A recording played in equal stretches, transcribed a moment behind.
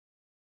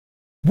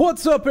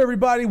What's up,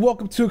 everybody?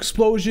 Welcome to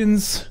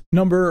Explosions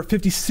number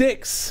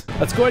 56.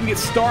 Let's go ahead and get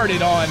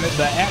started on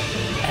the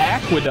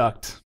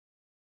aqueduct.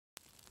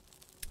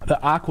 The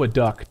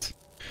aqueduct.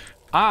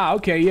 Ah,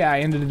 okay, yeah,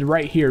 I ended it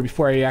right here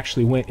before I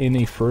actually went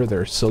any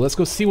further. So let's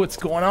go see what's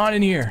going on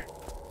in here.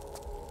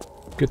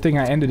 Good thing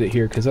I ended it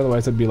here, because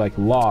otherwise I'd be, like,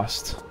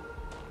 lost.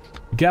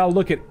 You gotta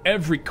look at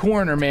every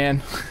corner,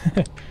 man.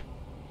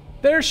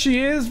 There she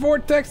is,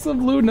 Vortex of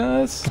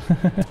Lunas.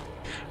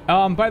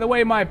 By the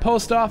way, my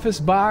post office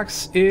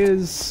box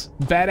is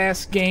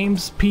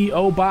badassgamez,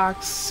 P.O.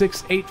 Box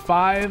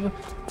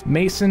 685,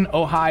 Mason,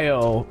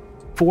 Ohio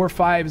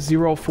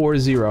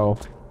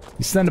 45040.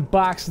 You send a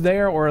box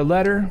there or a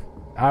letter,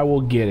 I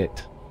will get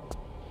it.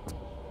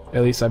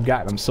 At least I've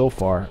gotten them so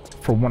far,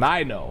 from what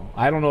I know.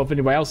 I don't know if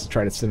anybody else has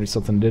tried to send me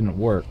something that didn't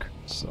work,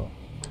 so.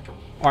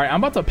 Alright,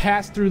 I'm about to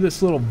pass through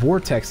this little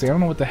vortex thing. I don't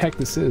know what the heck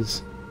this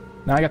is.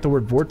 Now I got the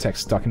word vortex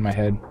stuck in my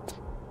head.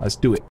 Let's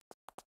do it.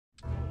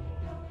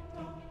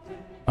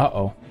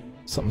 Uh-oh.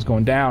 Something's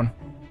going down.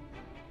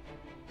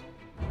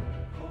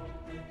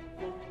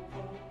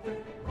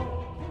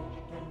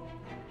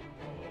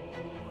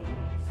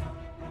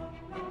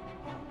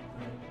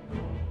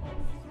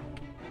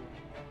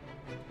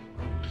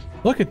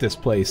 Look at this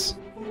place.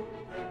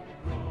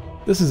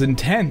 This is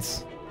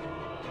intense.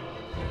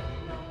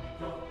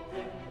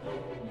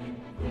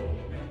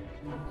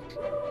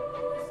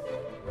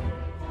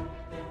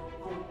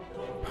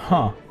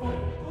 Huh.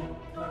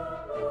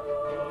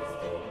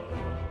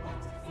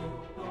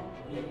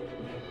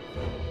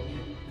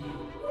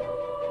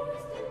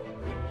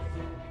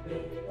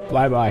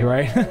 Flyby,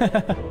 right?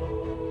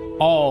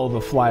 All the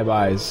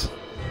flybys.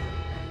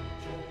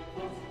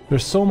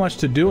 There's so much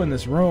to do in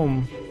this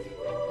room.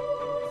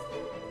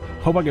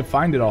 Hope I can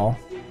find it all.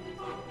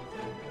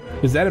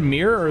 Is that a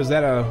mirror or is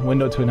that a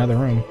window to another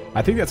room?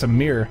 I think that's a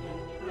mirror.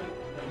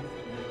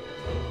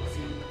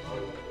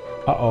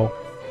 Uh-oh.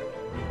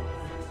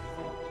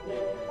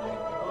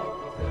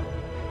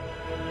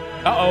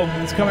 Uh-oh,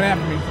 it's coming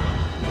after me.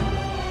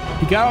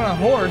 He got on a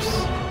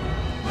horse.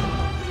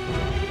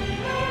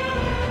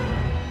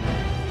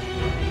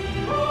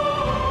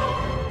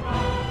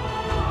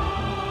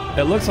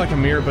 It looks like a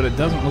mirror, but it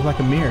doesn't look like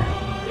a mirror.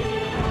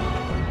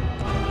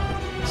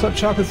 What's up,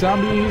 chocolate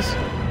zombies?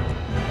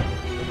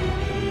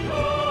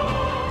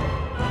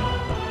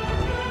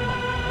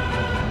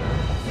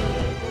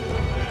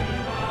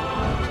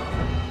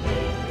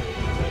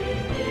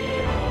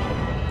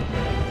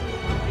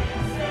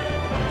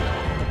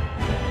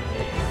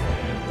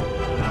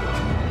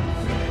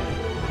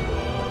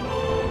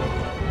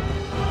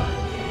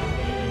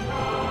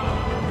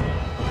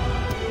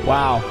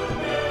 Wow.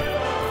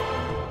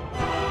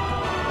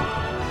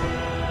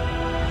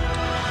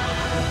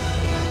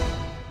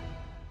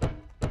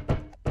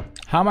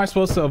 How am I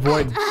supposed to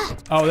avoid...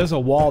 Oh, there's a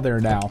wall there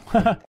now.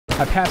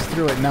 I passed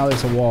through it, now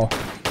there's a wall.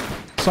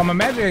 So I'm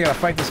imagining I gotta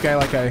fight this guy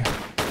like I...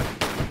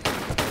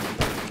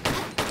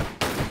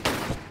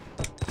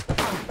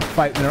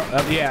 Fight...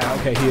 yeah,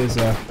 okay, he is,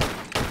 do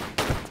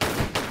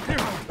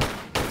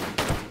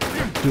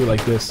it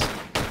like this.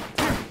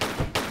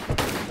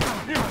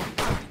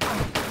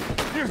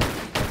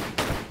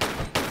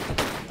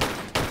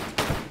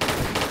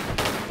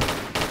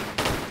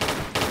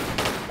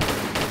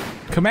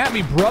 Come at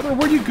me, brother.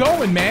 Where you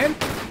going, man?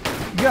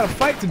 You got a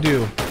fight to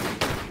do.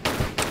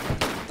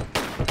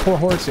 Poor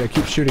horsey, I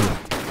keep shooting him.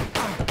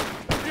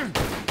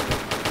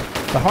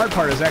 The hard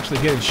part is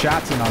actually getting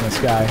shots in on this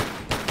guy.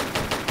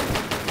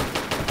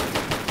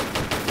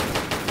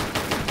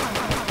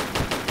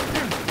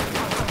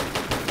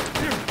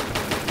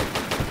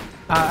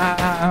 Ow, ow,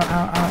 ow, ow,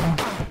 ow, ow.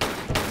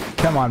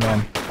 Come on,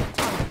 man.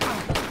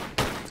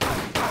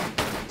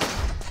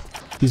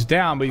 He's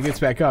down, but he gets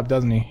back up,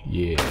 doesn't he?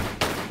 Yeah.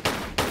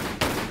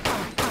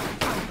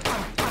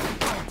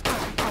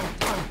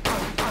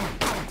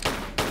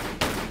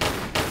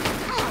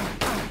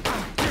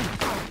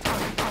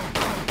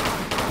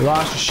 You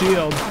lost your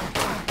shield.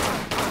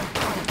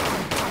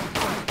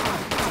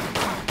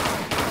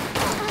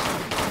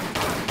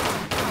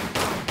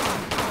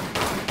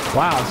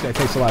 Wow, this guy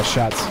takes a lot of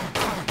shots.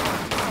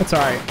 That's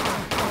alright.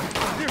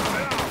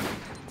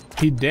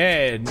 He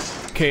dead.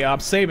 Okay, I'm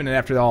saving it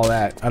after all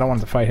that. I don't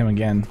want to fight him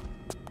again.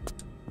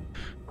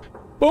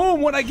 Boom!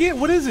 What'd I get?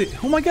 What is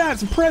it? Oh my god,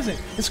 it's a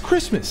present. It's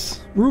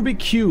Christmas. Ruby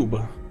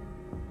Cube.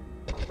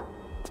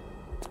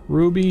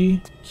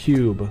 Ruby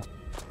Cube.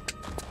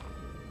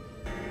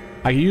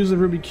 I can use the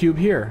Ruby Cube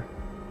here.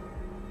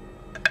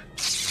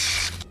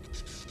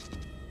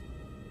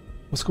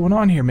 What's going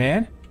on here,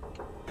 man?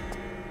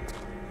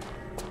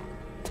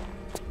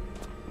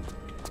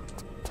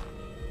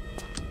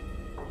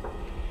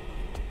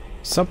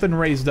 Something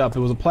raised up. It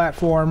was a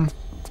platform.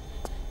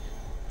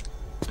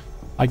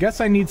 I guess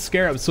I need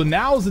scarabs. So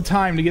now is the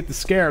time to get the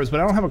scarabs, but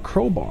I don't have a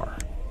crowbar.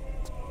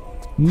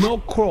 No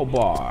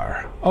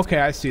crowbar. Okay,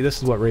 I see. This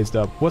is what raised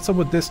up. What's up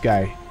with this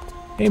guy?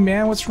 Hey,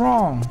 man, what's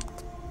wrong?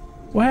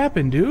 What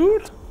happened,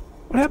 dude?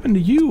 What happened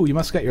to you? You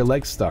must have got your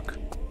legs stuck.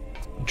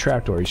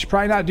 Trapdoor. You should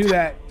probably not do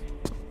that.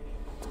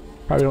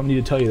 Probably don't need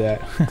to tell you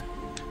that.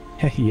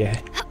 Yeah,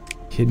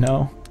 you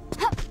know.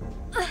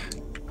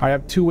 I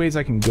have 2 ways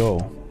I can go.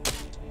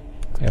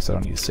 I guess I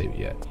don't need to save it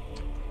yet.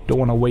 Don't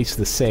want to waste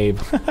the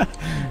save.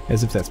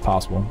 As if that's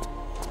possible.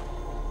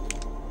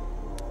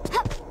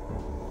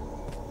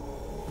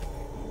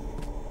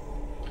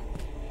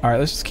 Alright,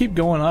 let's just keep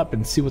going up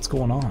and see what's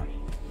going on.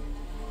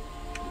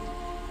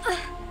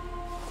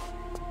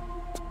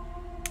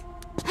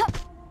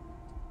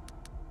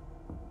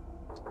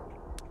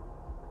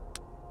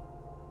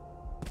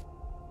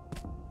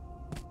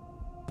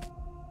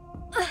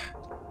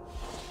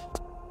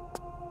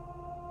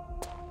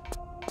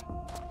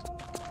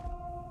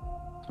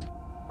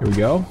 Here we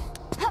go.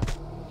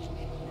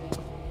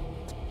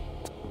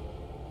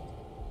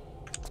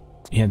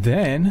 And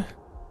then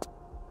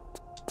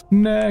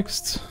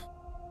next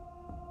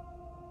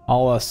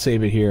I'll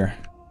save it here.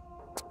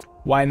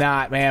 Why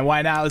not, man?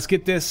 Why not? Let's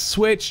get this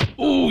switch.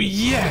 Oh,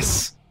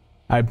 yes!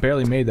 I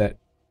barely made that.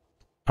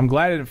 I'm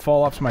glad I didn't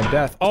fall off to my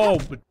death. Oh,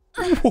 but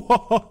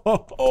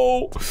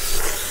whoa!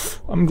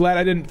 I'm glad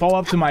I didn't fall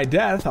off to my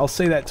death. I'll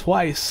say that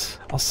twice.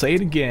 I'll say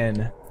it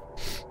again.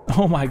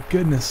 Oh my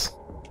goodness.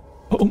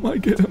 Oh my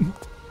god.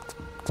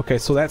 Okay,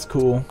 so that's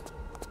cool.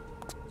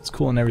 It's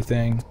cool and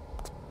everything.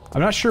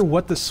 I'm not sure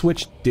what the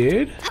switch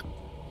did.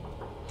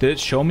 Did it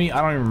show me?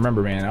 I don't even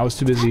remember, man. I was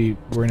too busy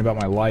worrying about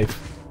my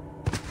life.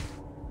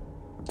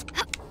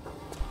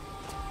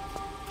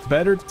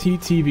 Better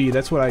TTV,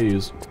 that's what I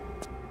use.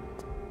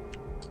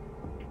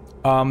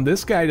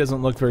 This guy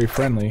doesn't look very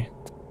friendly.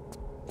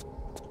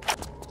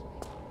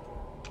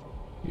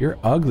 You're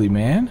ugly,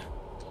 man.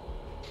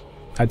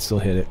 I'd still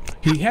hit it.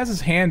 He has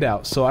his hand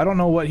out, so I don't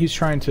know what he's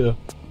trying to...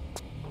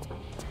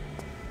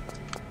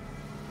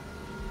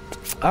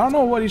 I don't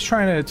know what he's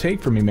trying to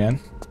take from me, man.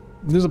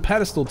 There's a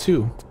pedestal,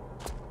 too.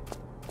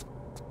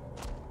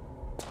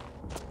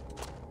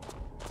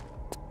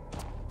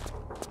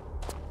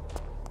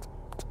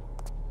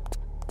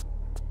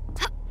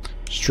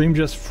 Stream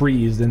just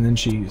freezed, and then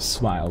she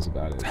smiles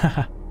about it.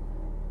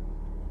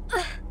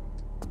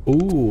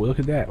 Ooh, look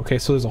at that. Okay,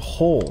 so there's a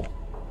hole.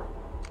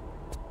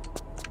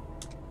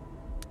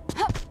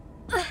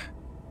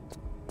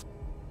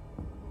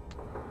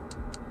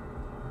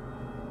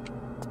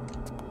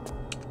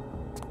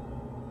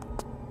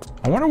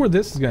 I wonder where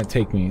this is gonna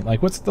take me.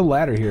 Like, what's the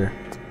ladder here?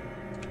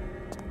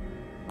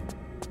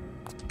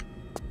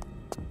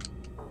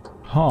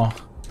 Huh.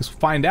 Let's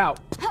find out.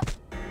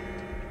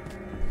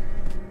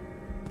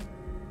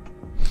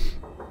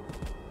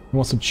 You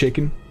want some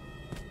chicken?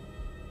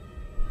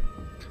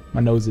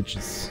 My nose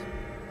itches.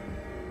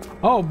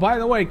 Oh, by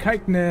the way,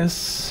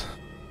 Kikenes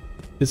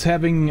is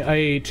having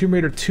a Tomb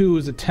Raider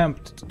 2's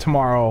attempt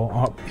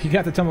tomorrow. He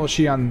got the Temple of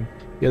Xi'an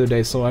the other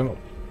day, so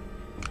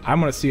I'm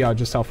gonna see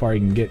just how far he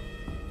can get.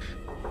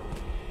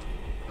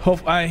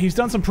 He's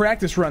done some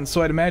practice runs,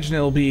 so I'd imagine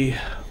it'll be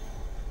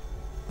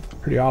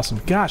pretty awesome.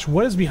 Gosh,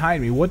 what is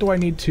behind me? What do I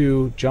need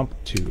to jump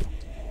to?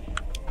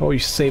 How will you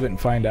save it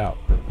and find out?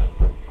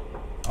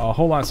 Oh,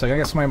 hold on a second. I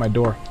got somebody at my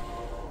door.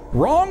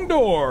 Wrong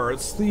door!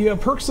 It's the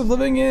perks of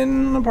living in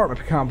an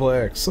apartment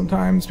complex.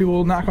 Sometimes people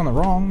will knock on the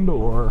wrong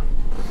door.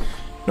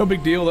 No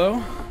big deal,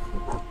 though.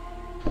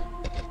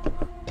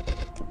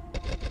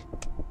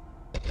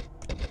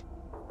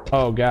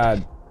 Oh,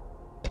 God.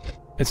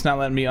 It's not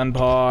letting me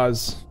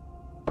unpause.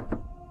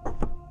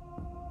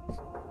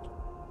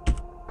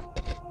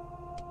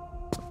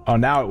 Oh,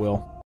 now it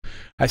will.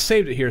 I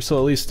saved it here, so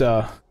at least,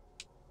 oh,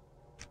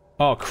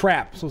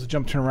 crap. I'm supposed to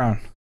jump, turn around.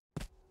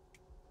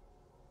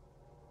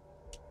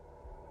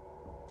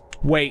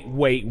 Wait,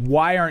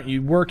 why aren't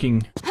you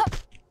working?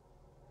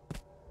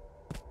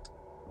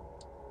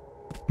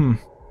 Hmm.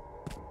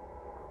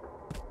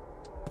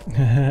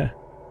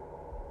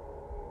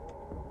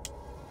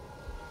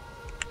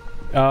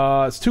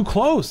 It's too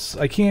close.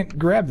 I can't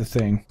grab the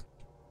thing.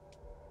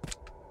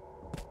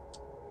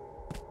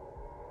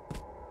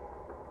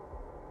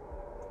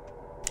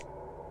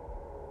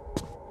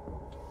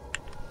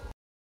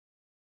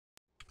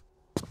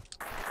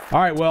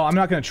 Alright, well, I'm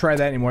not going to try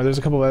that anymore. There's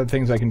a couple of other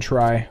things I can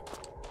try.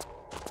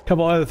 A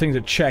couple other things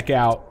to check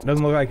out.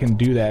 Doesn't look like I can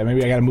do that.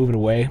 Maybe I gotta move it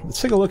away.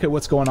 Let's take a look at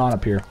what's going on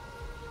up here.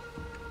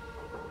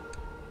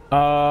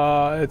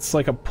 It's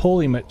like a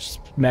pulley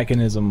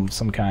mechanism of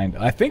some kind.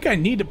 I think I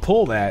need to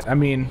pull that. I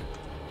mean,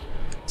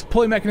 it's a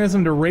pulley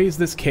mechanism to raise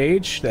this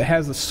cage that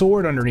has the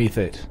sword underneath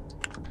it.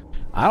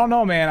 I don't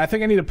know, man. I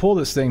think I need to pull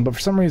this thing, but for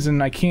some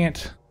reason I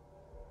can't.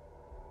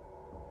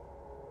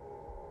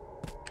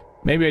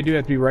 Maybe I do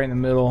have to be right in the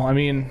middle. I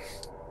mean,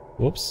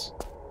 whoops.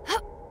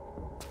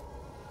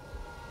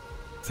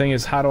 Thing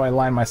is, how do I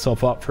line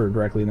myself up for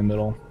directly in the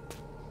middle?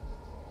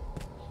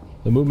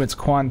 The movement's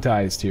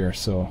quantized here,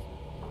 so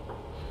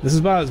this is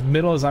about as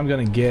middle as I'm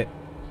gonna get.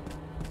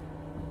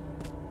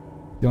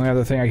 The only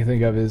other thing I can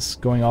think of is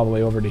going all the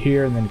way over to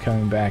here and then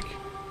coming back.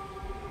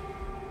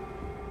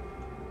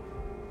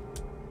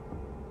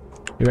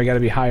 Maybe I gotta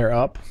be higher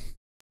up.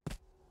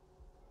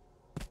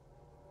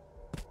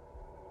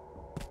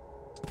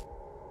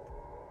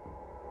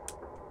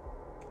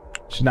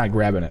 She's not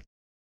grabbing it.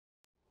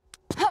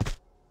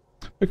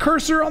 The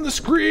cursor on the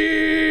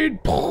screen!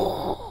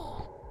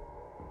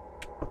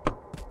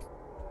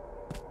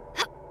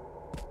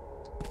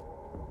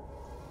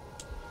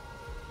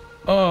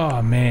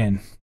 Oh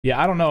man.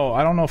 Yeah, I don't know.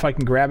 I don't know if I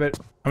can grab it.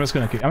 I'm just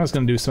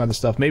gonna do some other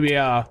stuff. Maybe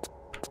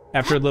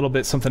after a little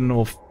bit something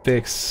will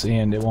fix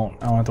and it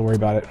won't. I don't have to worry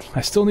about it.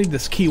 I still need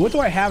this key. What do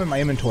I have in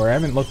my inventory? I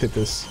haven't looked at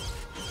this.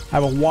 I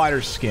have a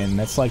water skin.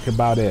 That's like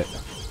about it.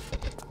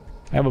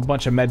 I have a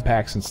bunch of med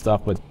packs and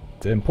stuff, but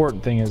the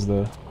important thing is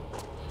the...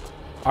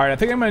 Alright, I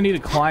think I'm gonna need to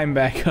climb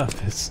back up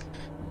this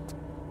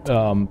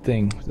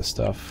thing, this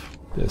stuff.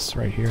 This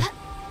right here.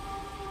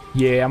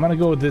 Yeah, I'm gonna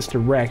go this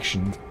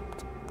direction.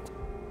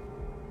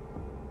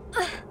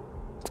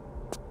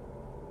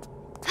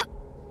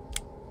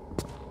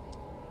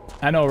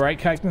 I know, right,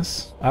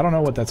 Kykeness? I don't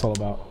know what that's all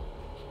about.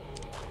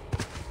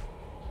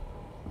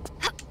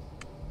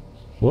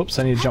 Whoops,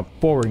 I need to jump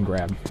forward and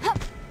grab.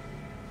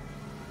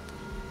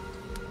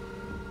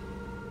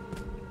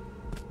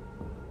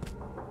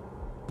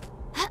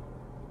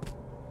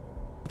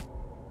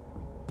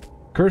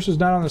 Cursor's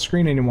not on the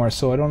screen anymore,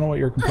 so I don't know what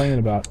you're complaining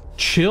about.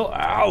 Chill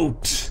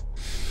out!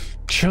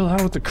 Chill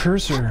out with the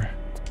cursor.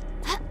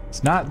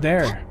 It's not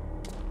there.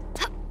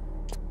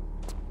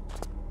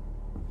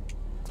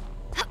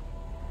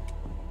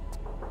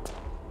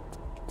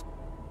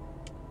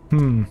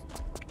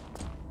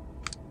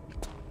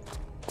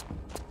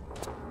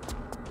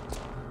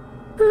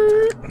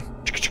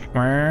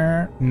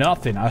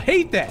 Nothing. I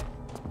hate that.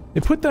 He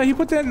put that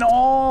in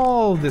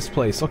all this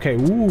place. Okay,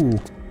 ooh.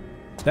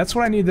 That's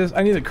what I need.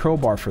 I need a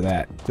crowbar for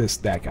that.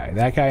 That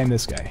guy, and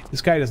this guy.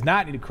 This guy does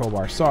not need a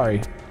crowbar.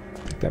 Sorry.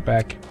 Take that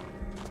back.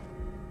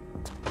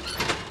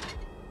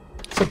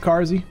 What's up,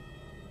 Carzy?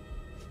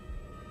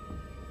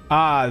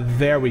 Ah,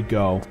 there we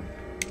go.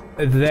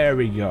 There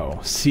we go.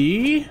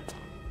 See?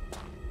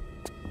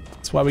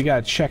 That's why we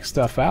gotta check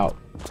stuff out.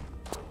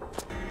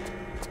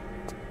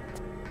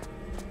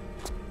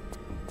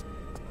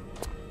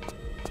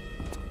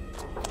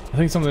 I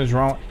think something's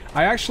wrong.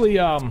 I actually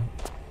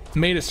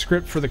made a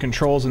script for the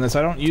controls in this.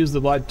 I don't use the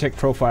Logitech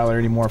Profiler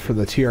anymore for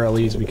the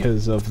TRLEs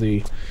because of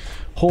the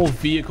whole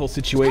vehicle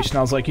situation.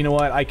 I was like, you know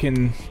what?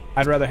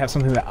 I'd rather have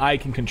something that I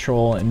can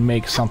control and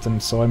make something,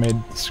 so I made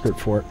the script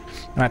for it.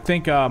 And I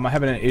think I'm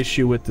having an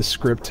issue with the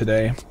script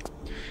today.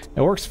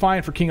 It works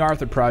fine for King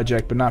Arthur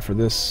Project, but not for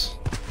this.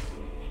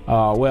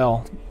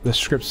 Well, the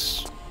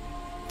scripts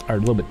are a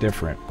little bit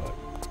different, but...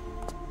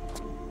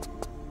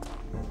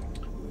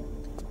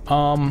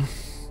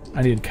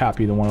 I need to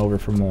copy the one over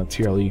from the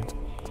TRLE,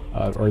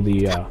 or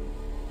the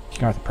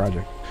King Arthur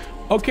Project.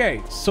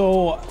 Okay,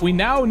 so we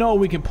now know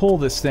we can pull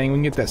this thing. We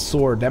can get that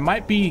sword. That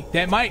might be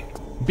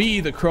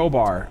the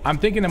crowbar. I'm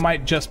thinking it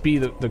might just be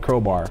the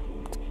crowbar.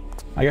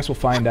 I guess we'll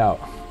find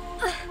out.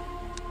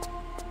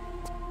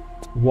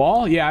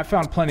 Wall? Yeah, I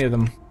found plenty of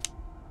them.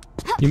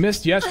 You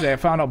missed yesterday. I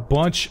found a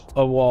bunch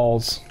of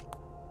walls.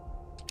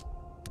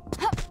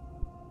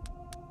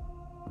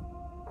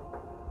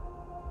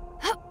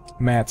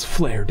 Matt's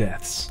flare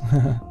deaths.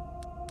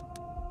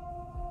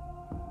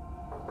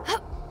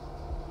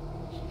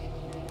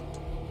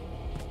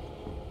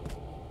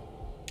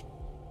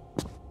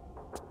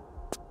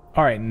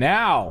 All right,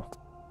 now.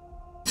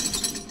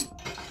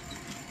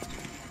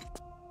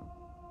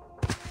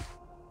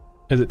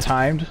 Is it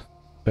timed?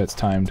 Bet it's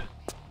timed.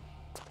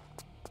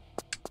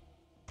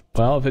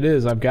 Well, if it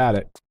is, I've got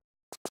it.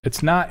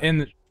 It's not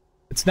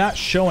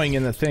showing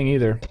in the thing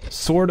either.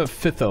 Sword of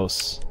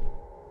Phthos.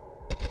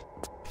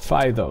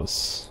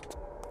 Phthos.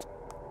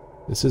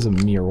 This is a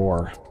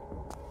mirror.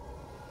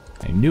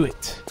 I knew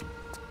it.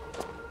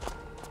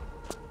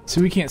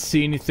 So we can't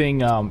see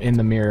anything in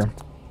the mirror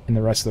in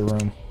the rest of the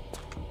room.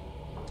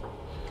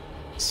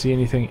 See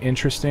anything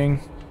interesting?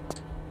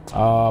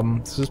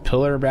 This is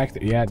pillar back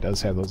there. Yeah, it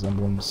does have those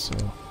emblems,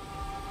 so.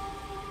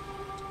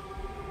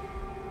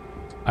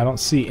 I don't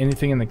see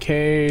anything in the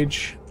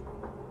cage.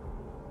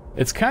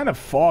 It's kind of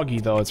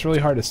foggy, though. It's really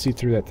hard to see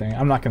through that thing.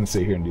 I'm not going to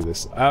sit here and do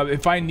this.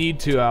 If I need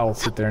to, I'll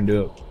sit there and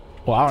do it.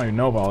 Well, I don't even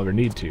know if I'll ever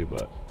need to,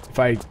 but if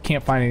I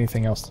can't find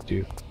anything else to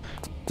do.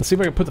 Let's see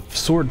if I can put the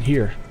sword in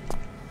here.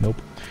 Nope.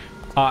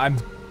 I'm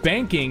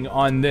banking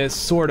on this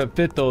Sword of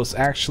Phthos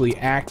actually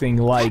acting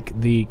like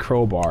the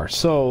crowbar.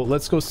 So,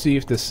 let's go see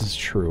if this is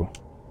true.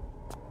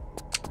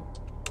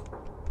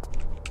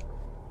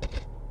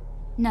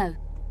 No.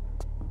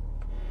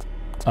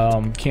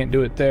 Can't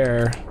do it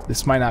there.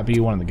 This might not be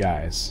one of the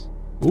guys.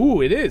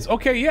 Ooh, it is.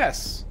 Okay,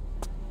 yes.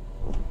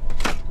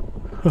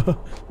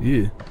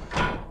 Yeah.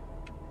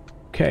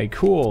 Okay,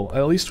 cool.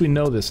 At least we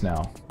know this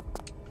now.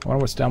 I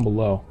wonder what's down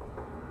below.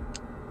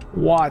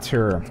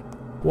 Water.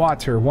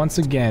 Water, once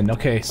again.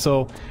 Okay,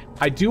 so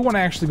I do want to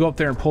actually go up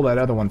there and pull that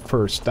other one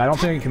first. I don't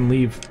think I can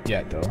leave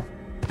yet, though.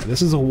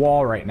 This is a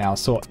wall right now,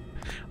 so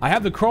I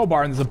have the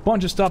crowbar, and there's a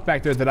bunch of stuff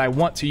back there that I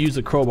want to use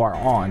the crowbar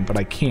on, but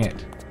I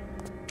can't.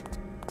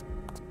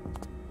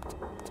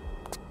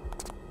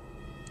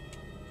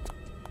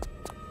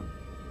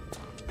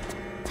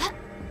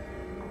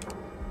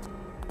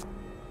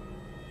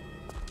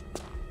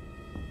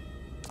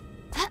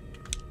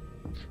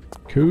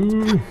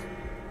 Cool.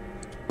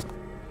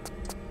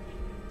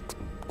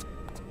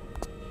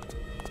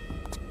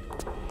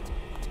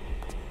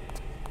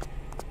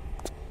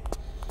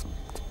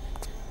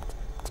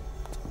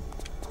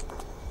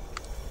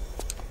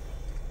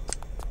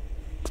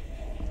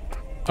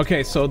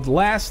 Okay, so the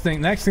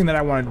next thing that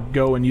I want to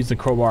go and use the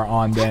crowbar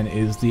on then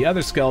is the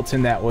other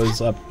skeleton that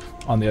was up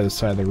on the other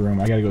side of the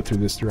room. I gotta go through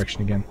this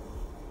direction again.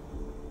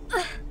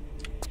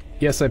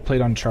 Yes, I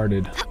played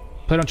Uncharted.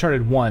 Played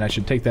Uncharted 1. I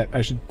should take that.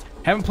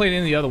 Haven't played any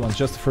of the other ones,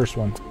 just the first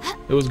one.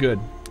 It was good.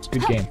 It's a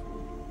good game.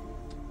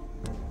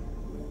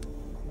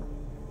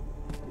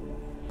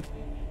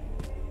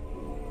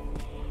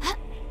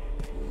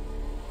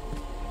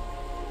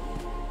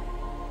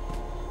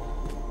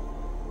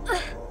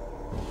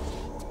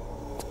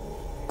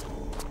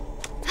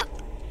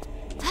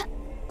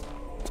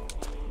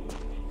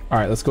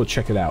 Alright, let's go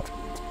check it out.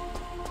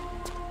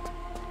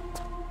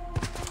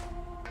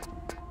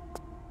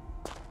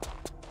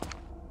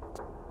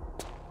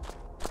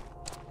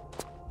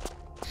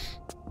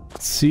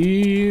 Let's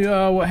see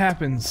what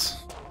happens.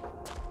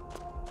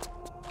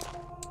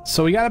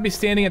 So we gotta be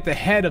standing at the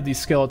head of these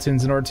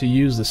skeletons in order to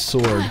use the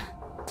sword.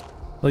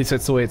 At least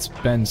that's the way it's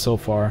been so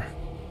far.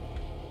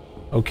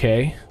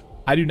 Okay.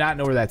 I do not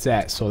know where that's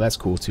at, so that's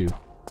cool too.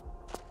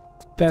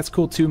 That's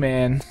cool too,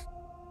 man.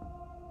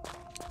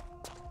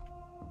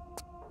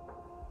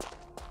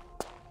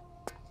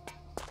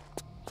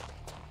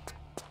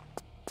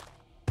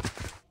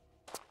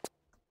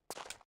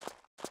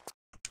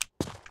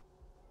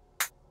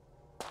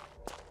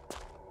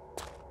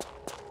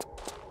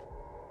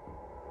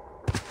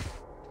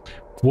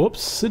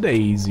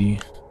 Whoops-a-daisy.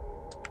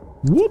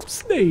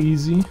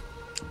 Whoops-daisy.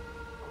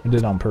 I did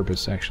it on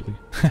purpose, actually.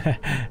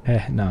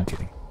 No, I'm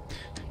kidding.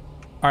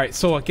 Alright,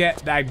 so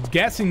I'm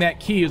guessing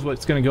that key is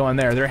what's going to go in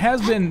there.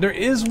 There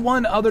is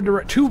one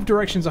other two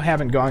directions I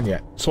haven't gone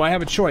yet. So I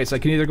have a choice. I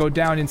can either go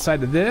down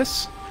inside of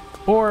this,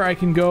 or I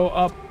can go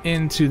up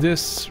into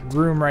this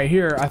room right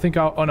here. I think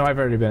oh no, I've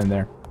already been in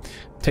there.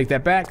 Take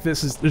that back.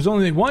 There's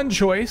only one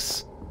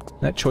choice.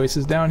 That choice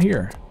is down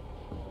here.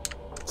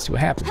 Let's see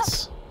what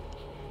happens.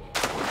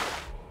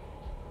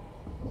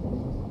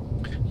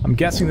 I'm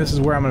guessing this is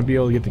where I'm going to be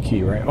able to get the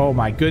key, right? Oh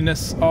my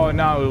goodness. Oh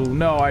no,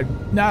 no,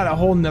 not a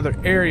whole nother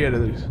area to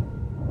this.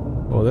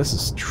 Oh, this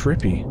is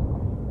trippy.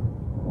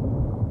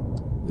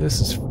 This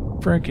is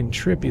freaking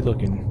trippy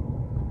looking.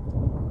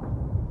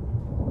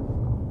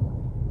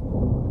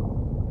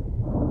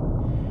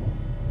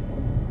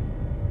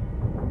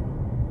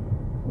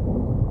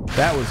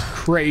 That was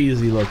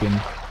crazy looking.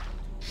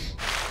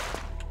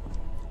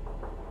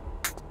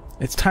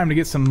 It's time to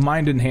get some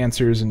mind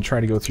enhancers and try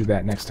to go through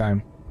that next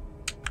time.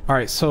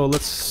 Alright, so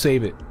let's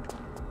save it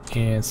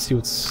and see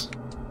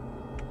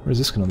where's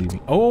this gonna lead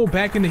me? Oh,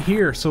 back into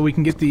here so we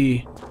can get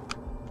the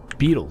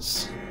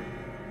beetles.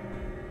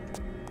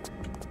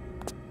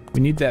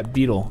 We need that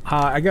beetle.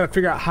 I gotta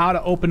figure out how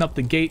to open up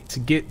the gate to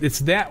get... It's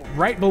that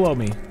right below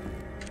me.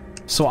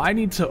 So I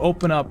need to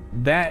open up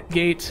that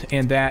gate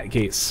and that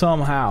gate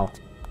somehow.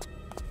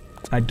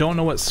 I don't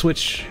know what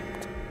switch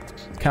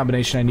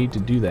combination I need to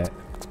do that.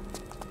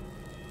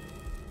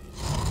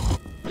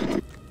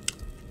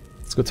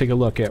 Let's go take a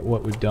look at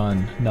what we've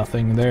done.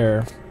 Nothing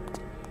there.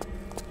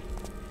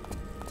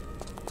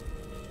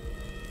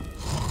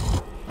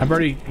 I've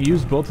already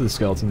used both of the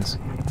skeletons.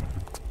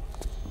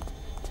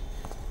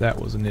 That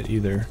wasn't it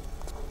either.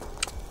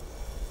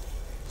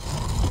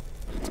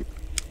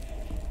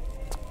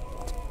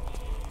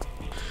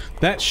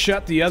 That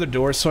shut the other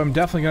door, so I'm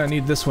definitely gonna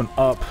need this one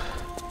up.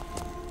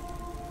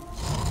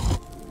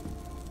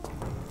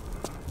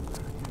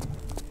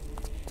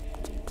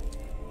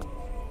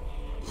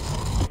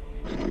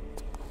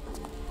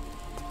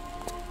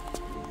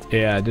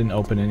 Yeah, I didn't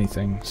open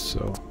anything,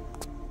 so...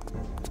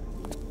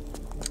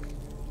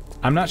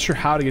 I'm not sure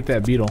how to get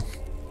that beetle.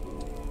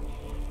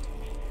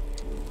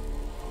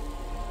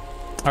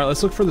 Alright,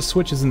 let's look for the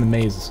switches in the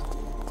maze.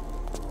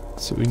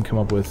 See what we can come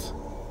up with.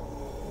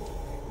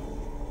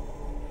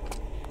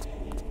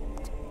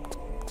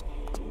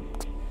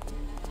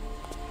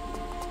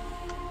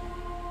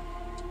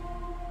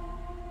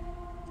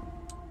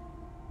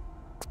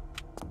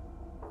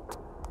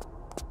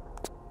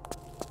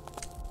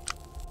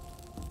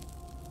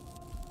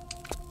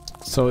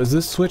 So is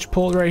this switch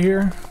pulled right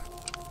here?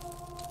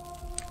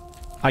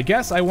 I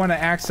guess I want to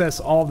access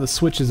all the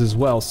switches as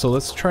well, so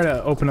let's try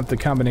to open up the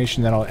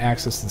combination that'll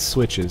access the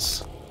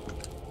switches.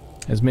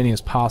 As many as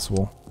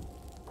possible.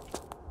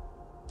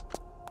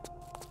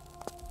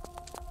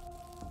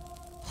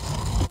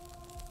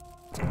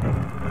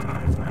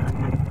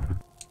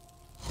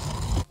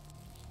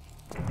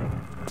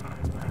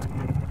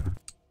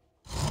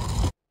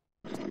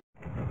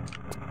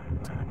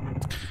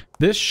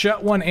 This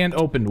shut one and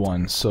opened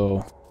one,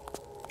 so...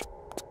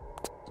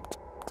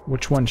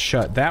 Which one's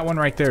shut? That one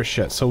right there is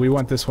shut, so we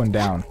want this one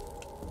down.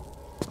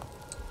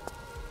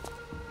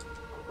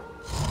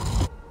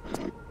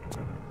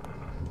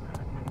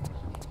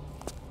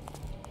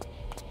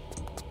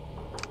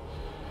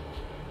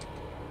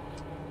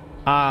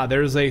 Ah,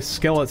 there's a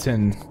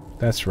skeleton.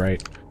 That's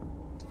right.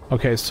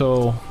 Okay,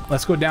 so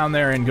let's go down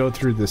there and go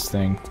through this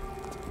thing.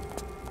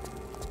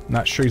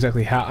 Not sure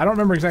exactly how. I don't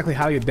remember exactly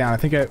how to get down. I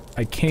think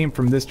I came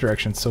from this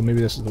direction, so maybe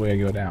this is the way I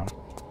go down.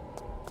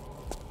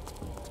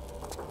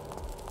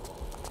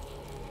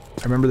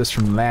 I remember this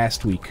from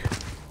last week.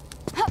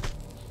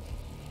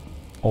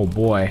 Oh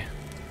boy.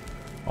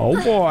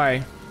 Oh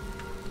boy.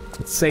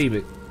 Let's save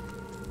it.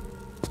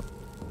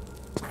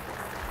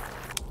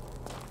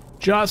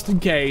 Just in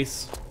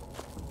case.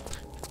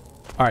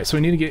 Alright, so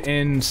we need to get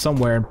in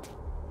somewhere.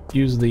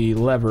 Use the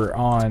lever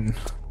on...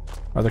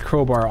 or the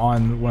crowbar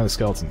on one of the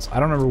skeletons. I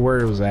don't remember where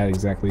it was at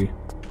exactly.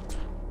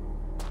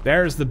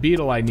 There's the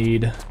beetle I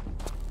need.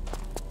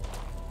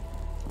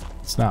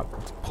 It's not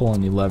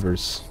pulling any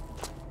levers.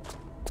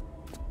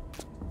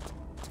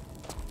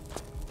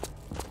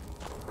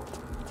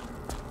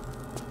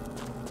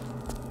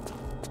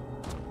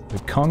 The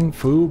Kung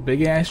Fu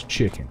Big Ass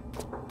Chicken.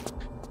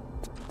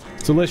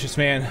 Delicious,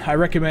 man. I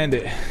recommend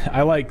it.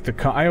 I like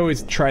the I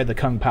always try the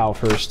Kung Pao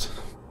first.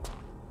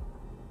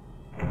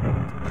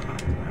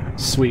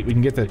 Sweet, we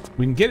can get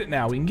it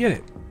now. We can get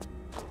it.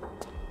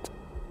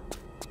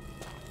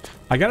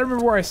 I gotta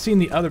remember where I seen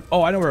the other.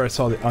 Oh, I know where I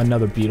saw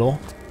another beetle.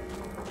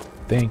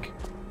 I think.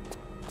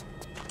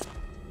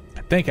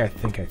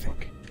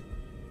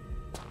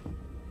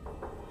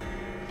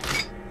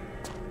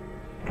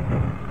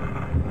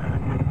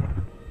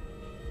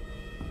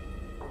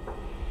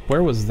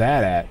 Where was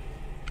that at?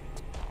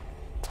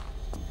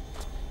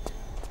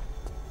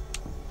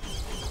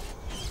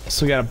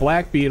 So we got a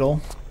black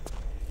beetle.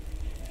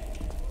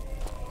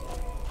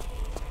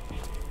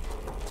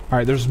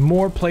 Alright, there's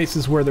more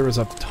places where there was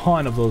a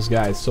ton of those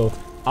guys, so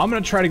I'm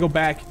gonna try to go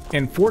back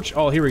and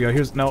oh, here we go.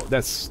 Here's... no,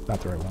 that's not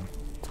the right one.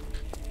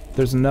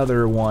 There's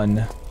another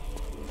one.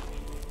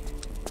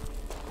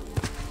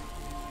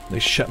 They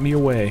shut me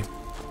away.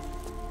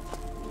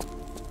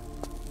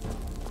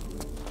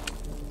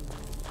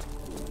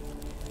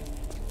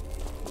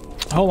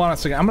 Hold on a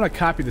second. I'm gonna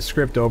copy the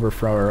script over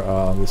for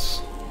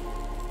this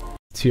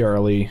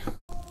TRLE.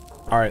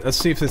 Alright, let's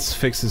see if this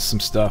fixes some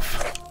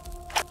stuff.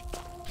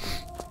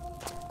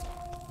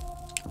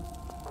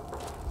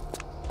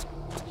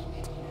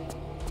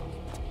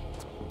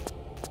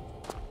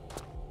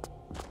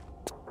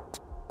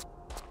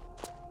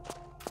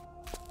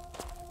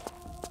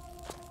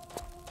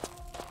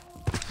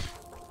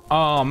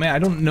 Oh man, I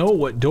don't know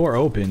what door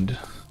opened.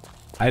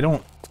 I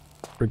don't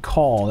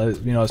recall.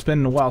 You know, it's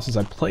been a while since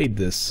I played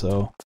this,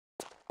 so...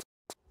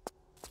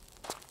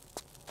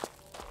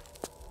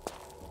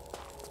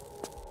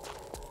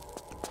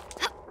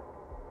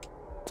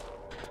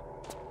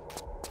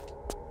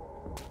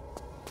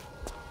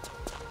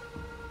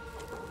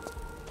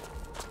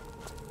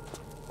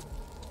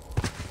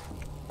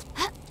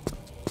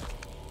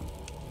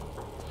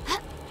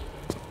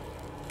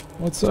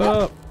 What's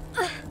up?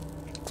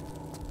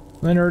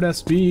 Leonard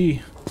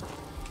SB.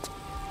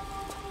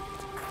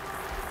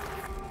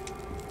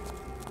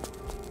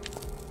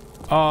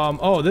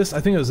 Oh, this, I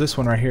think it was this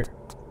one right here.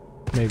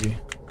 Maybe.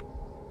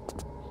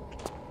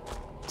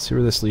 Let's see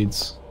where this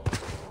leads.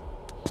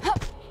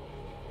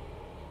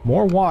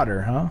 More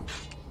water, huh?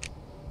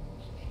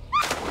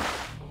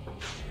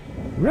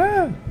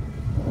 Rah!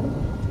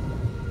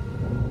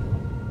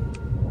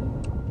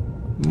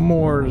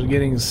 More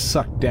getting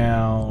sucked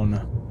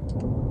down.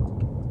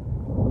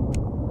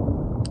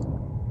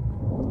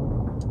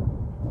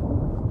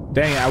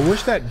 Dang, I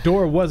wish that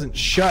door wasn't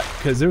shut,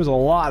 because there was a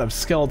lot of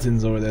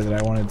skeletons over there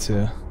that I wanted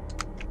to...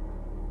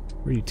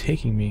 Where are you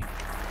taking me?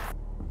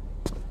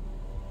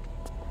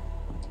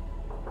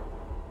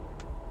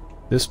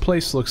 This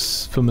place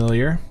looks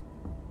familiar.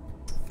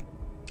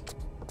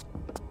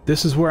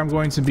 This is where I'm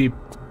going to be...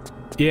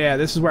 Yeah,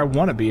 this is where I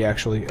want to be,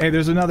 actually. Hey,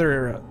 there's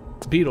another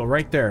beetle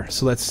right there.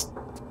 So that's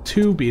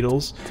 2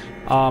 beetles.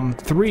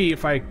 3,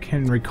 if I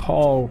can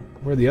recall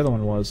where the other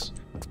one was.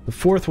 The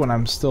 4th one,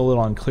 I'm still a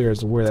little unclear as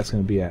to where that's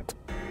going to be at.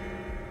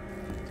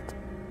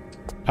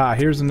 Ah,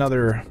 here's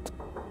another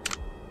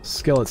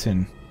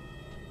skeleton.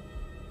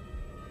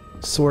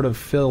 Sort of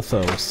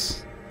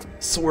Filthos.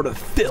 Sort of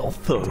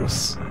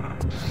Filthos.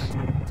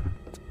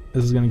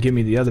 This is going to give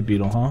me the other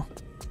beetle, huh?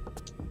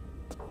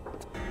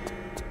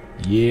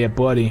 Yeah,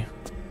 buddy.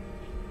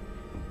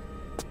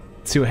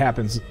 Let's see what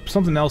happens.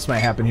 Something else might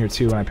happen here,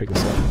 too, when I pick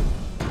this up.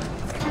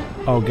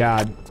 Oh,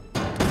 God.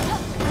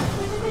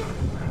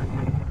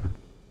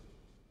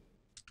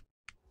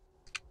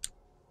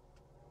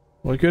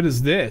 What good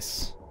is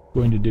this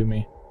going to do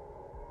me?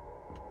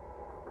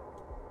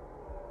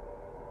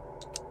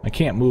 I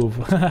can't move.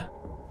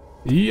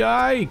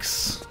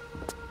 Yikes!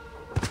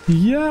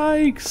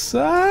 Yikes!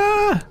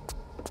 Ah!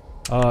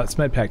 It's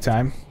medpack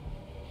time.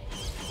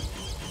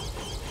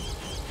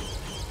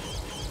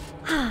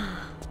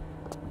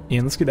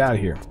 Ian, let's get out of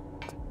here.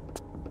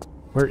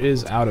 Where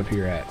is out of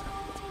here at?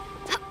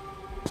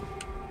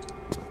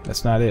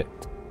 That's not it.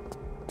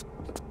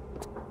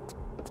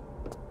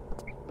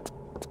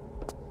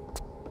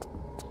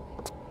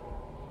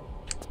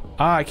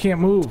 Ah, I can't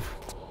move.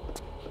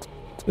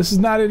 This is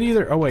not it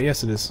either. Oh wait,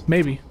 yes it is.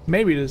 Maybe.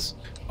 Maybe it is.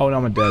 Oh no,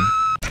 I'm dead.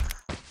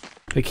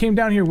 They came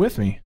down here with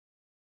me.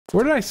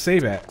 Where did I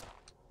save at?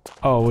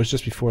 Oh, it was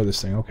just before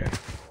this thing. Okay.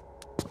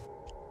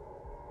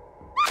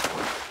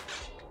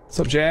 What's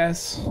up,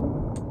 Jazz?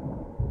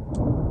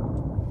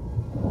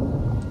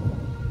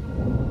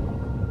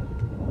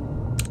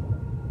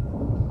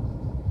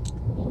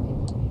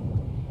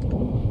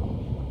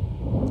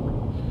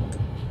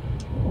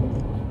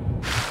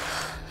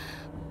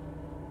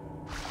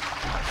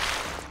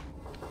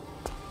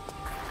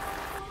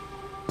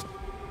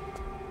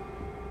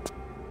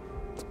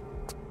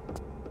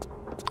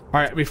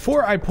 Alright,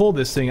 before I pull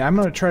this thing, I'm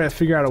gonna try to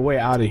figure out a way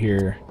out of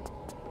here.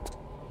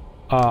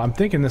 I'm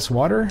thinking this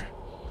water?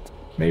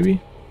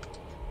 Maybe?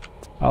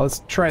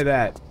 Let's try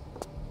that.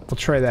 We'll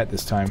try that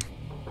this time.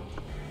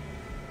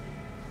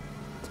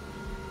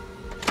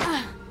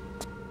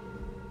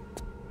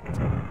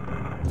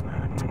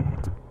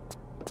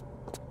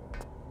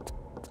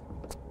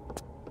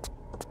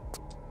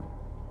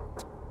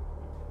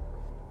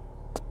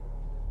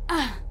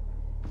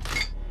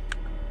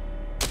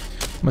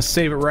 I'm gonna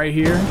save it right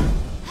here.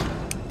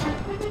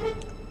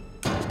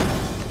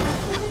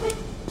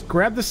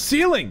 Grab the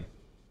ceiling!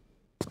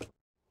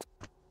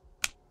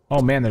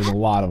 Oh man, there's a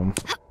lot of them.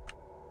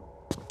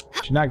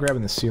 She's not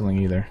grabbing the ceiling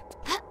either.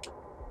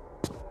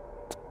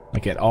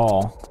 Like at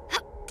all.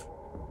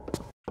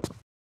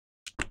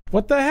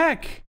 What the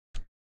heck?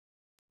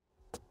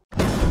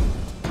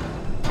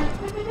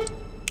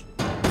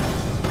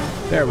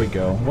 There we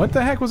go. What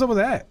the heck was up with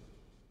that?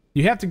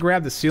 You have to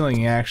grab the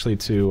ceiling actually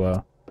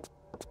to,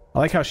 I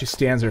like how she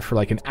stands there for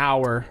like an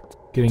hour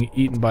getting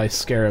eaten by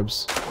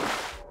scarabs.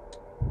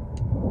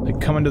 They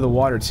come into the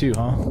water too,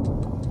 huh?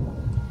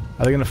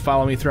 Are they gonna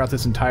follow me throughout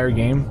this entire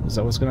game? Is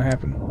that what's gonna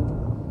happen?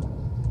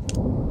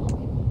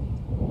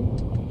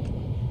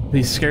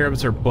 These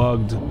scarabs are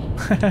bugged.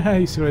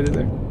 You see what I did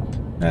there?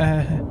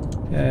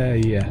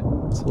 Yeah.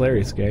 It's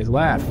hilarious, guys.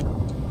 Laugh.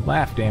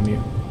 Laugh, damn you.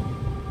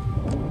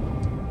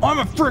 I'm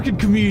a frickin'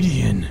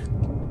 comedian!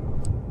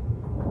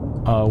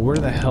 Where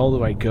the hell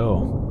do I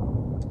go?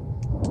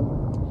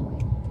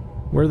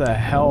 Where the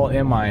hell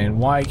am I and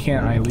why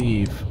can't I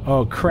leave?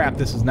 Oh crap,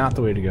 this is not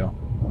the way to go.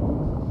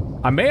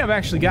 I may have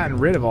actually gotten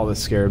rid of all the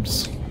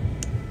scarabs.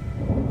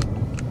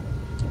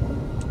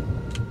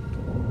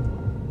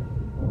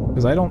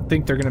 Because I don't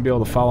think they're going to be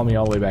able to follow me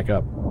all the way back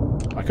up.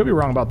 I could be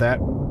wrong about that.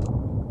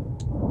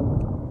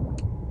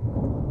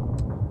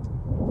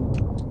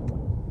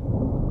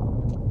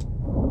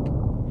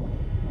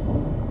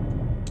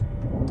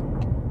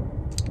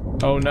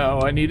 Oh no,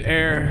 I need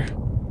air.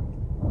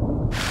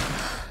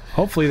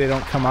 Hopefully they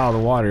don't come out of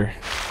the water.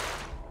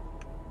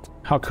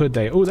 How could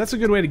they? Oh, that's a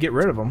good way to get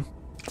rid of them.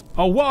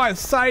 Oh, wow,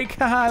 psych!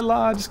 Haha,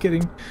 la, just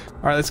kidding.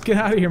 Alright, let's get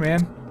out of here,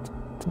 man.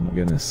 Oh my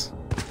goodness.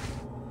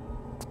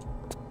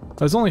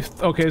 There's only...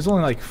 Okay, there's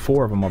only like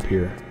 4 of them up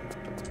here.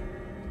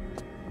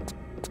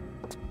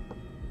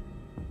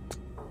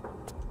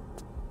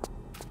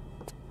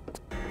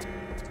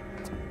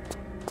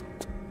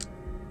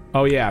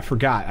 Oh yeah, I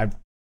forgot.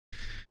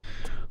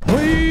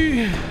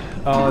 Whee!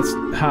 Oh, let's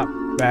hop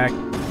back.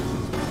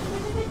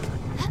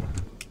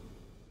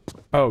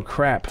 Oh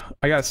crap.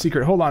 I got a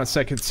secret. Hold on a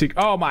second.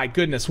 Oh my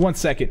goodness, 1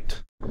 second.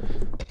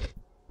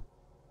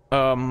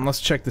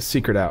 Let's check the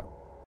secret out.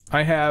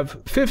 I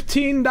have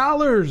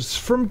 $15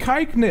 from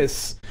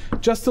Kikenes.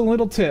 Just a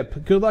little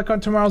tip. Good luck on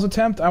tomorrow's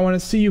attempt. I want to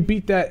see you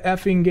beat that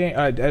effing game.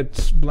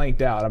 It's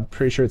blanked out. I'm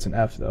pretty sure it's an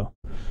F though.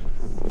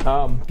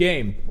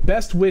 Game.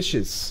 Best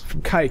wishes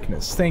from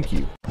Kikenes. Thank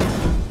you.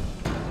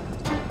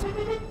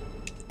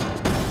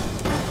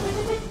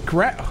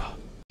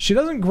 She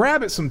doesn't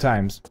grab it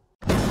sometimes.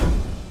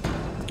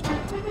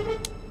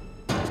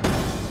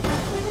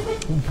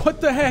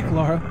 What the heck,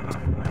 Laura?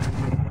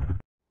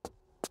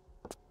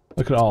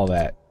 Look at all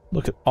that.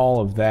 Look at all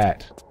of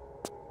that.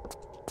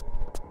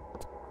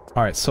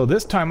 Alright, so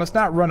this time, let's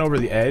not run over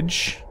the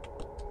edge.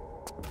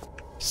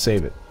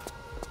 Save it.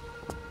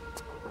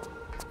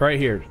 Right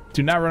here.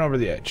 Do not run over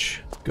the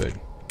edge. Good.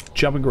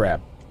 Jump and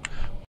grab.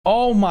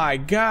 Oh my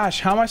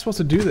gosh, how am I supposed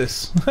to do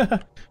this?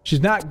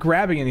 She's not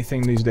grabbing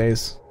anything these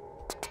days.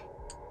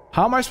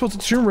 How am I supposed to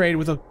tomb raid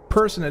with a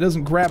person that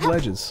doesn't grab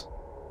ledges?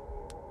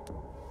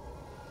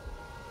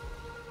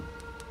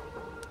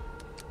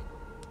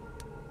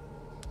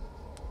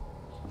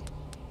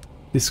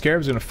 These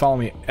scarabs are gonna follow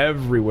me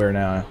everywhere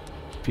now. I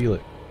feel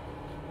it.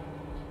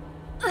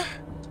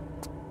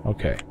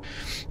 Okay.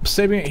 I'm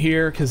saving it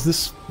here, because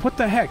this... What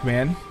the heck,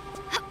 man?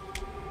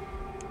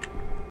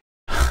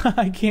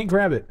 I can't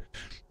grab it.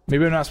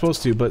 Maybe I'm not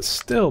supposed to, but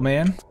still,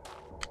 man.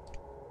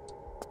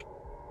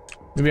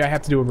 Maybe I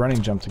have to do a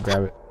running jump to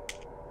grab it.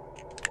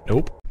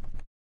 Nope.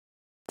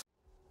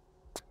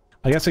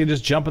 I guess I can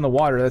just jump in the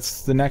water.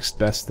 That's the next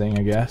best thing,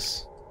 I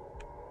guess.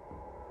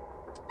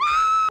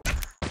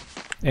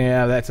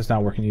 Yeah, that's just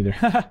not working either.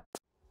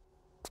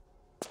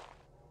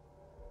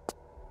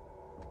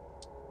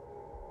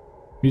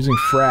 Using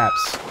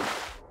fraps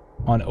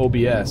on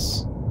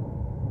OBS.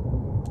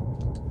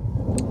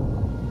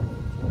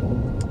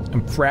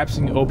 I'm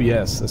frapsing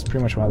OBS. That's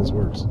pretty much how this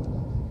works.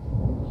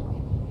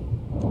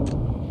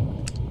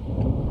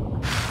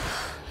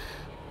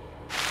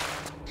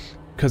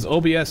 Because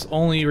OBS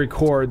only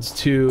records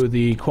to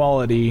the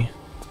quality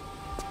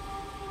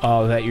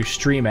that you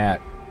stream at.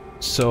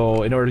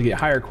 So in order to get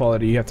higher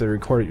quality, you have to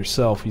record it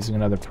yourself using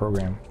another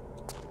program.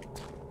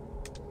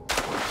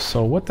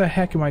 So what the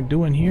heck am I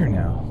doing here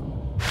now?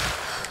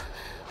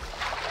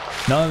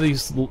 None of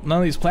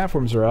these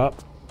platforms are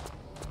up.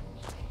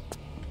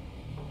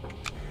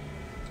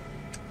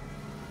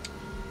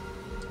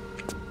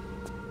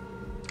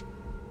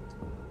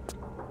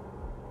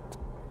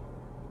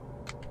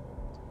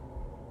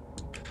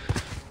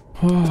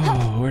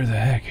 Oh, where the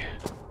heck?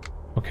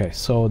 Okay,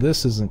 so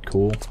this isn't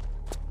cool.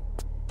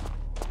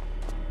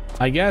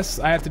 I guess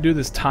I have to do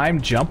this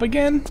time jump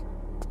again?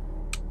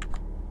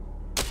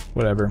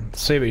 Whatever.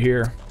 Save it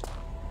here.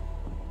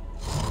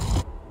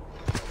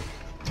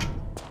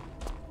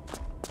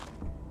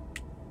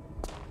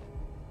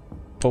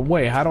 But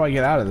wait, how do I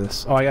get out of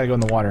this? Oh, I gotta go in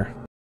the water.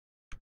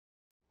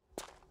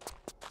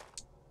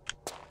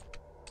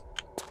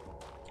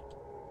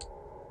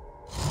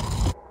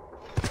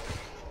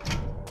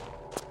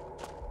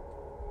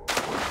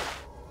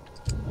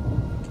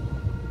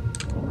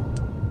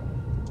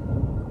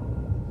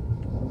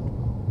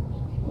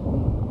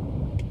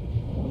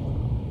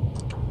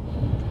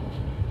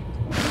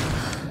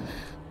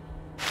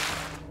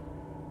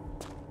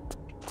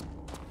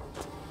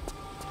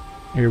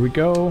 Here we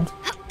go.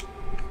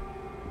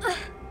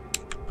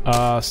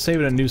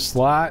 Save it a new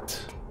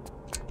slot.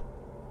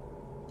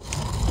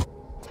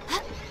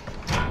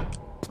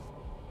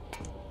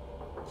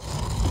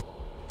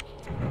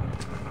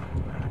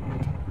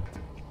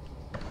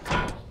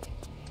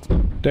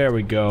 There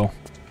we go.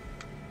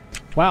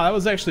 Wow, that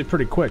was actually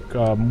pretty quick.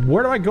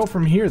 Where do I go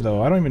from here,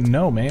 though? I don't even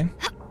know, man.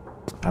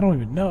 I don't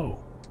even know.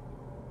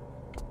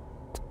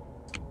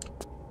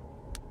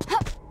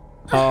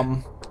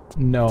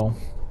 No.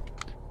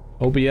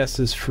 OBS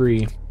is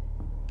free.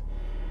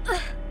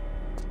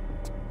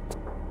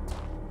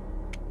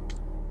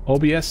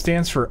 OBS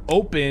stands for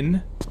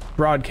Open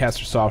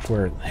Broadcaster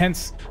Software.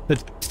 Hence,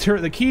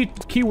 the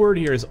key word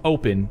here is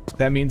open.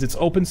 That means it's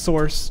open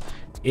source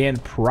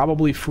and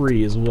probably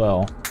free as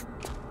well.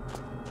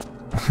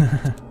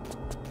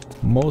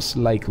 Most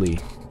likely.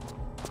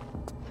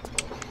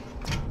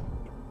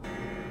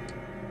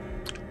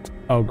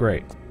 Oh,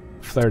 great.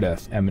 Flare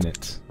death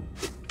imminent.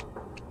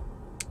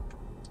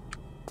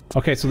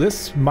 Okay, so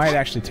this might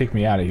actually take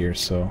me out of here,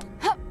 so...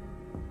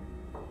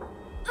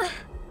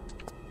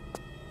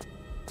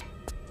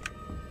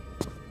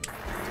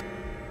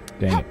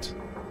 Dang it.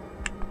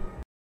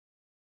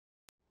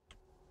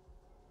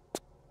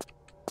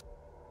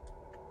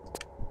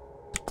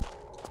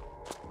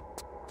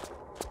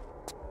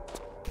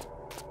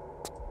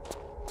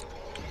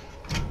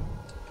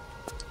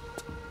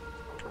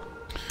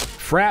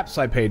 Fraps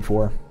I paid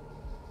for.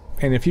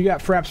 And if you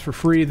got fraps for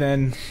free,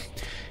 then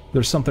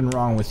there's something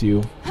wrong with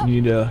you. You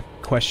need to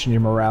question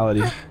your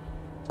morality.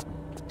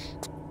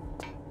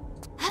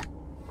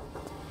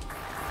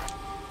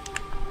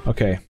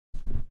 Okay.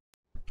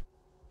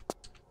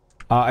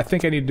 I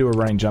think I need to do a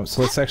running jump,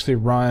 so let's actually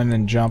run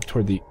and jump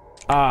toward the...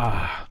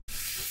 Ah!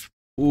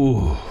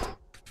 Ooh.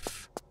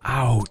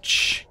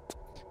 Ouch.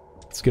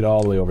 Let's get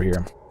all the way over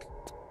here.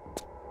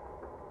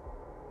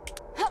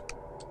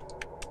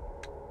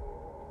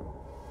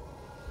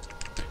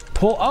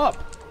 Pull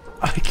up!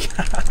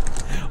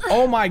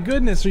 Oh my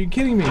goodness, are you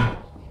kidding me?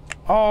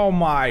 Oh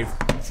my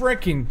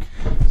frickin'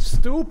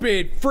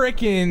 stupid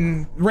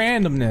frickin'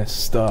 randomness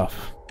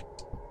stuff.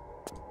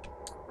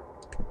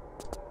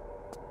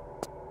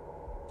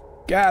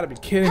 Gotta be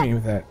kidding me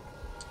with that.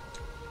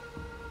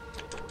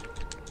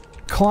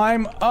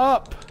 Climb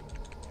up!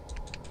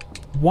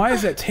 Why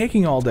is that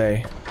taking all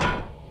day?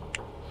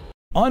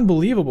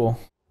 Unbelievable.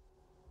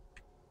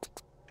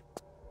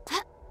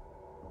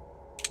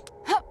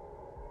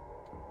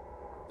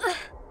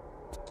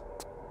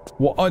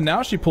 Well, oh,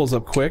 now she pulls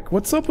up quick.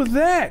 What's up with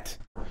that?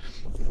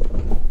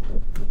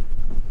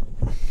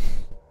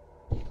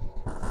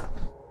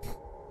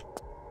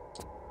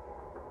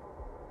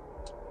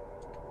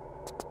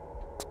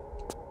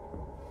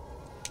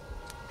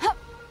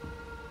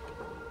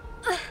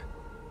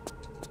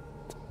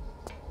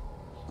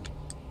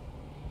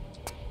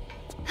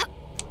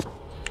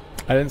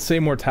 I didn't say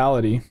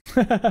mortality.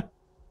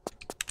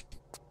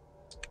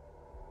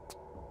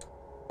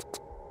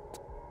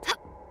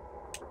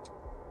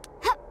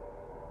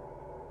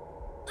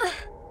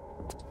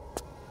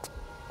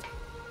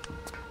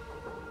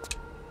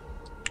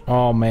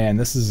 Oh man,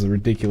 this is a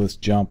ridiculous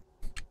jump.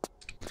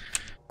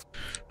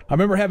 I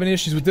remember having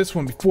issues with this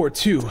one before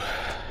too.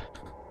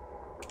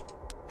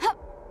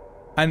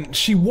 And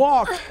she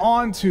walked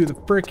onto the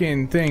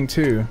frickin' thing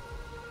too.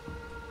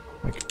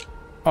 Like,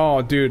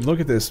 oh dude, look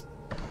at this.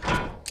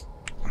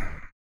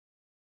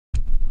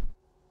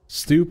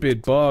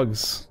 Stupid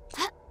bugs.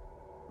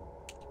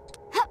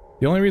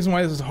 The only reason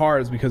why this is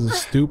hard is because of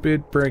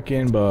stupid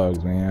frickin'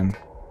 bugs, man.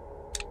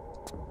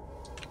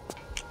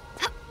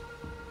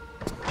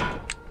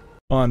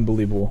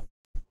 Unbelievable.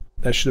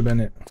 That should have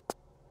been it.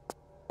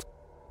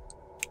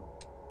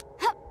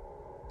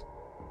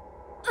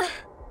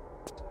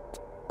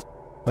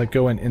 Like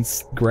go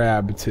and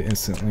grab to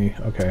instantly.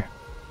 Okay.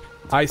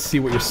 I see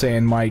what you're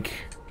saying, Mike.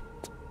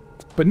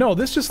 But no,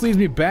 this just leads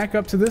me back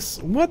up to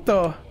this. What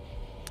the?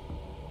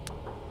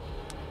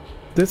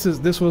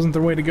 This wasn't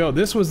the way to go.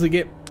 This was to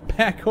get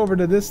back over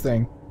to this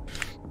thing.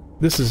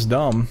 This is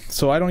dumb.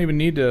 So I don't even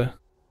need to...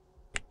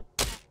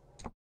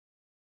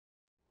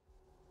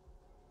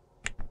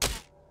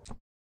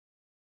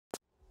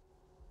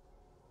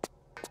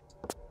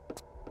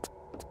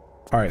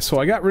 Alright, so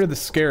I got rid of the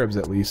scarabs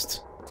at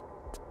least.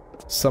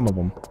 Some of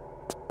them.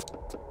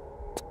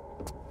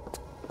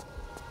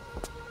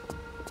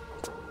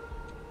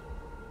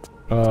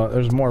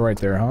 There's more right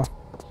there, huh?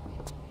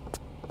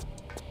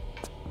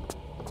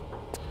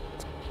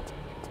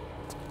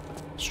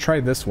 Let's try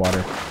this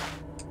water.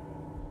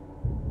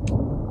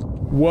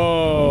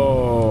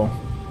 Whoa!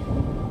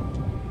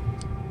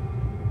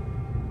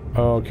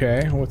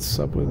 Okay, what's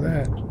up with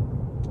that?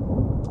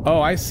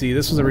 Oh, I see.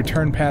 This was a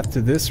return path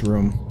to this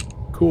room.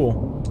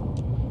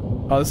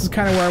 Cool. Oh, this is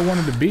kind of where I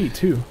wanted to be,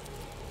 too.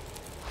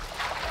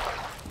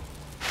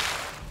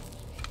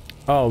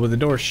 Oh, but the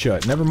door's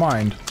shut. Never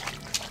mind.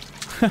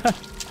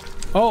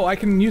 Oh, I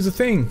can use a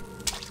thing.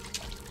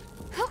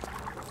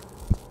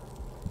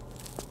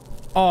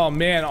 Oh,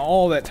 man,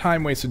 all that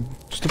time wasted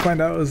just to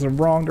find out it was the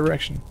wrong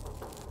direction.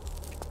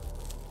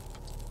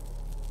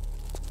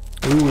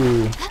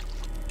 Ooh.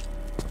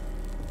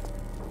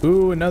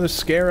 Ooh, another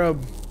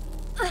scarab.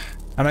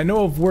 And I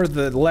know of where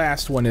the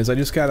last one is. I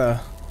just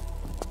gotta...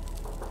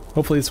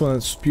 Hopefully this one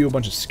will spew a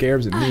bunch of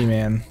scarabs at me,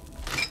 man.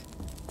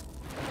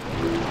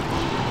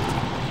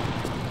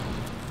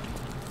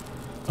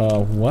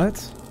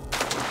 What?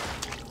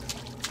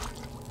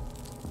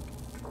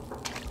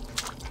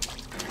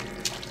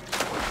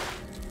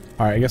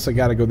 Alright, I guess I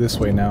gotta go this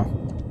way now.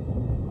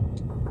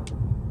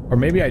 Or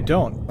maybe I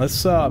don't.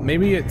 Let's,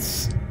 maybe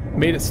it's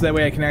made it so that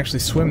way I can actually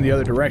swim the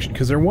other direction.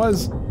 Because there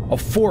was a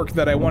fork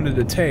that I wanted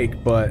to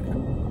take, but...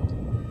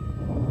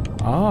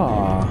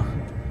 Ah.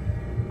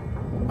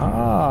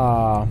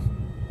 Ah.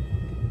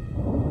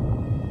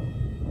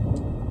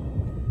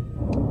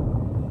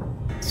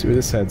 Let's see where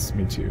this heads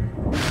me to.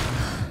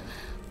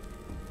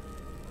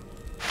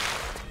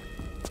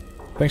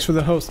 Thanks for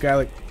the host,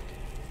 Gallic.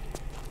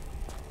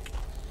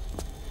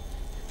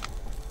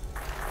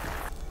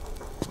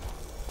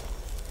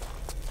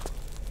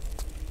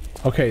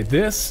 Okay,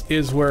 this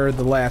is where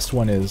the last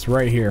one is,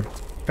 right here.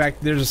 In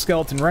fact, there's a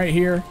skeleton right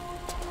here.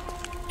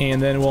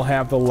 And then we'll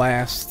have the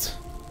last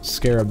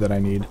scarab that I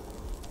need.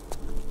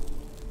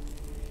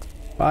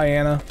 Bye,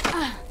 Anna.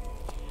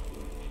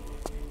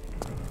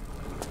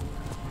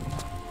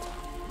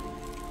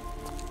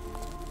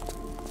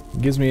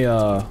 Gives me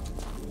a...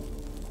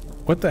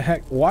 What the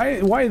heck?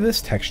 Why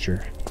this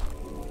texture?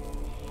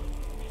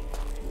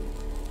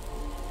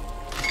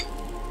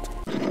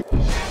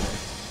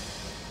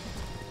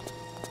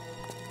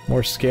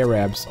 More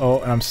scarabs. Oh,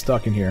 and I'm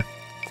stuck in here.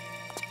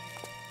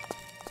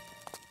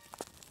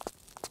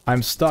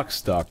 I'm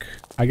stuck.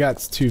 I got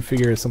to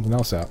figure something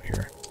else out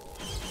here.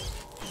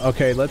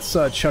 Okay, let's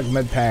chug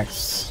med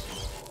packs.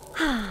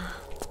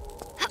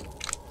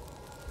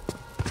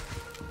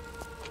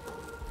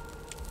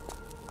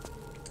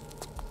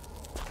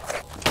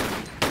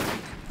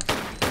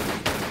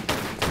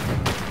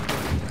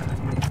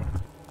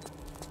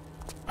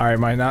 Alright,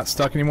 am I not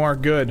stuck anymore?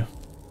 Good.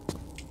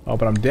 Oh,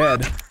 but I'm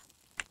dead.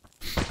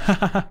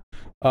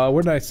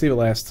 Where did I save it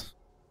last?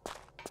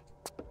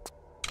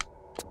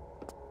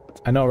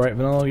 I know, right?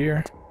 Vanilla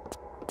gear?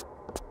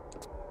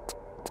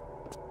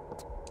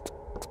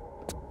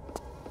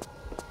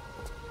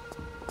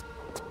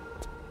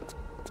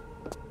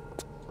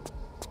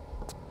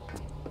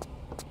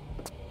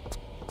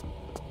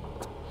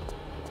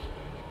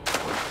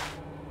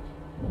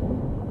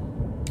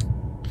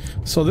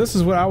 So this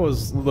is what I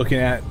was looking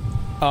at.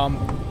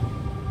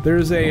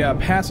 There's a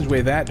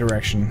passageway that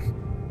direction.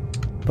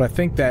 But I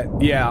think that...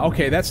 Yeah,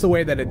 okay, that's the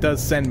way that it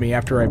does send me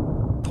after I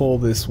pull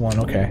this one.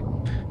 Okay.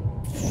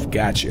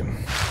 Gotcha.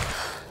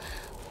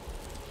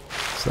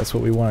 So that's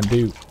what we want to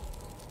do.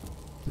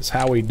 That's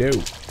how we do.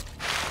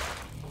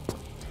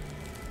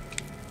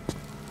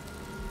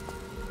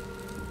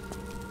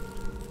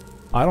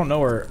 I don't know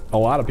where a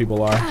lot of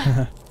people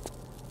are.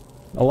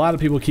 A lot of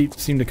people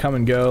seem to come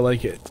and go.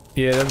 Like it.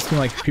 Yeah, it doesn't seem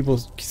like people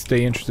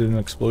stay interested in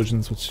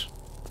explosions, which...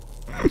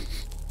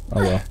 Oh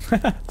well.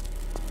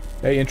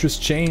 Hey, interests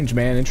change,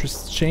 man.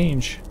 Interests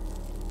change.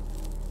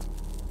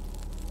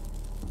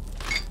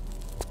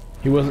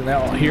 He wasn't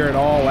out here at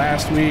all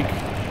last week.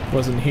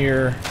 Wasn't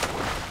here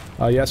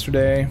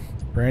yesterday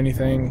or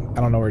anything.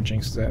 I don't know where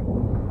Jinx is at.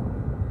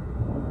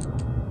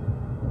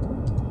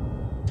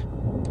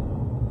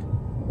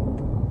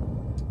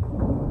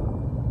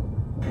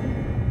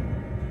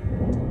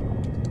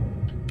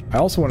 I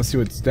also want to see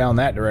what's down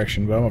that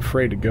direction, but I'm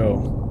afraid to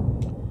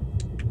go.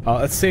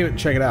 Let's save it and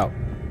check it out.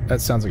 That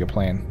sounds like a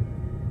plan.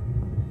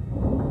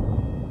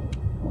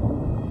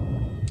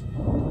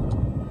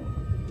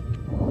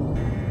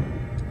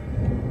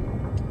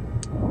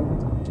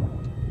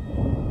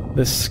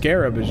 This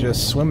scarab is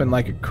just swimming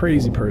like a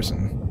crazy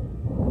person.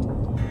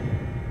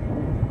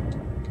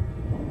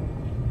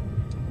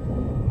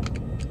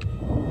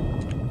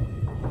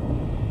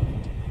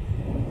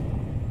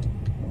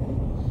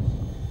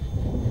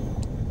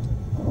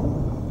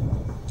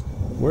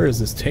 Where is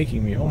this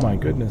taking me? Oh my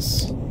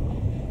goodness.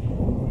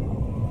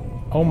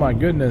 Oh my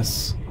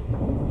goodness.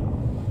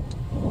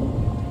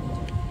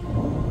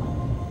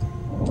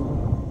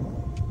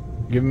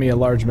 Giving me a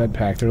large med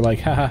pack. They're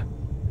like, haha.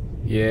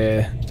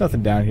 Yeah, there's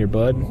nothing down here,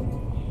 bud.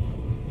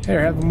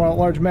 Here, have a more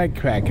large med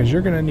pack, because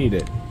you're gonna need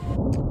it.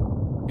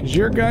 Because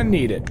you're gonna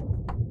need it.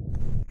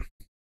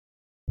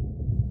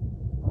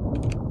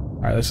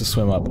 Alright, let's just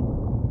swim up.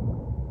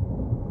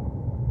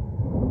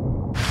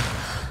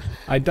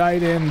 I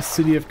died in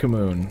City of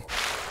Kamoon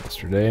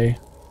yesterday.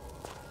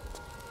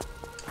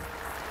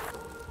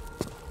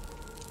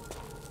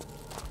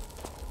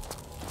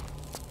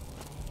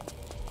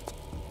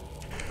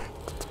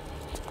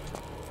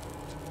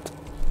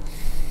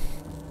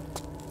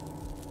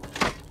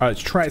 Alright,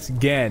 let's try this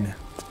again.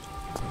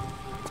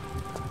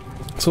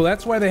 So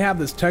that's why they have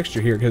this texture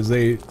here, because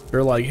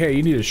they're like, hey,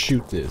 you need to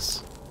shoot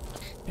this.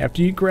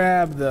 After you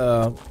grab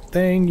the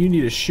thing, you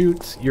need to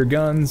shoot your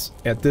guns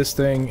at this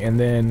thing, and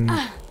then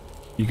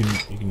you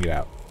can get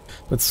out.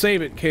 Let's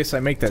save it in case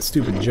I make that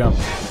stupid jump.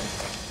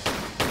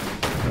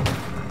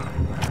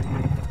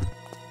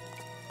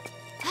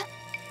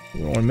 We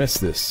don't want to miss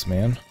this,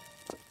 man.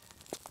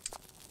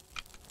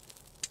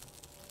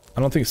 I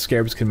don't think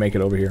scarabs can make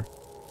it over here.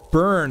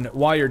 Burn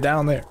while you're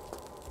down there.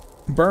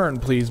 Burn,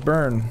 please,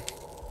 burn.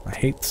 I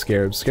hate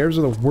scarabs. Scarabs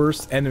are the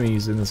worst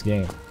enemies in this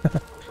game.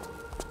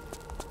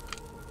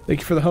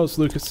 Thank you for the host,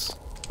 Lucas.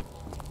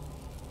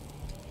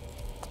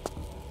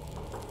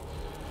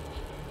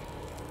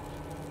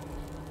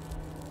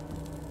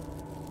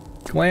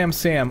 Glam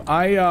Sam,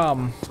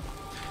 I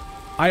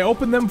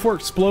open them for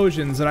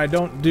explosions, and I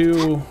don't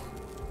do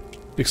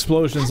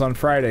explosions on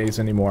Fridays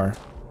anymore.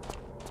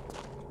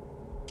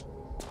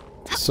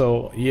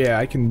 So, yeah,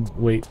 I can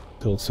wait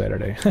till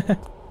Saturday.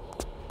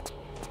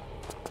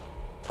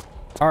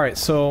 Alright,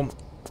 so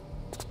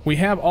we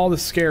have all the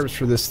scarabs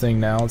for this thing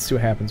now. Let's see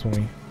what happens when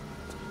we...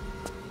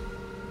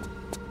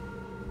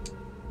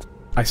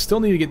 I still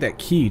need to get that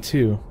key,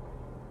 too.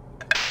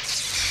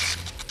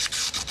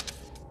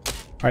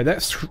 Alright,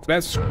 that's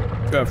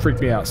freaked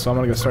me out, so I'm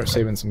gonna go start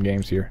saving some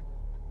games here.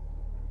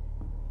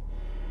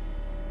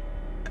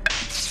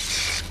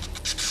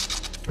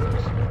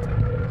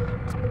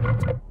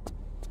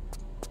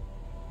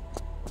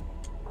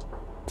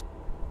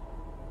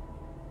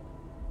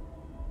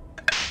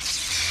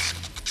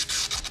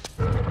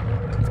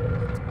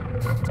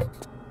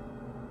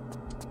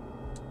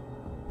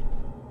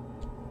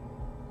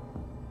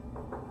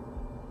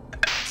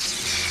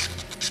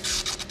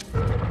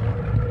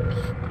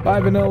 Bye,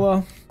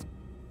 Vanilla.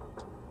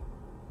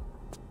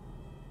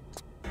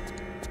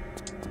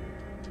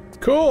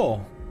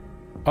 Cool.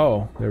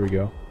 Oh, there we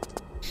go.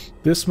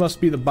 This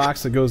must be the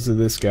box that goes to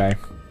this guy.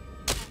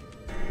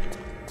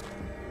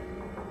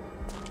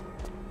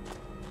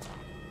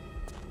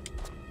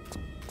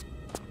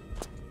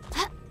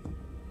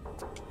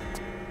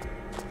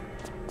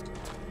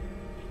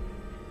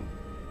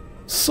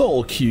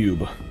 Soul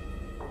Cube.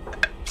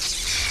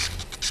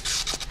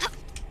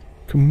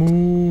 Come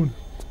on.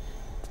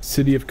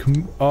 City of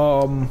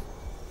oh,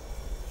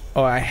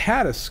 I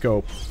had a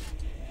scope.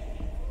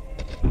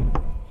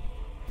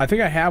 I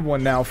think I have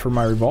one now for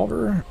my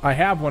revolver. I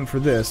have one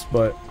for this,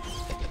 but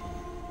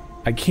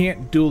I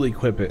can't dual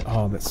equip it.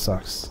 Oh, that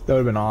sucks. That would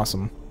have been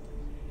awesome.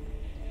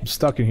 I'm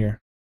stuck in here.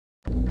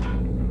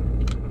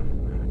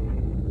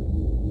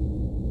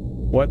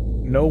 What?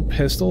 No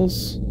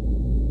pistols?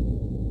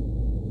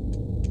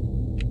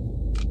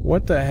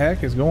 What the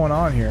heck is going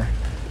on here?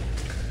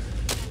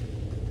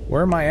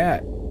 Where am I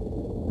at?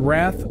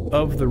 Wrath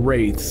of the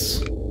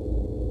Wraiths.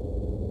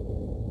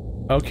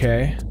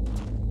 Okay.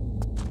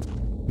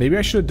 Maybe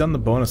I should have done the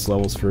bonus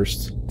levels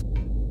first.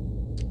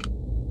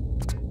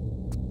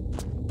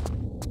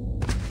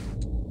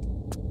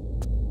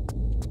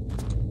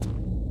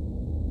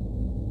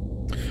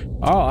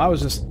 Oh, I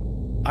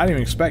didn't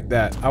even expect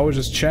that. I was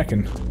just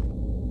checking.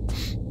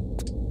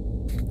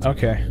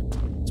 Okay.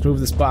 Let's move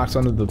this box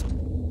onto the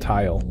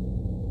tile.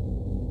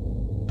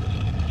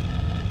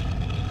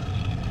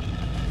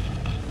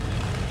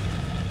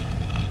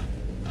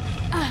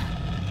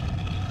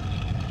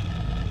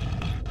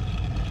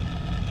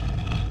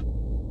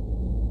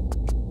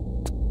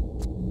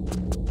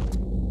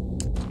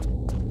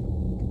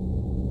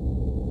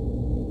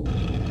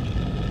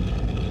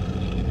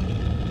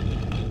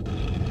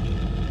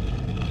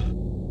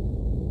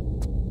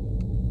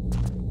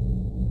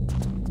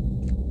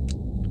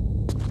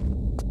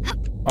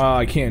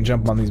 I can't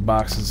jump on these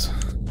boxes.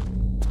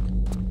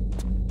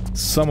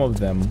 Some of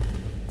them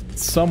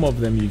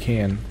you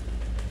can.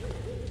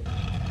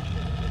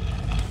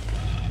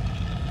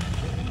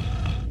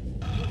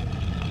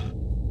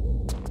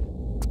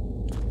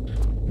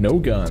 No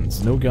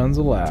guns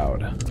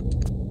allowed.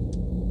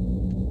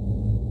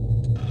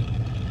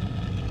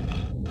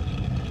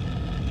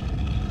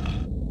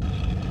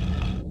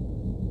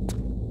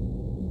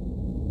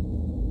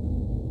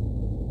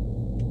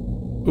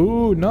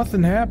 Ooh,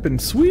 nothing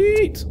happened.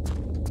 Sweet!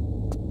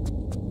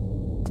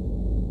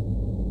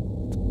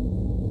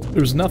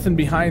 There's nothing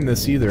behind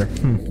this either.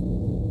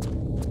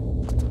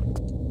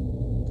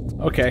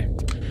 Okay.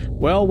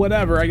 Well,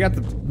 whatever. I got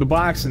the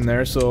box in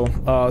there, so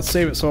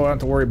save it so I don't have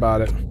to worry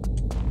about it.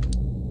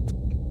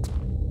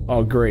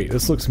 Oh, great.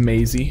 This looks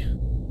mazy.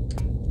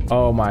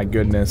 Oh my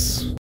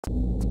goodness.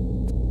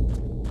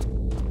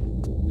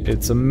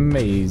 It's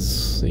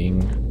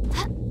amazing.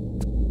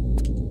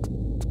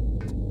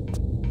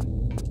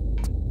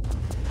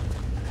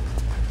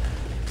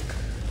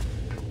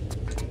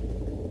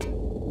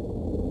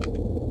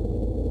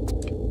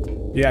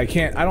 Yeah, I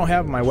can't. I don't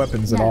have my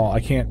weapons at all. I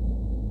can't.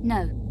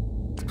 No.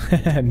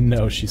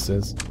 No, she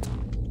says.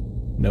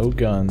 No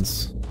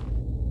guns.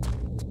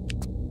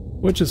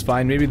 Which is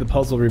fine. Maybe the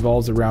puzzle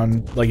revolves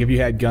around, like, if you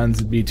had guns,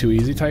 it'd be too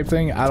easy type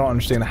thing. I don't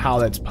understand how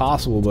that's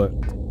possible, but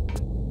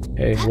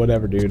hey,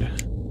 whatever, dude.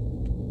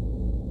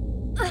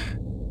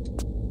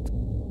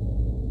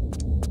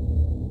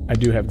 I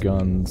do have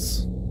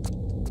guns.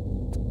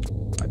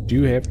 I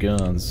do have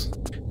guns.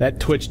 That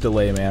Twitch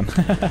delay, man.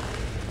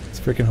 It's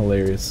freaking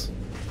hilarious.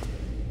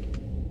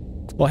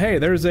 Well, hey,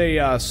 there's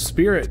a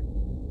spirit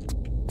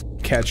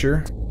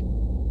catcher.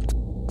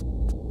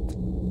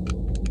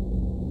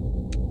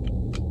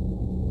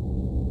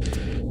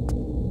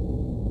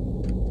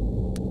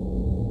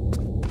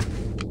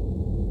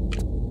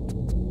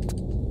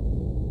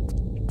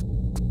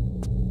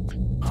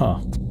 Huh.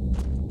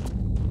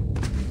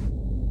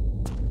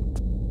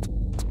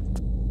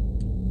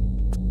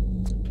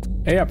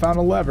 Hey, I found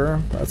a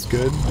lever. That's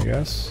good, I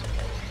guess.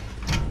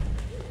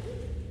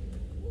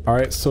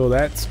 Alright, so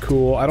that's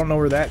cool. I don't know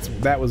where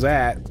that was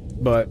at,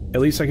 but at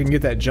least I can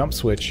get that jump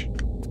switch.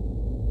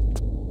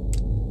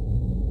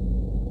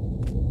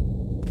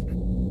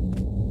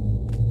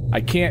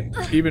 I can't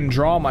even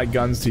draw my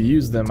guns to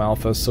use them,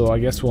 Alpha, so I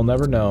guess we'll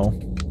never know.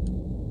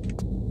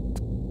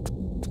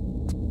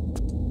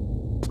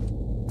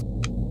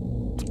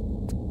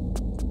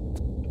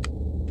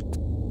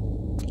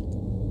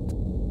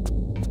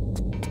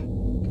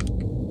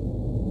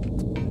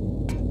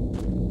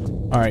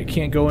 Alright,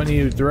 can't go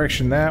any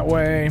direction that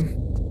way.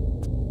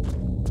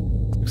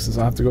 Looks as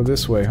I'll have to go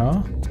this way,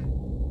 huh?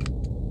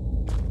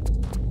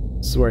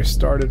 This is where I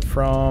started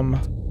from.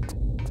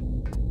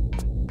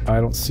 I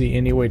don't see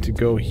any way to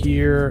go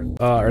here.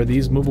 Are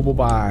these movable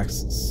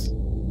boxes?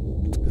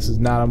 This is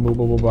not a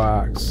movable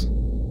box.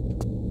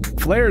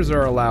 Flares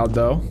are allowed,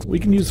 though. We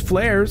can use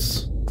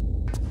flares.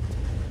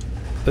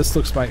 This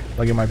looks like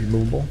it might be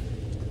movable.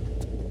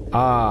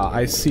 Ah,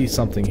 I see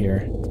something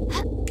here.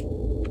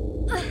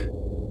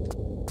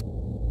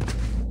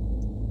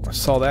 I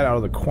saw that out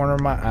of the corner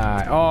of my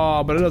eye.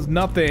 Oh, but it does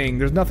nothing.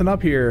 There's nothing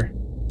up here.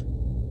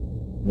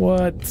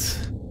 What?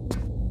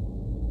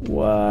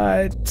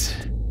 What?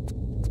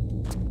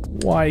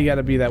 Why you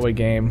gotta be that way,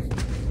 game?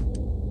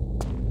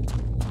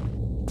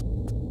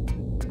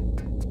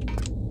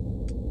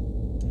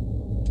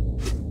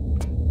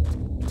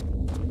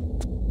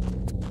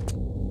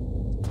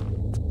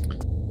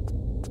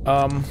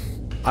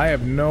 I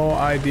have no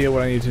idea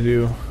what I need to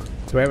do.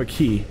 Do I have a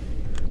key?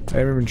 I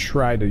haven't even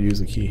tried to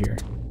use a key here.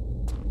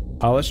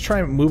 Let's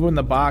try moving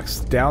the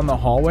box down the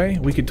hallway.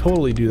 We could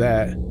totally do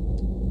that.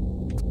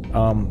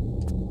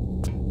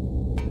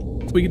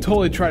 We could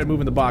totally try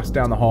moving the box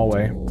down the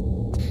hallway.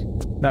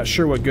 Not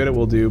sure what good it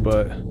will do,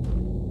 but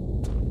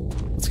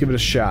let's give it a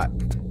shot.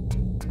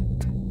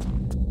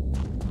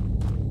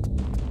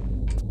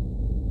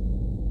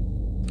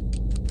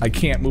 I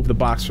can't move the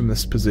box from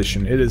this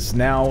position. It is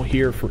now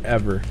here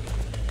forever.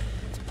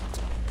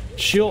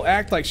 She'll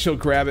act like she'll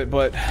grab it,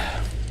 but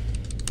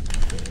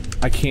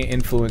I can't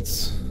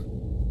influence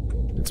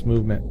its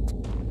movement.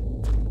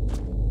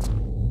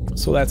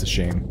 So that's a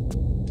shame.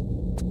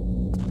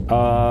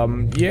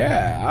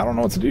 Yeah, I don't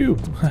know what to do.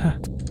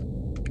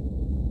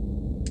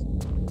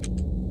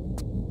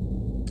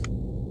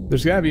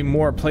 There's gotta be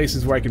more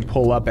places where I can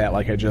pull up at,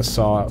 like I just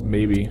saw,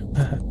 maybe.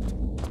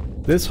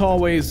 This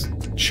hallway's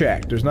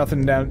checked. There's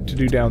nothing to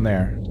do down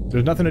there.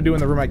 There's nothing to do in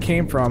the room I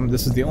came from.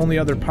 This is the only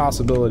other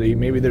possibility.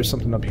 Maybe there's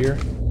something up here.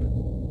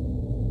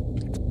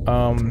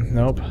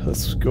 Nope.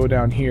 Let's go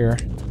down here.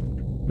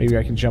 Maybe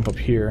I can jump up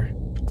here.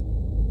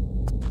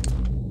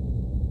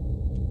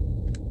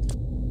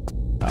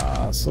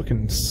 It's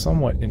looking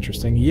somewhat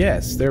interesting.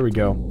 Yes, there we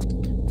go.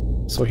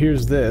 So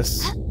here's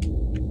this.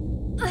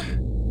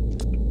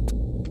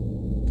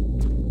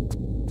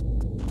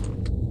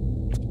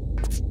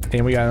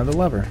 And we got another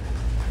lever.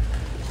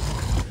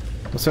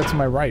 What's that to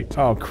my right?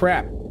 Oh,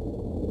 crap.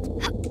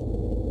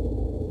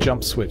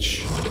 Jump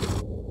switch.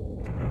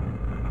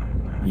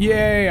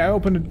 Yay, I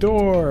opened a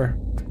door.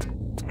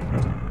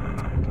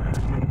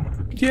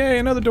 Yay,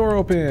 another door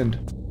opened.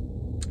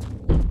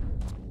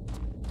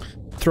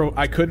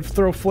 I could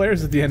throw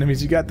flares at the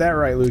enemies. You got that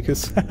right,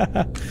 Lucas.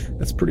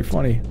 That's pretty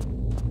funny.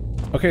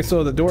 Okay,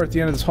 so the door at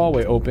the end of this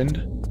hallway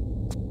opened.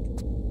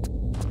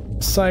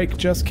 Psych,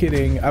 just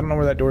kidding. I don't know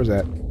where that door's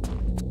at.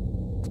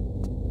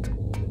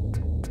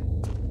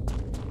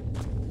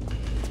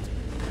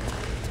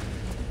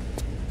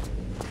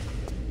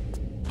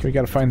 Okay, we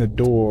gotta find the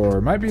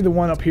door. Might be the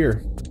one up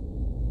here.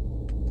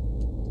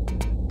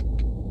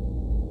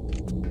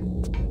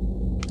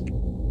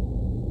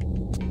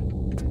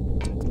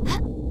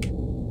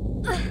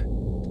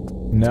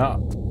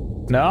 No.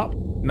 No.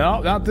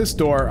 No, not this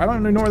door. I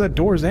don't even know where that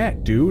door's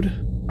at, dude.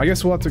 I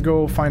guess we'll have to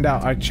go find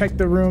out. I checked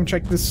the room,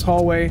 checked this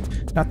hallway.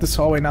 Not this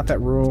hallway, not that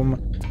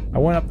room. I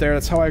went up there.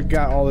 That's how I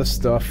got all this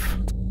stuff.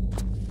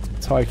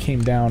 That's how I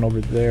came down over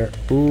there.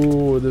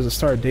 Ooh, there's a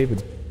Star of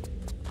David.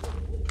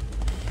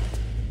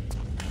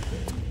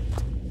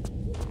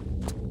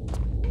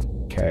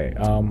 Okay,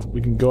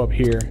 we can go up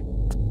here.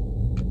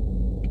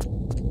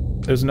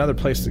 There's another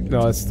place to...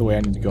 No, that's the way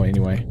I need to go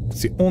anyway.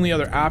 It's the only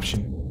other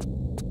option.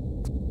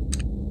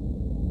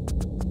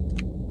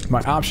 My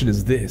option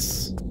is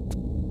this.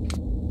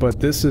 But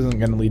this isn't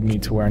going to lead me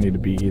to where I need to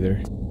be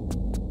either.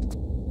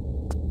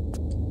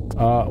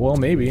 Well,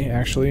 maybe,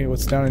 actually.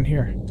 What's down in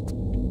here?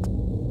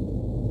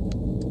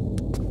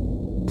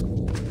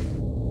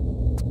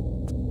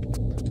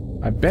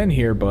 I've been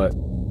here, but...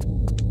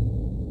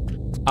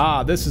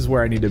 Ah, this is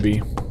where I need to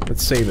be.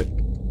 Let's save it.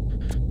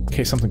 In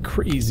case something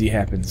crazy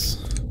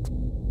happens.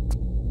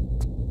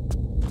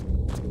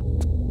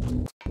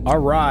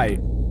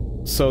 Alright.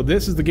 So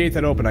this is the gate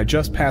that opened. I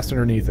just passed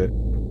underneath it.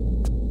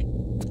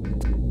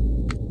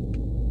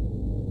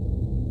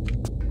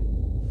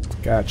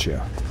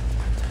 Gotcha.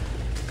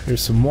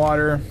 Here's some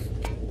water.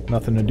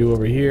 Nothing to do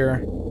over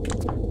here.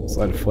 Let's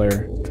light a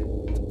flare.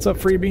 What's up,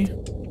 freebie?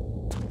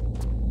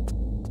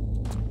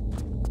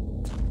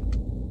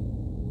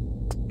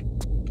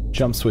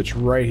 Jump switch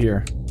right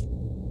here.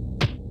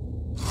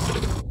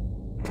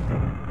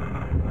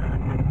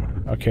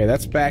 Okay,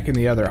 that's back in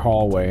the other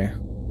hallway.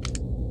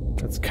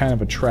 That's kind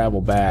of a travel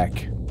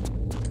back.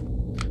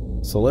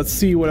 So let's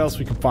see what else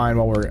we can find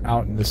while we're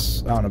out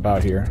and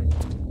about here.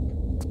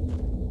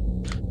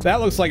 That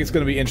looks like it's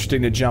going to be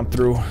interesting to jump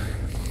through.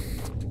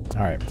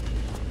 Alright.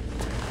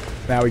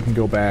 Now we can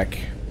go back.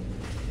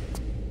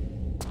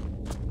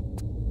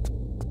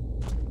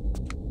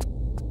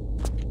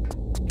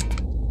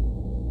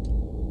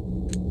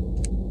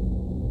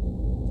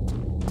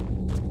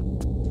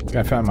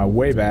 Gotta find my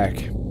way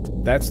back.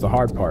 That's the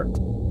hard part.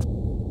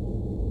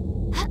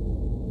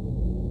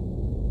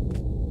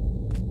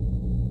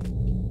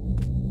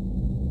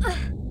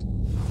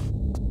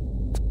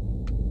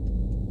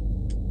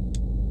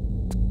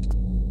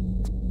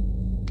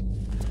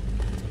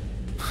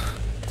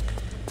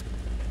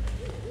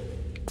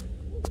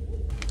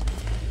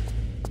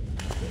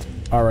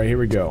 Alright, here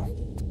we go.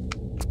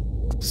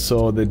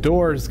 So the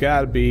door's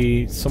gotta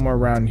be somewhere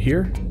around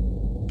here.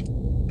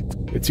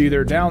 It's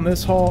either down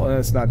this hall, and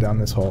it's not down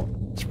this hall.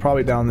 It's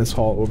probably down this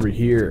hall over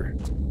here.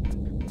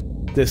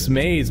 This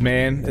maze,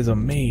 man, is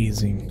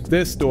amazing.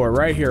 This door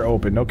right here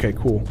opened. Okay,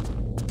 cool.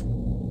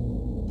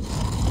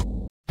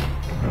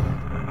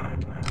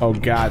 Oh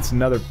god, it's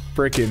another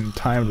freaking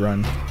timed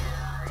run.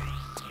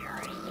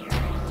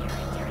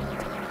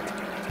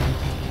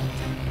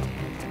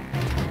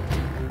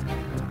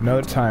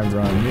 Another timed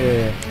run.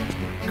 Yeah.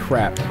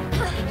 Crap.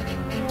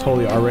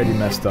 Totally already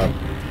messed up.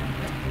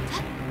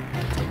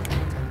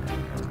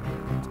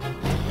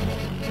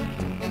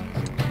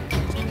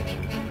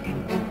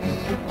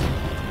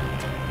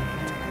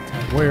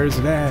 Where is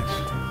it at?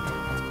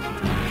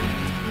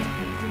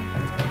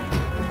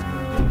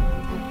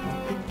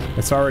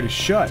 It's already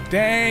shut.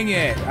 Dang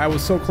it! I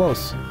was so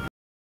close.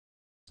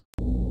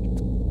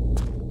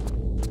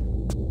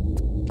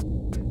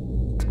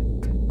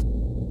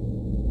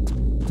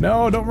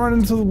 No, don't run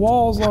into the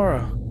walls,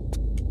 Laura.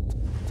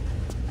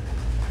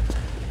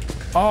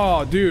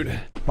 Oh, dude.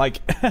 Like,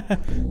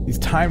 these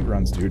timed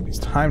runs, dude. These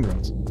timed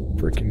runs.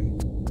 Freaking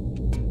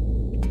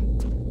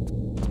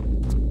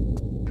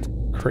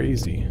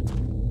crazy.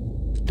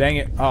 Dang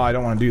it. Oh, I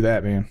don't want to do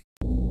that, man.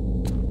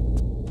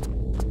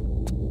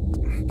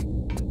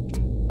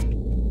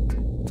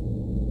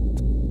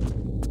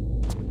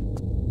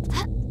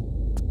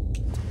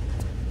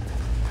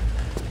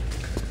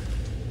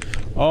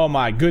 Oh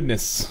my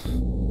goodness.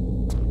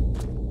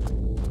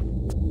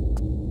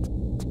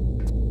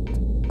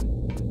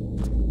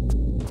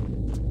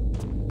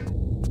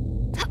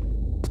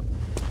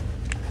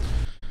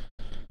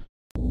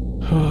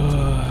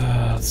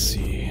 Let's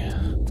see.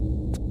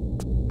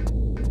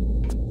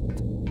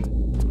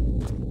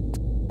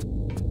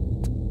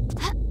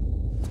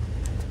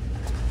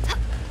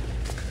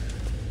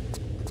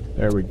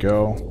 There we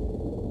go.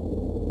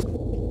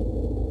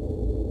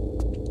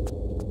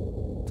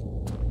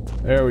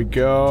 There we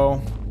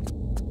go.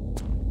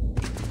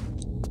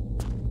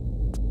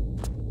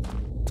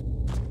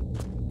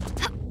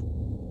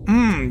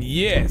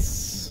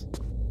 Yes.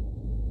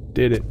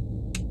 Did it.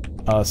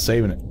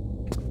 Saving it.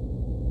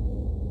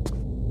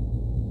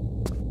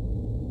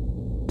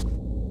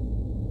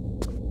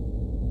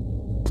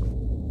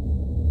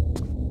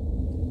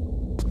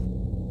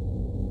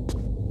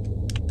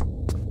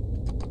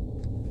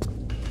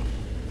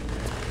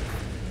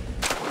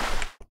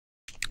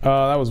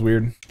 That was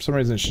weird. For some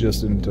reason she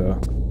just didn't,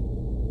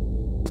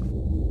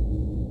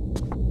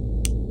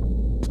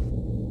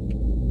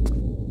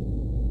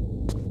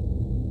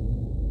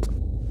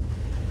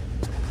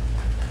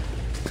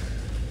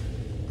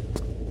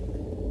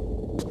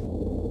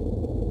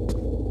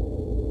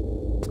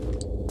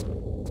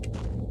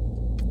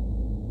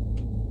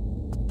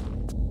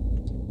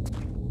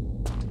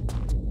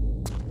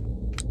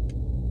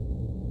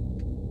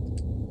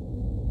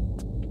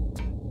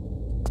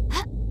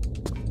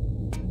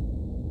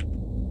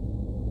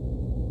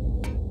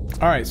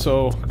 Alright,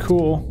 so,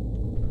 cool.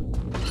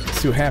 Let's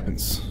see what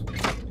happens.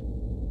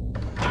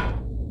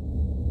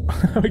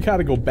 We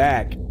gotta go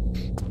back.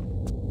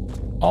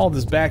 All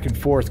this back and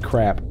forth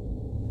crap.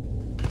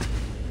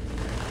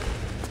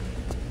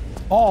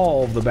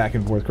 all the back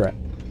and forth crap.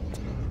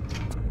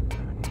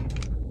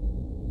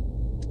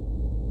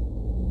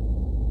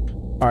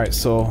 Alright,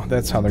 so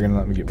that's how they're gonna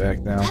let me get back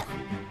now.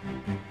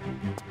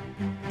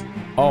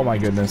 Oh my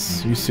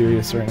goodness, are you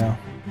serious right now?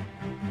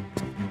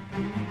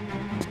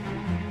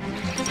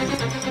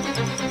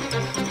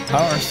 I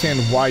don't understand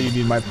why you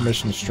need my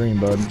permission to stream,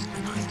 bud.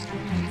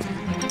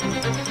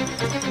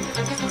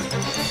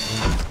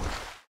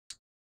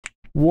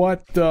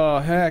 What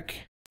the heck?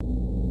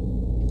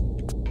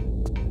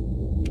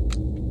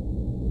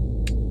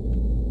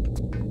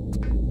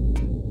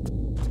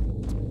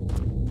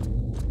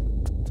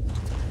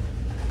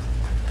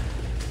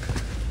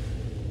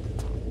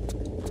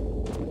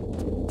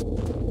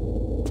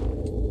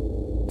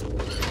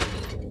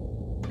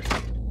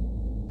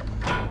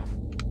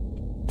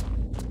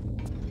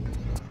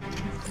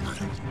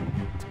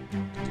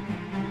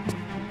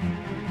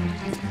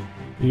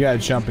 You gotta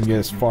jump and get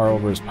as far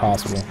over as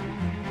possible.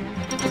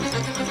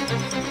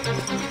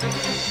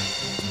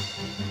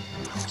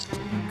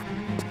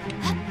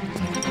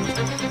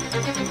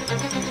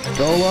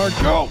 Go, Lord,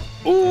 go!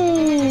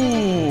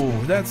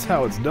 Ooh, that's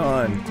how it's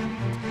done.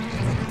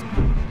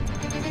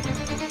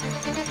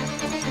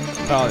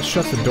 Oh, it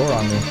shuts the door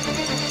on me.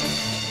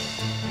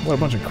 What a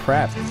bunch of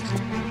crap.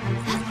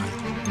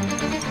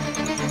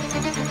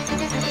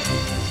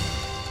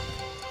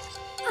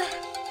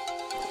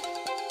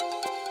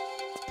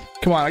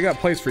 Come on, I got a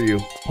place for you.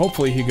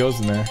 Hopefully he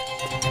goes in there.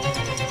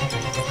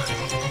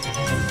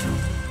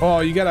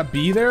 Oh, you gotta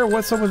be there?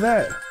 What's up with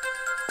that?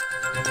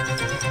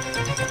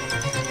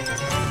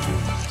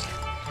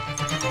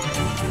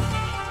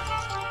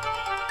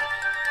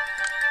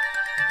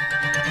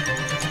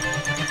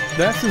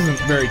 This isn't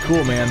very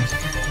cool, man.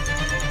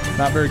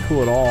 Not very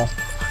cool at all.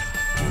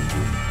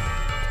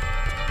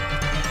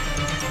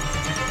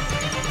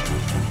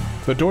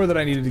 The door that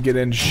I needed to get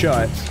in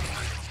shut.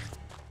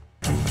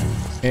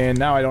 And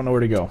now I don't know where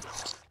to go.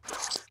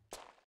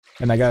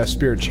 And I got a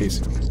spirit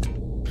chasing me.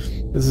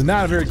 This is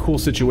not a very cool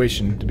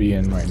situation to be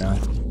in right now.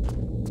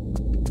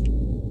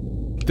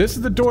 This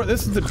is the door that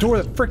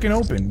frickin'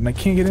 opened, and I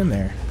can't get in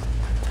there.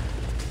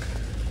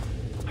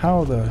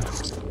 How the...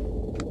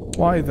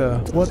 Why the...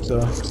 What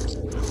the...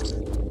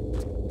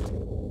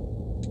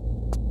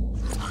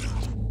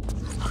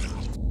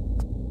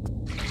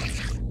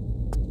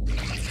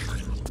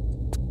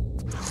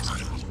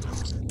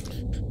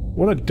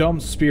 What a dumb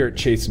spirit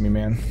chasing me,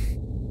 man.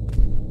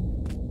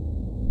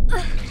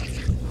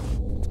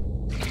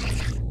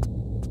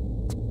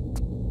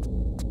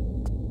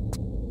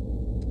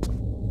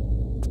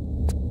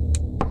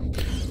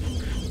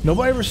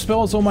 Nobody ever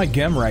spells "oh my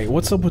gem" right.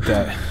 What's up with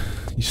that?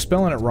 You're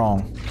spelling it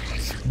wrong.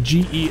 It's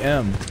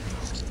G-E-M.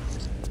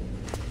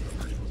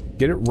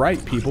 Get it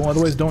right, people.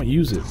 Otherwise, don't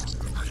use it.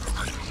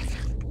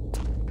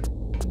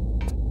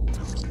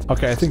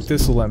 Okay, I think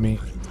this will let me...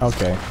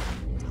 Okay.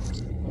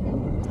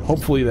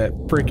 Hopefully that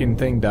freaking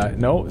thing died.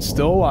 No, it's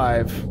still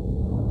alive.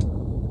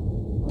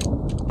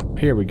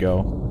 Here we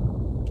go.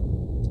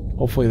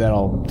 Hopefully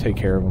that'll take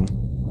care of him.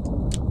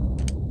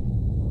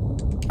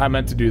 I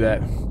meant to do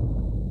that.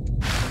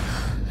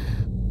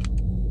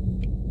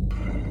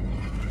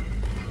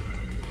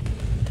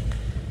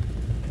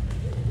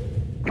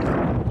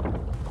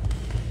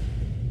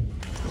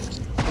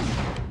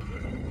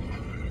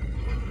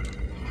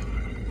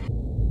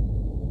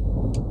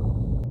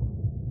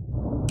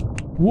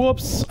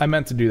 Whoops! I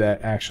meant to do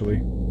that, actually.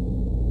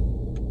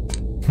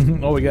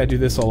 Oh, we gotta do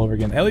this all over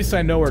again. At least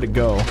I know where to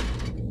go.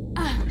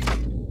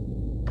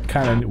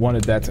 Kinda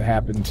wanted that to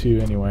happen too,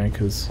 anyway,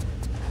 because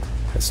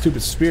that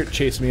stupid spirit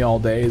chased me all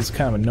day is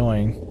kind of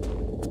annoying.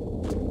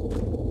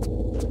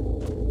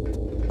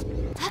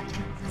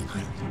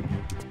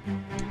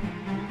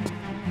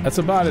 That's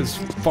about as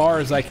far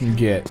as I can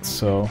get,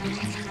 so...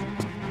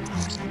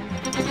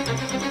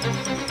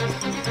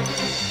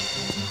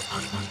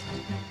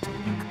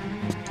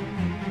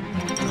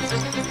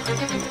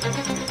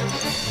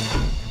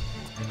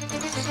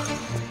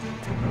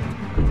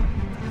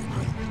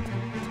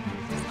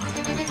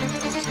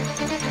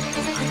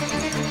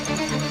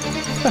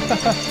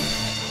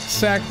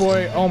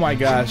 Sackboy, oh my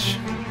gosh.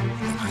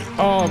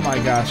 Oh my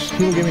gosh.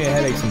 People give me a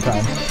headache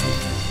sometimes.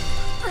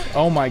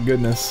 Oh my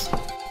goodness.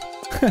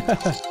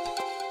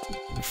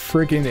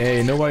 Freaking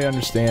A. Nobody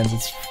understands.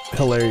 It's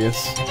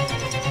hilarious.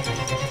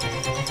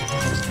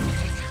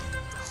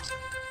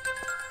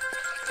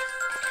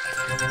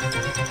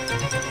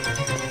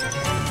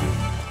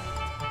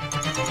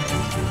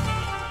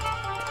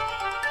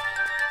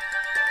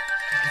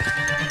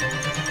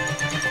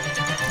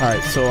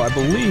 Alright, so I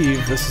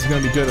believe this is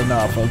going to be good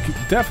enough. I'll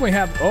definitely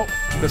have... Oh,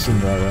 this isn't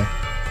the right way.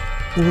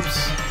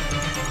 Whoops.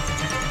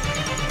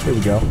 Here we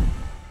go.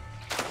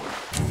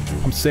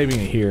 I'm saving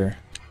it here.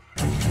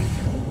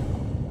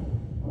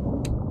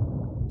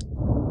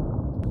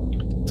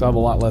 So I have a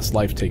lot less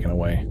life taken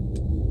away.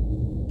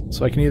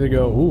 So I can either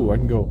go... Ooh, I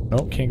can go...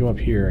 Nope, can't go up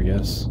here, I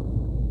guess.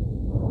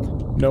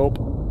 Nope.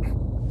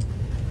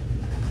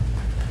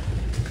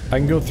 I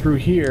can go through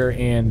here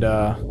and,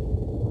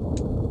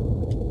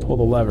 pull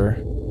the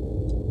lever.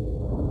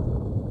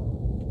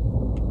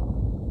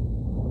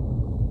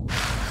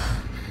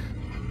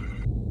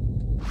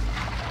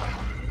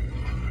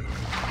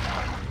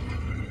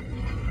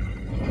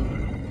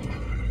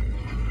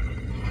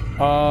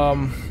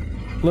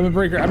 Limit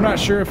breaker. I'm not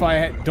sure if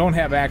I don't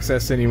have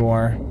access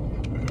anymore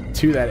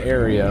to that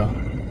area.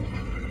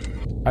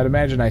 I'd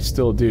imagine I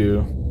still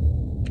do.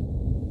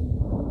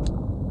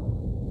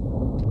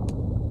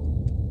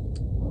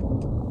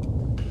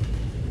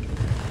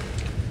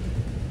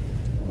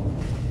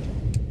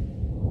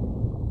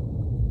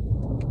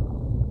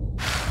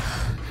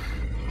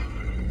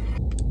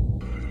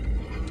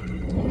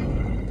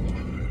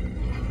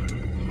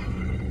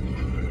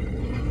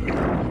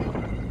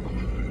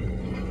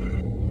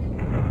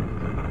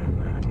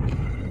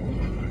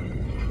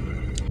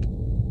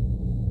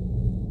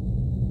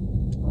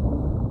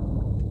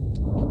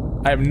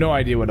 I have no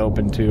idea what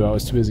opened to. I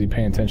was too busy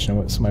paying attention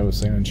to what somebody was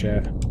saying in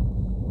chat.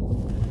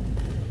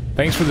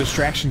 Thanks for the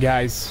distraction,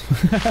 guys.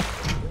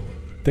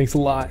 Thanks a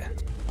lot.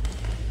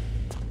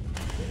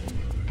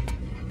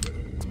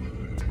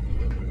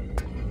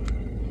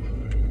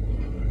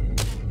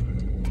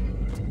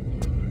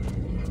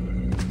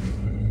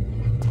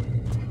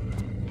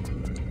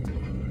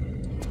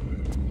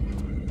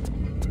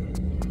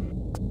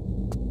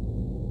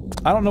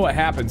 I don't know what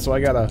happened, so I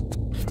gotta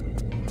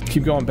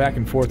keep going back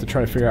and forth to try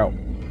to figure out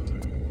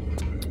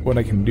what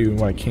I can do and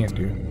what I can't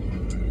do.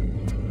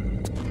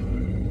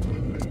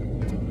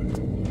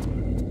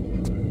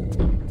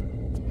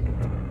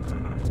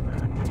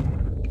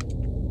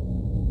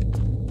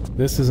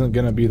 This isn't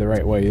gonna be the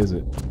right way, is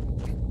it?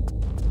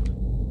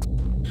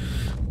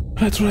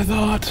 That's what I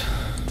thought.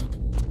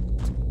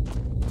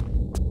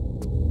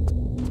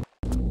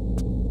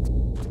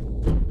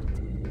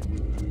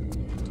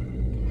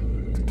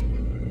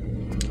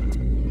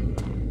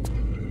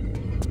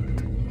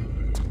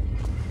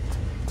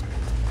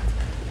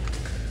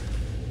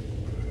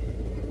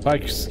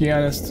 Like, to be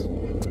honest,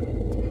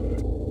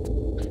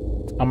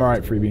 I'm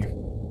alright, freebie.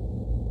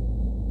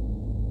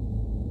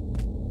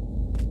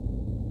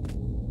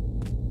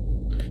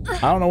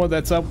 I don't know what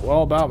that's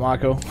all about,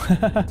 Mako.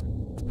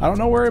 I don't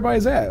know where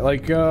everybody's at.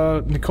 Like,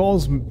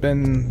 Nicole's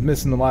been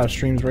missing a lot of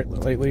streams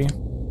lately.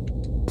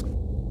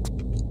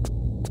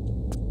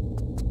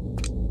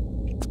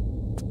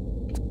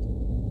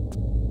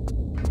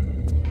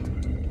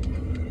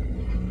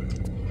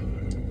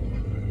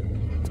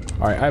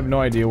 Alright, I have no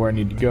idea where I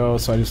need to go,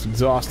 so I just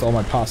exhaust all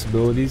my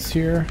possibilities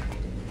here.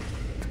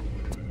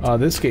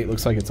 This gate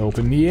looks like it's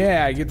open.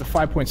 Yeah, I get the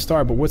 5-point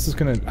star, but what's this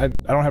gonna... I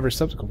don't have a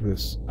receptacle for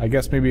this. I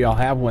guess maybe I'll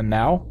have one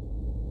now?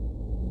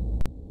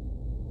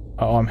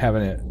 Oh, I'm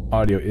having an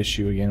audio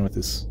issue again with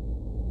this.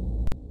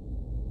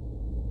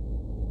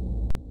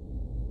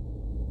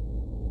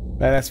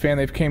 Badass fan,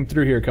 they've came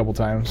through here a couple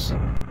times.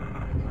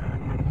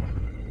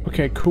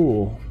 Okay,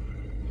 cool.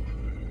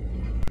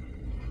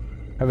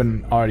 Having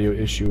an audio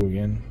issue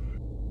again.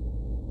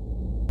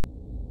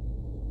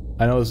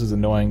 I know this is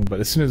annoying, but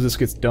as soon as this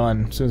gets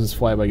done, as soon as this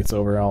flyby gets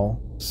over,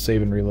 I'll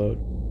save and reload.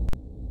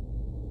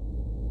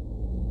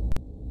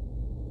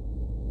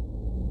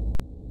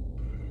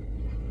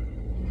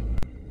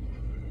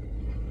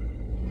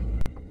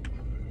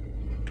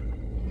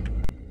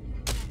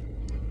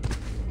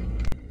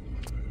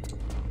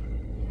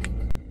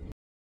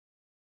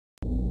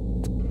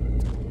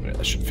 Yeah,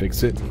 that should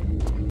fix it.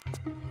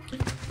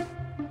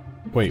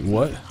 Wait,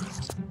 what?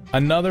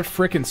 Another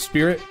frickin'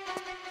 spirit?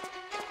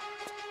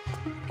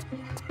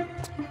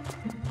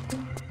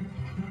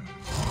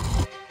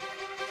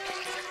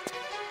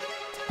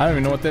 I don't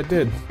even know what that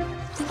did.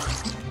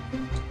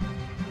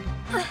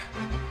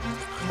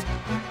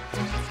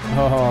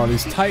 Oh,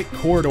 these tight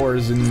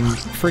corridors and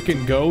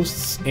frickin'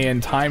 ghosts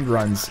and timed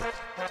runs.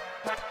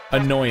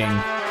 Annoying,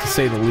 to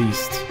say the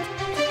least.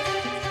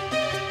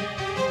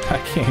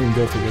 I can't even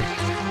go through it.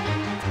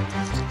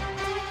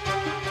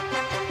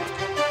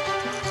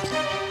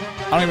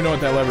 I don't even know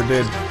what that lever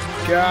did.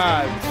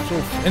 God.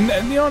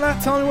 And you know,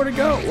 not telling me where to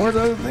go. Or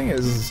the other thing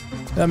is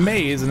a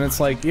maze, and it's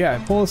like,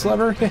 yeah, pull this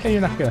lever.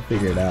 You're not gonna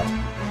figure it out.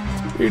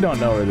 You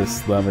don't know where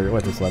this lever,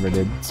 what this lever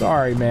did.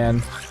 Sorry,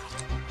 man.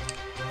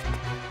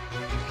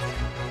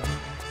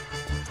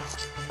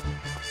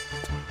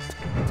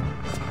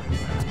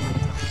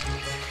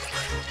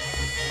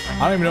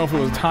 I don't even know if it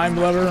was a timed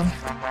lever.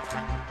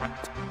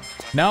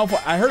 Now,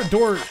 if I heard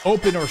door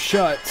open or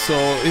shut, so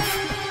if...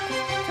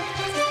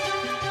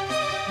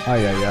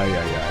 Ay, ay, ay,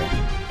 ay,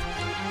 ay.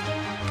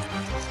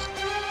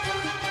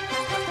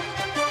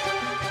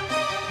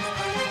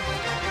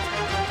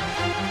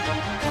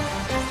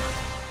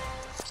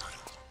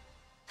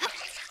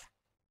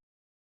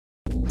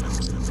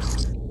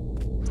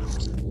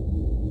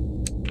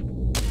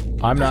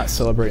 I'm not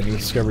celebrating the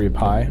discovery of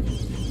pie.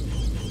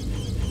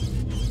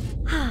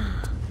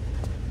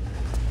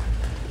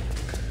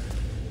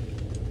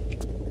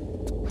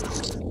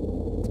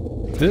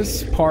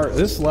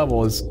 This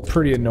level is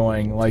pretty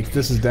annoying. Like,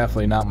 this is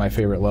definitely not my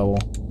favorite level.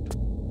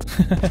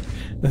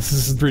 This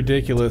is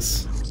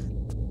ridiculous.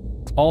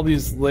 All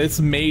these,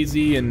 it's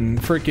mazy and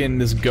freaking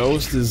this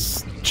ghost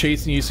is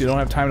chasing you so you don't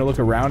have time to look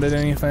around at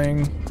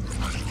anything.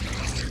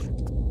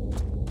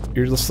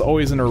 You're just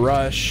always in a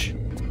rush.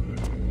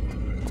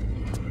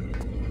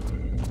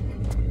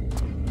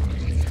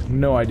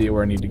 No idea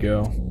where I need to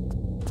go.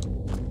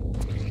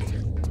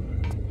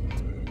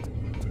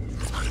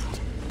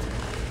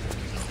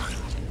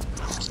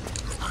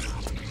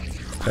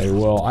 Okay,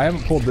 well, I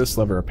haven't pulled this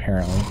lever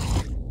apparently.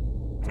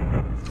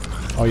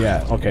 Oh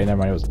yeah, okay, never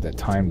mind, it was that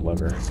timed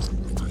lever.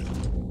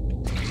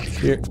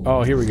 Here,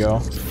 oh, here we go.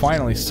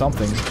 Finally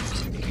something.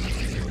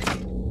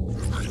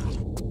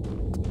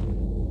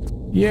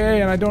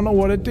 Yay, and I don't know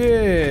what it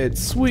did.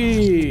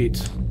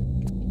 Sweet.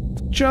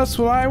 Just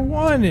what I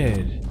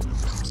wanted.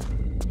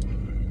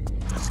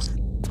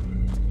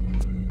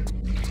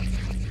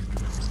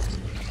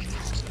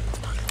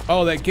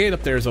 Oh, that gate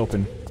up there is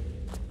open.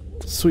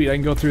 Sweet, I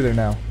can go through there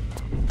now.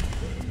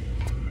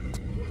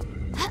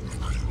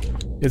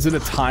 Is it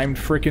a timed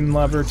frickin'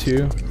 lever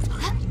too?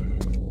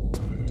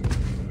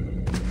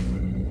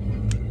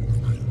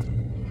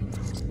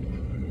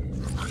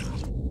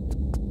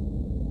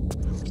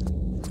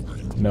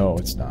 No,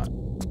 it's not.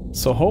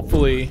 So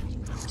hopefully...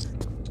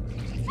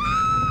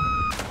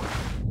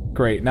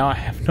 Great, now I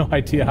have no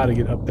idea how to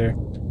get up there.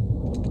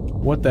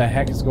 What the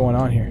heck is going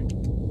on here?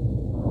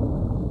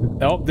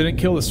 Oh, didn't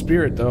kill the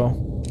spirit though.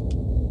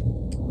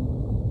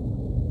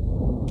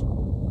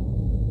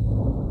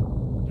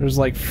 There's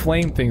like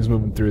flame things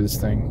moving through this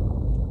thing.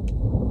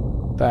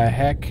 The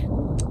heck?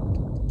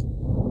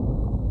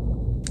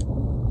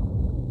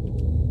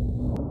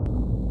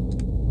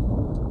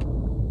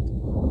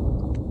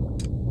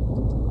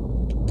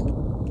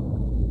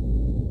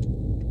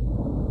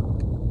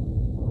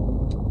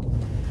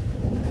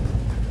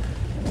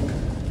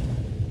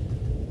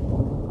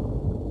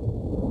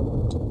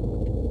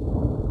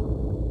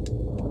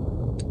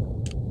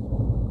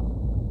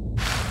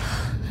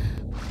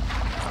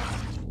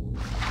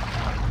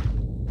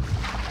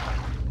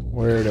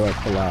 Where do I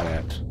pull out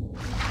at?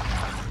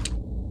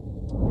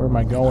 Where am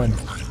I going?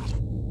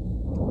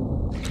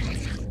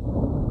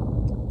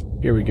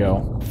 Here we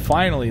go.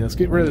 Finally, let's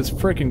get rid of this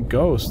frickin'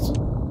 ghost.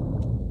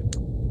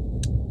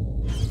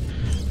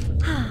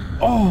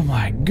 Oh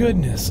my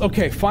goodness.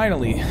 Okay,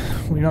 finally.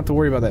 We don't have to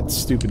worry about that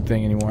stupid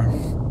thing anymore.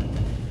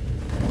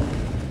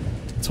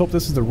 Let's hope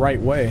this is the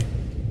right way.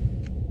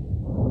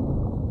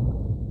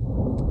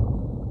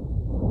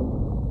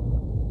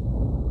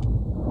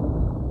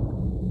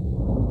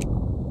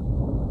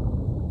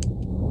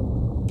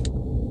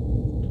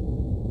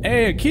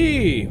 Hey, a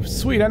key!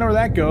 Sweet, I know where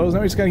that goes.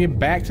 Now we just gotta get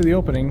back to the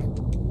opening.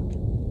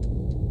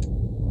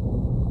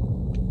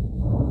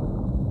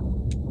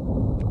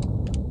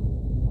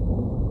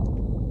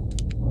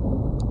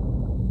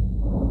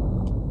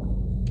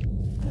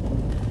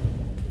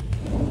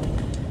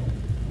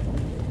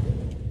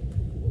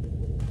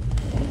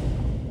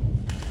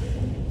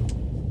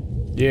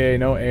 Yay,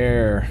 no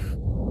air.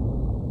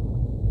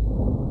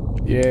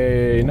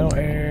 Yay, no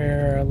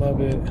air. I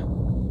love it.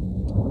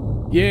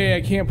 Yay,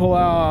 I can't pull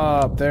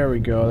up. There we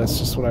go. That's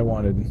just what I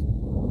wanted.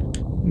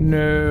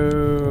 No.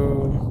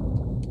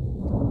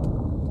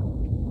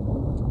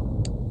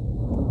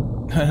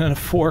 And a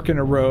fork in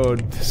a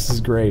road. This is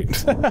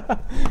great.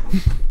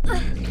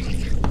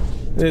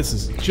 This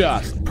is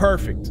just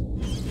perfect.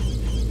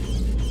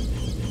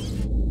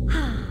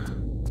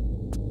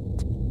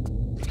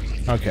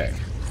 Okay.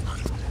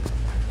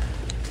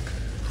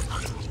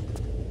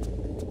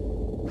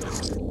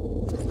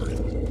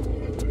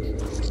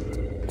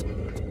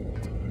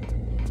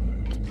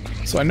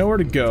 So I know where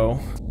to go.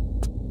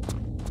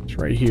 It's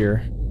right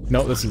here.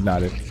 No, this is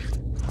not it.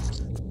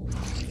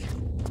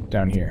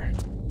 Down here.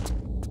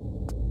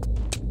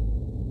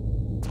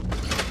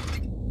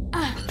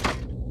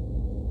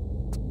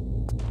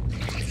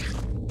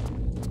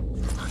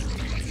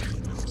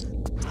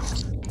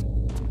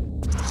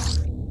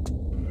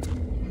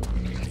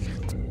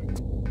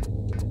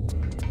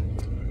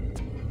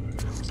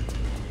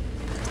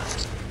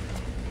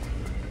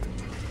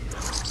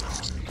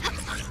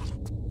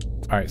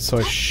 Alright, so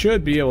I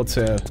should be able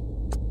to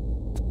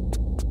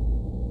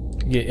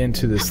get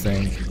into this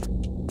thing.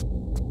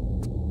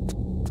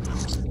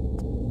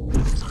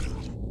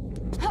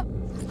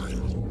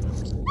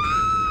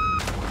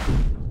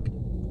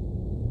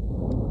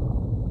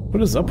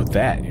 What is up with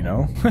that, you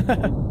know?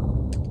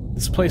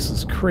 This place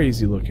is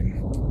crazy looking.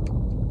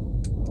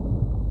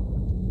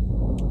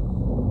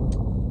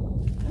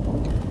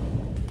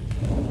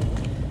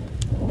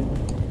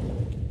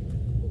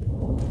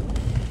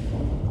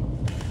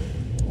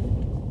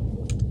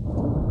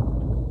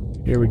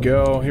 Here we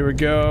go, here we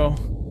go.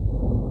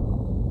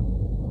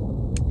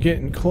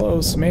 Getting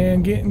close,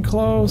 man, getting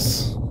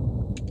close.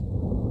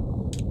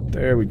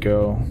 There we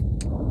go.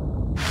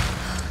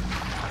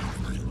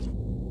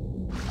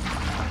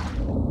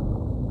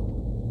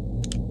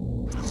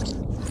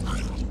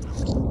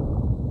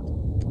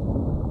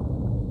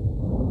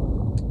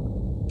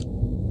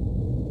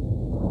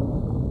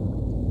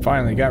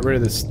 Finally got rid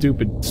of this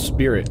stupid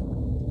spirit.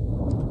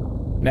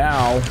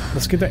 Now,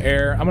 let's get the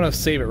air. I'm gonna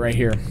save it right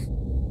here.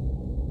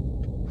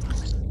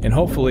 And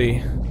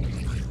hopefully...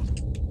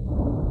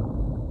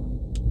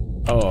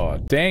 Oh,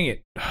 dang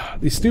it.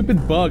 These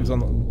stupid bugs on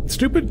the...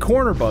 Stupid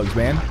corner bugs,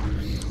 man.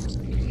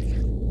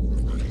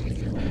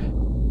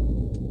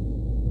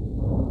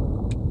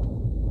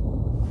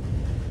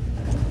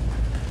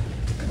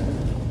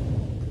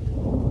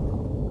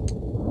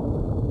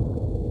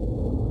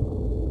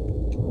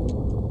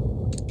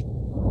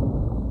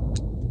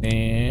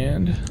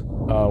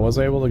 was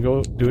I able to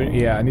go do it?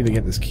 Yeah, I need to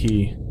get this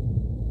key.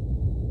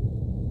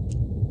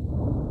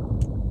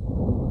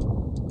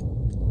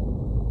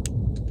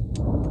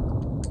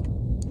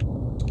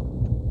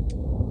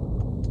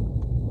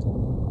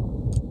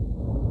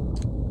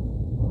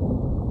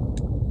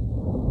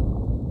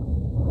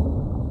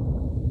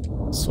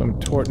 Swim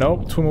toward...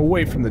 Nope, swim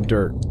away from the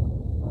dirt.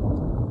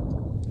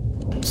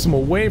 Swim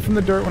away from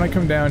the dirt when I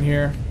come down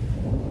here.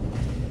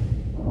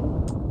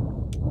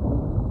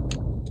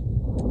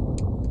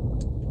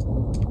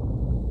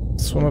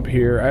 Swim up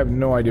here. I have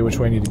no idea which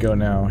way I need to go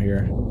now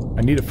here.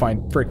 I need to find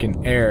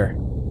frickin' air.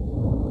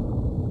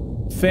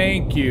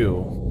 Thank you.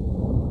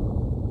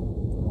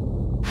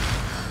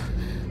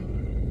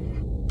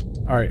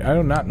 Alright, I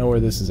do not know where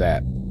this is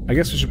at. I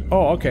guess we should...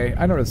 Oh, okay.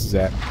 I know where this is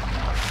at.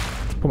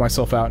 Pull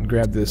myself out and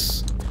grab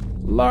this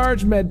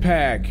large med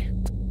pack.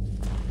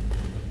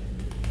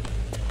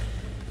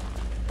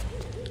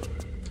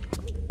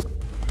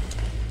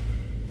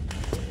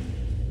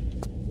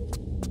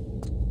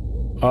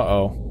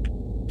 Uh-oh.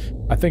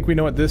 I think we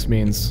know what this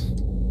means.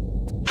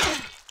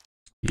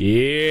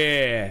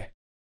 Yeah!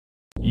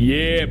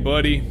 Yeah,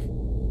 buddy!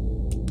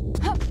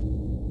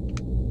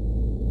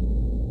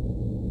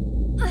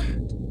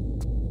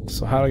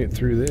 So how do I get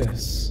through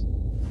this?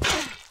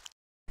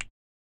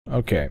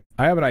 Okay,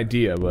 I have an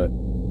idea, but...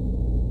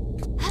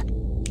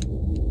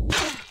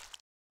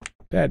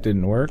 that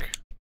didn't work.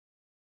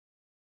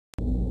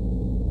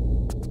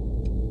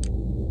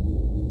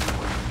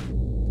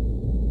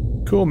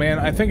 Cool, man.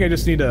 I think I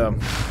just need to...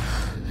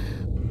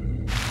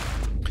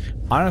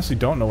 honestly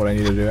don't know what I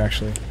need to do,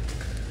 actually.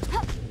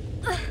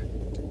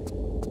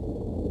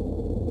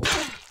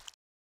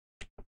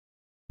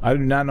 I do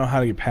not know how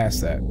to get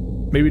past that.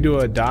 Maybe do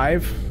a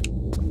dive?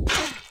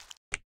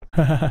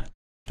 That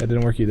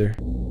didn't work either.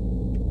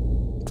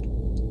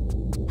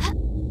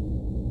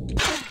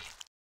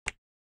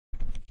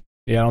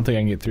 Yeah, I don't think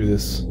I can get through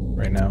this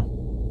right now.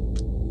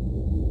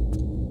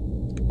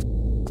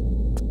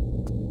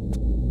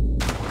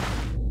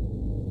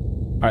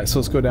 Alright, so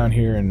let's go down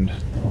here and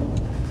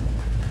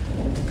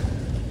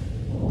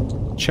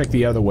check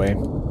the other way.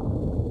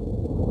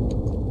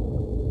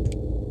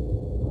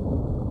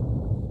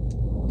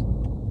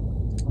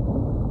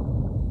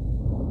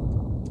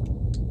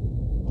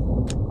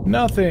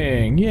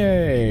 Nothing!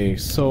 Yay!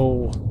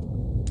 So...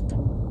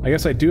 I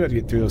guess I do have to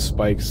get through those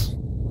spikes.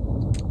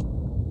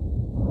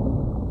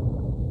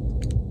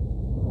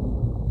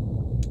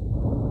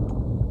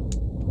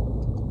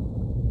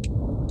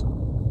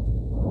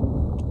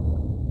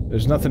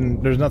 There's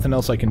nothing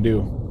else I can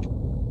do.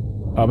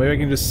 Maybe I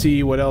can just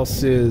see what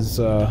else is,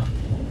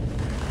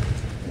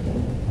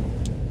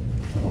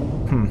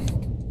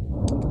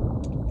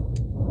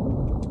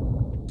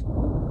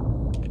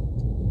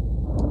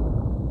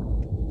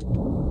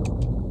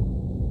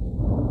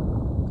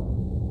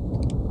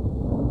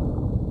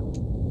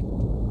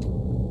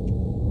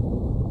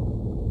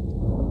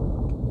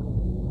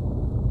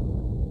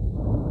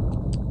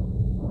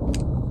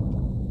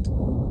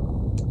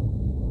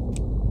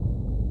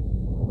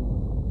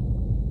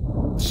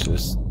 It's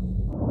just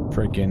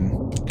freaking...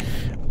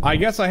 I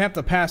guess I have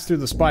to pass through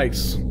the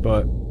spikes,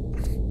 but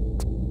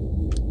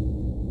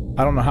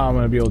I don't know how I'm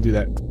gonna be able to do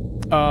that.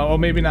 Oh,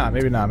 maybe not,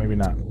 maybe not, maybe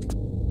not.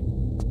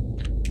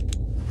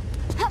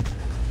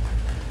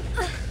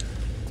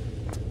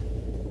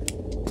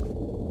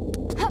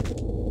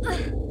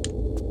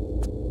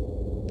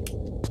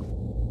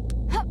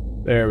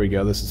 There we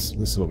go. This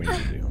is what we need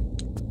to do.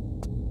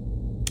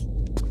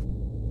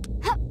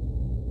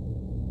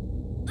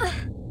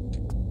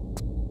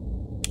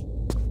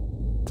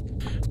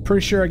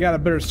 Pretty sure I got a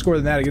better score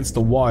than that against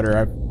the water.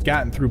 I've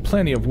gotten through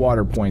plenty of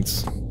water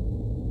points.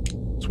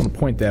 Just want to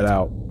point that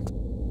out.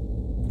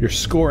 Your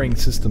scoring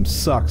system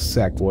sucks,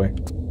 Sackboy.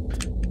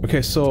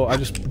 Okay, so I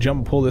just jump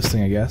and pull this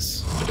thing, I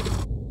guess.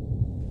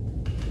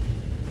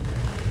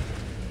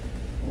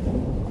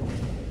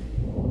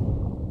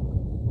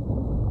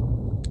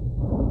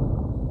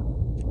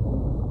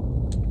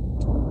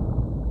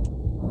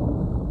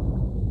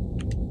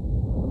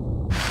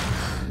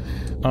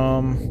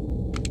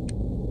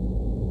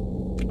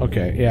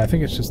 Okay, yeah, I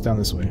think it's just down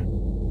this way.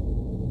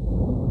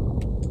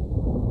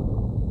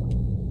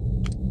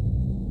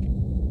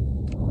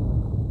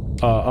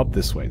 Up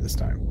this way this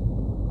time.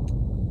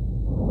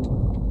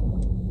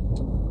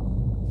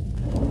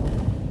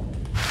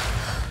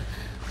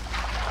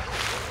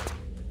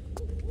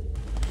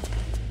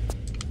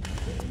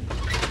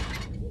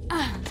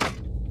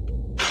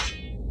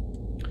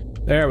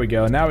 There we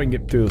go, now we can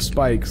get through the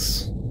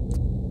spikes.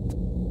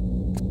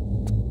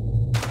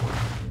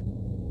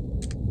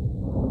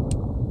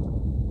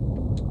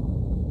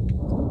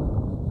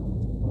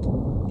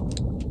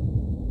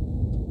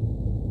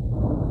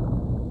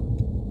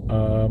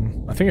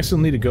 I think I still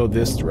need to go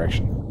this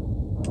direction.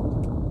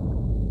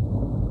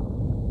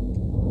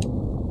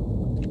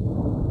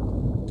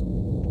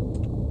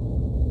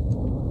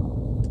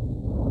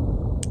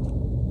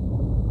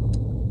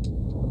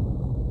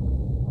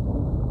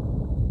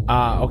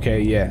 Ah,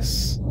 okay,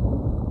 yes.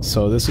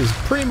 So this is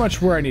pretty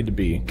much where I need to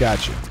be.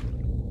 Gotcha.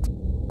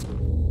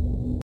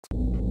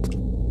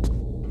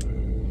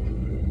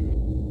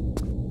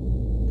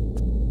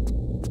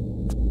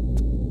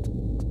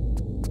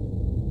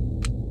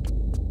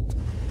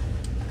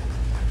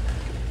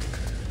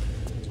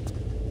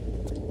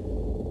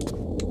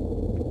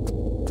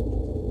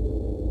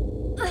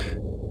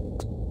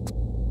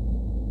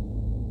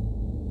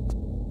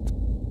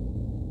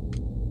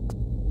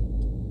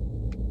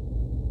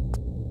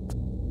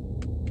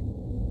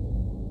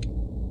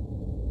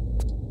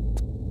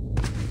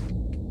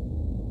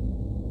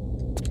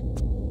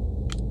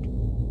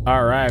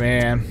 Alright,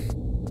 man.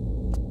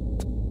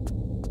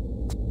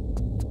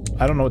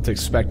 I don't know what to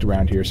expect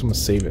around here, so I'm gonna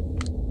save it.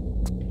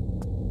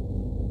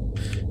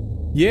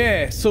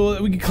 Yeah,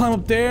 so we can climb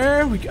up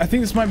there. I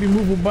think this might be a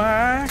movable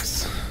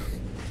box.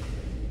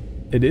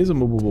 It is a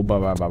movable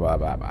box.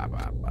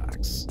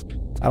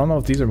 I don't know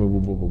if these are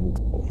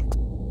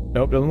movable.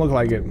 Nope, doesn't look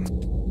like it.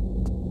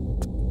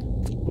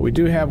 But we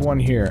do have one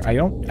here.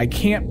 I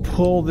can't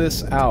pull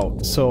this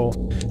out, so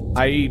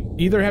I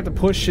either have to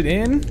push it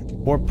in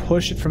or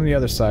push it from the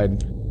other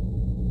side.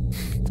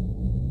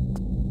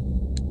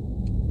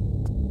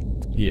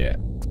 Yeah,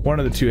 one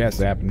of the two has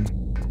to happen.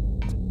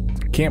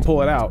 Can't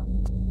pull it out.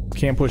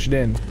 Can't push it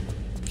in.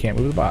 Can't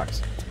move the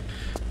box.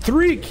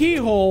 3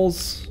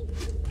 keyholes!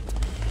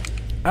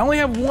 I only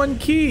have 1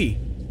 key!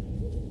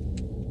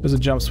 There's a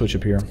jump switch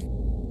up here.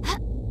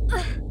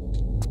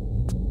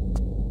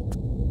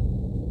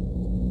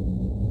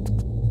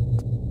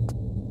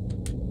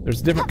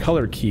 There's different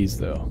color keys,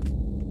 though.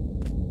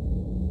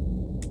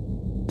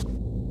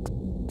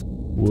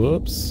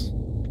 Whoops.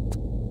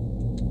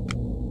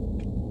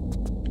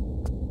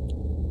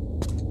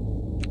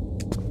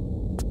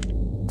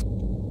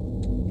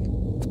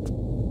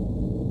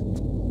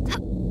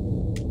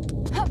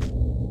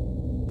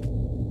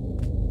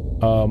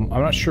 I'm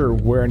not sure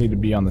where I need to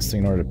be on this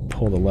thing in order to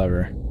pull the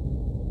lever.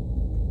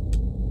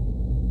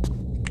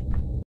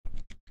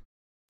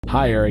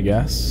 Higher, I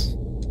guess.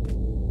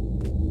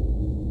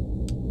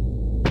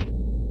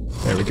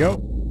 There we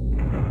go.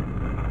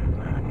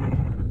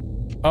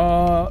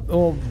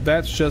 Well,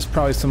 that's just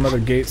probably some other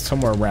gate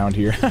somewhere around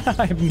here.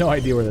 I have no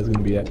idea where that's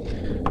gonna be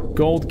at.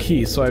 Gold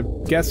key, so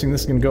I'm guessing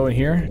this is gonna go in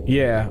here?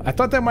 Yeah, I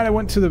thought that might have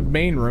went to the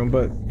main room,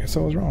 but I guess I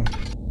was wrong.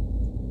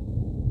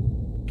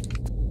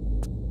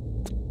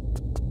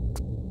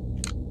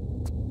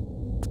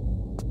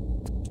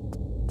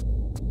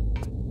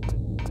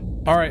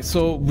 Alright,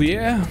 so,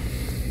 yeah.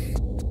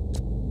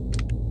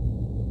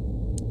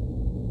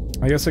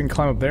 I guess I can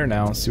climb up there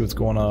now and see what's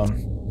going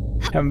on.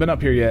 Haven't been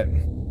up here yet.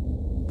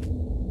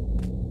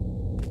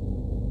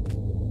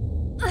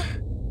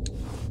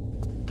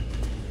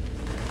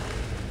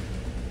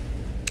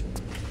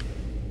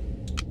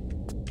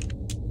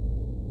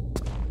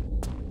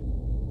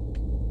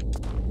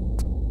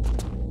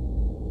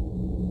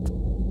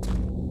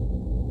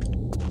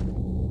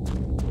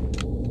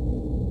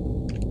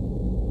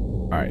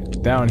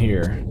 Alright, down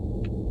here.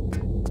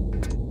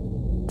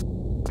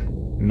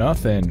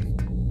 Nothing.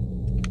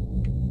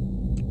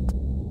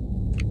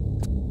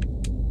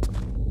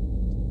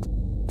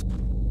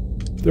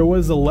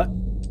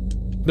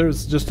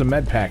 There's just a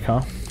med pack,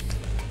 huh?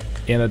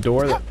 And a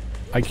door that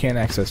I can't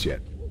access yet.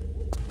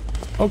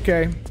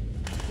 Okay.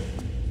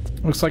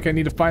 Looks like I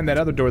need to find that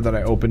other door that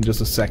I opened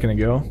just a second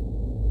ago.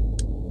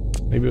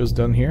 Maybe it was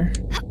done here.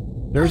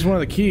 There's one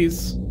of the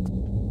keys.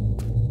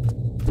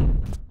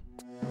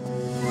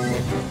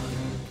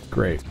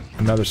 Great.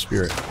 Another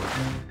spirit.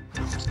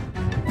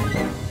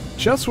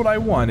 Just what I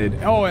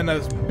wanted. Oh, and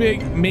a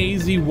big,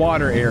 mazy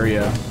water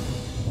area.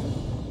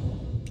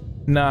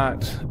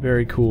 Not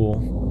very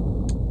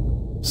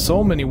cool.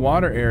 So many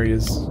water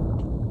areas.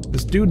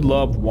 This dude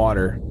loved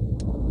water.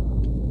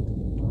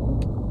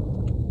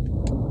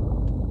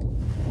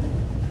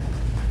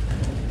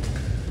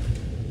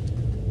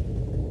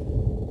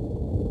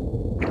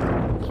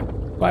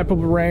 Bye, Purple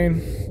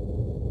Rain.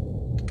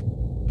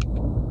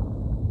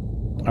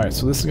 Alright,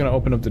 so this is gonna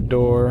open up the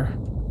door.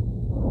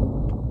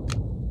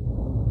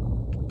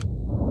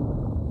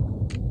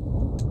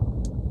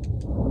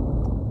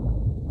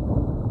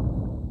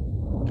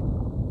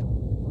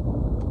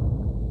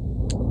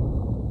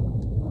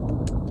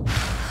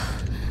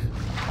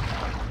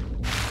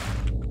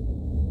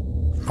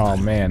 Oh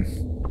man.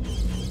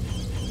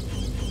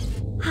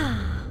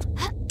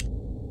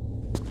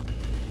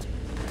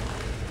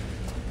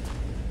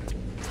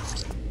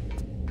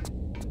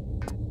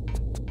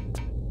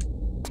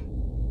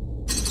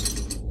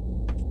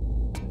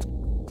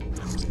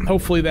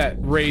 Hopefully that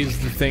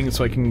raised the thing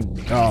so I can...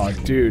 Oh,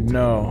 dude,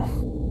 no.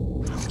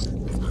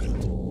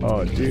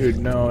 Oh, dude,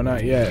 no,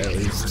 not yet, at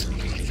least.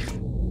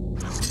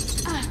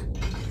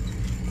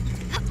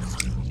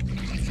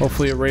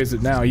 Hopefully it raised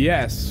it now.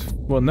 Yes.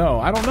 Well, no,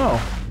 I don't know.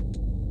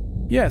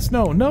 Yes,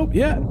 no, nope,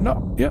 yeah,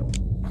 no, yep.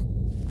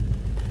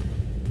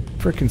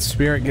 Frickin'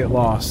 spirit, get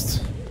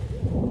lost.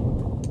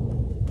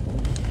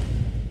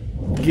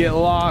 Get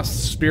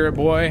lost, spirit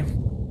boy.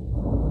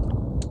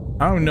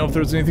 I don't even know if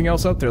there was anything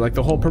else up there. Like,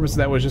 the whole purpose of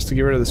that was just to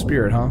get rid of the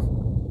spirit, huh?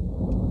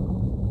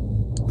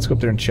 Let's go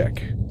up there and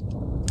check.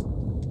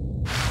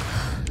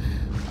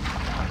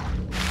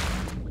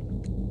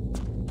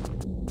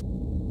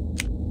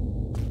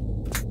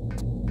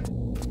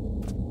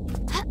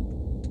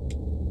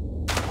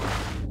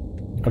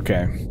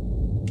 Okay.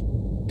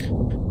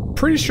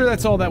 Pretty sure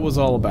that's all that was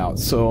all about,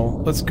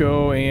 so let's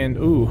go and...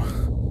 Ooh.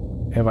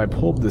 Have I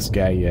pulled this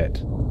guy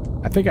yet?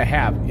 I think I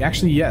have.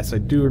 Actually, yes, I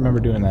do remember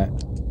doing that.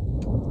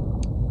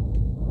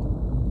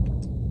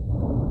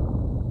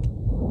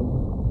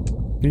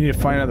 You need to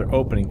find another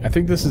opening. I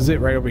think this is it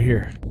right over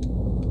here.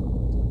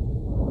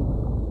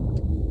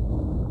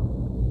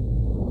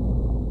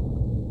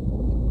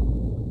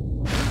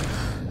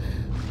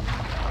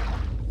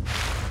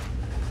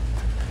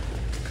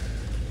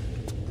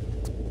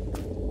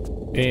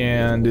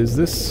 And is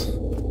this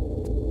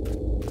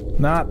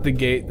not the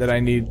gate that I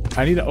need?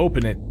 I need to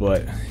open it,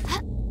 but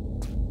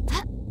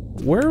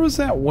where was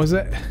that? Was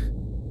it?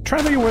 I'm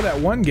trying to think of where that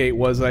one gate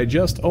was that I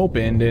just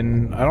opened,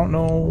 and I don't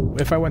know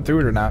if I went through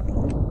it or not.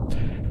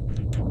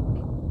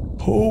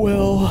 Oh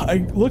well,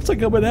 looks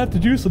like I'm gonna have to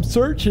do some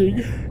searching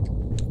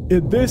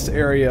in this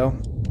area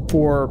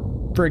for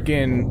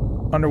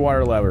freaking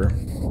underwater lever.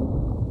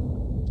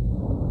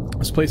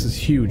 This place is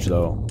huge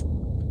though,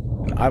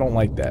 and I don't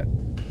like that.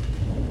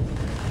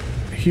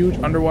 A huge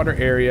underwater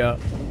area.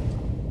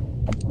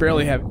 I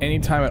barely have any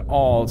time at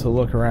all to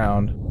look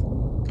around.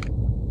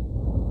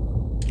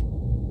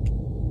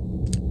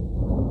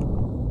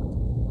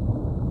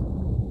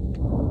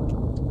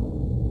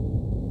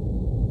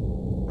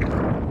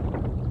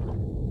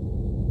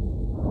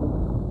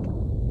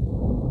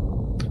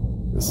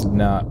 This is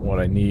not what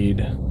I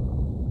need.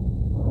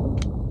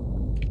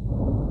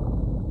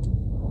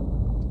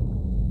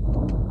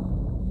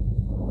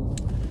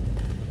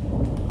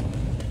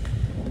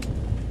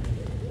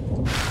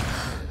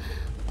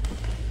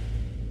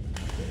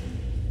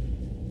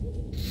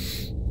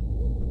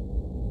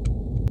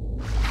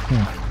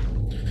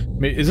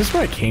 Is this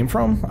where I came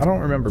from? I don't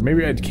remember.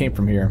 Maybe I came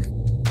from here.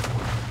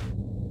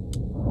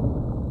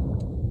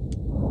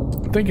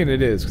 I'm thinking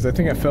it is, because I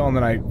think I fell and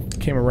then I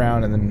came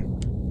around and then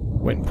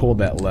went and pulled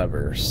that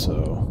lever,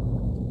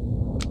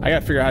 so... I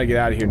gotta figure out how to get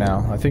out of here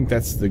now. I think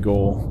that's the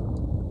goal.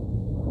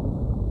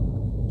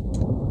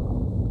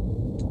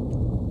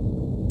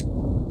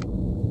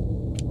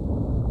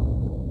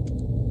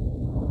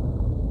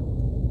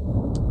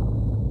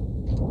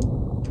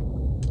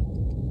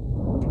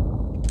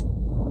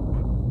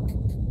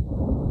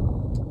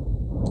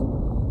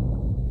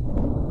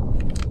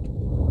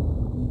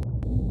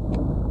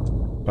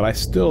 But I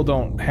still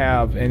don't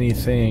have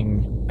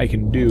anything I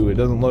can do. It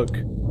doesn't look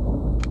like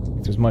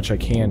there's much I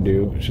can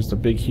do. It's just a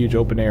big, huge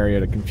open area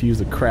to confuse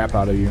the crap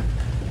out of you.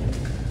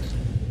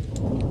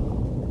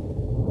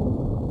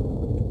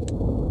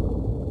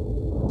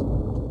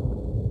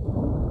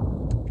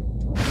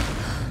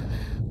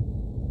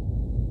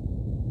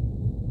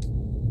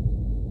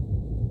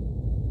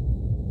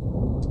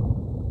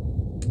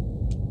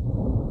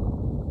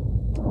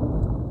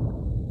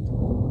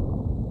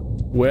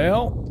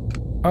 Well,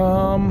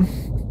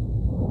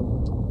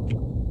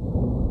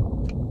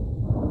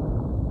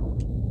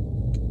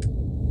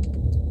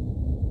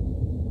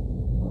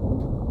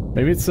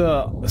 maybe it's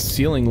a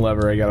ceiling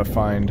lever I gotta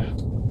find.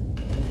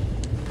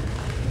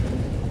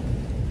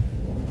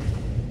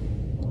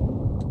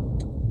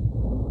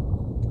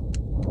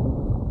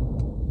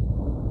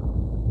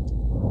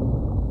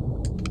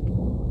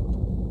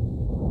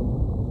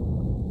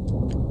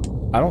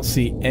 I don't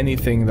see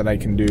anything that I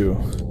can do.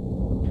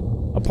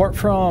 Apart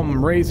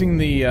from raising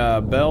the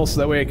bell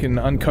so that way I can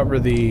uncover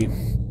the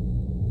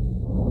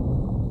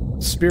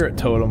spirit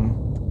totem,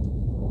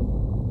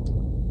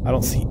 I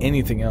don't see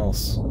anything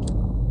else.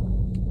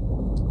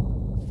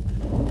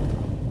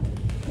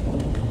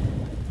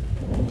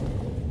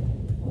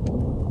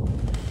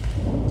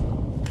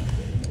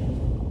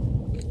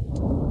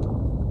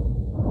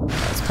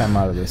 Let's climb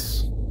out of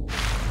this.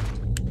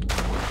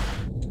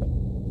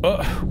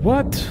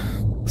 What?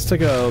 Let's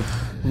take a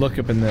look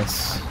up in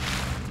this.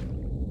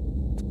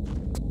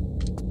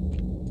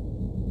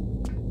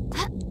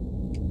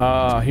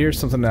 Here's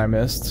something that I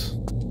missed.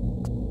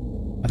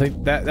 I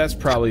think that's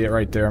probably it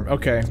right there.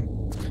 Okay.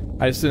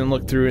 I just didn't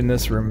look through in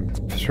this room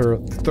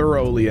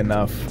thoroughly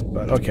enough,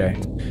 but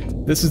okay.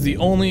 This is the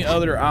only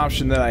other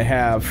option that I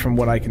have from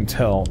what I can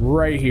tell.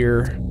 Right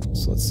here.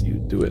 So let's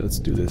do it. Let's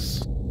do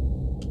this.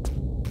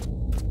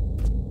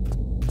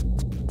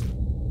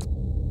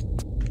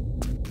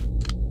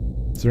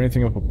 Is there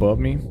anything up above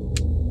me?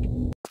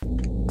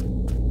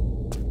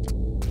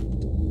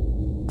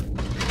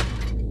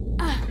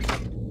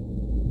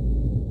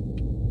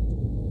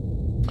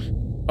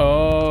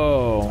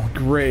 Oh,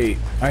 great.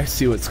 I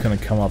see what's gonna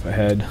come up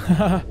ahead.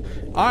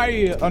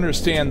 I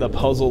understand the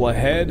puzzle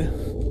ahead.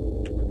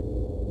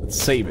 Let's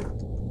save it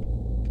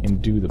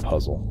and do the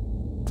puzzle.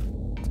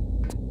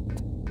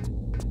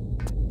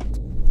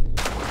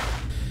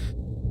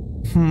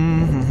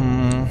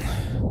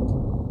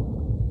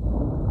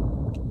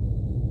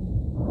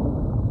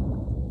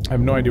 I have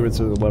no idea where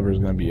the lever is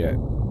going to be at.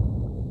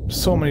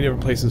 So many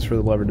different places for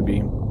the lever to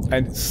be.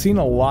 I've seen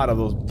a lot of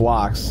those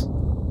blocks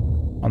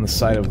on the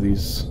side of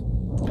these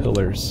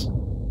pillars.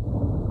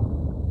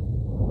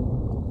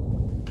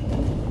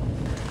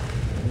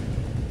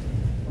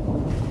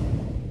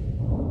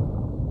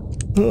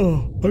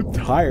 Oh, I'm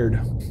tired.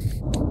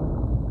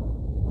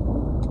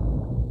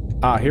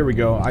 Ah, here we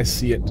go. I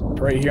see it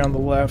right here on the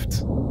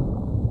left.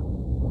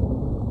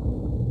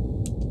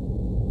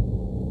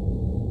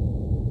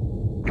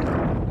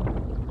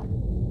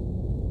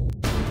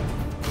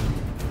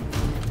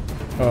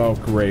 Oh,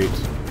 great.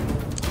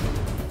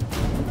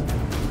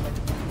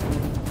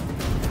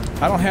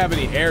 I don't have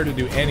any air to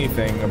do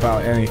anything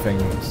about anything,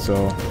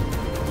 so...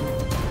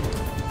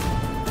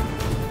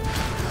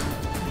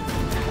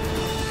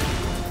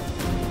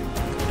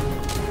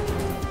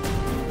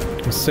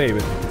 Let's save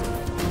it.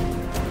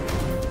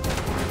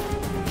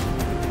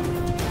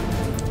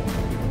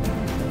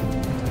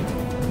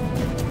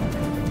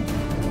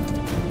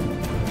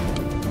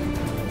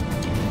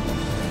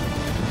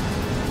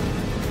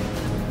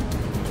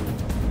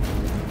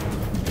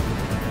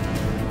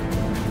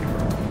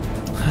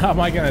 How am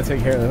I gonna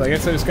take care of this? I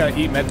guess I just gotta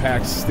eat med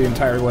packs the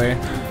entire way. It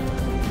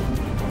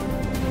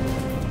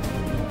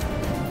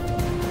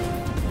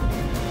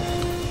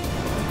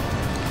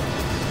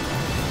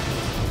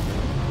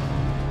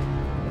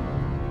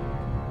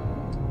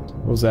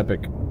was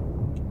epic.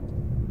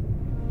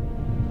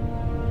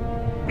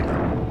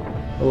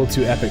 A little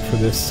too epic for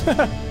this.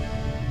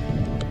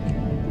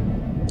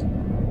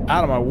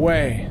 Out of my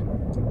way.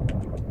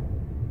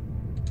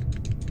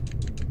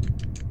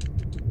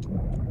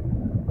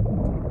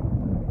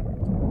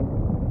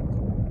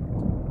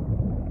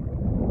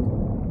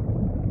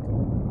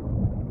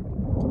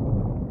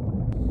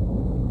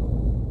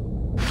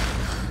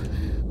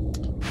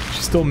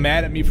 She's still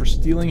mad at me for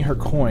stealing her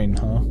coin,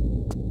 huh?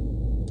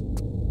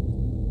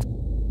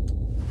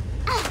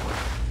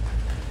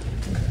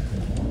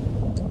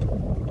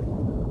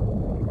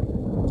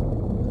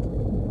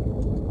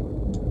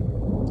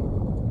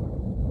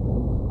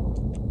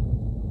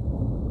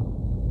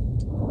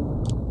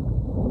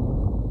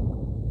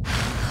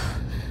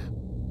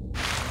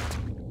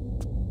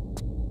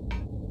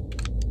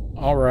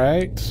 All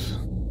right.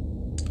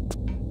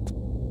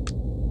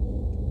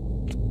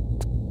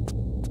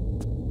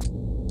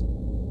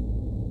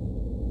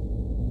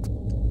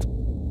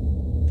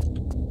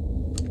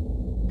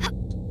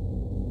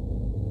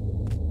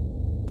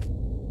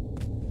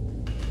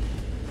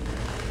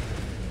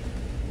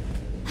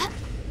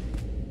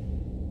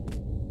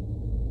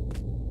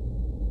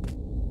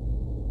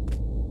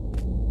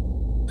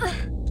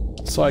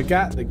 So I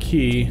got the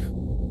key.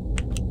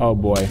 Oh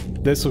boy,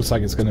 this looks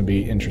like it's gonna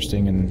be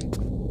interesting and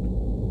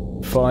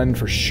fun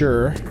for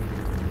sure.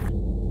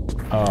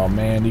 Oh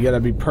man, you gotta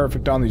be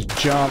perfect on these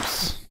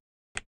jumps.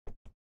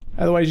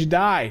 Otherwise you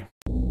die.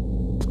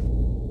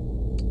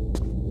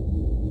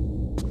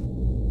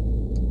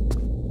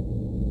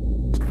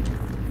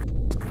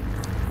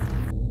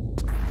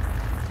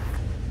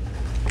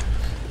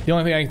 The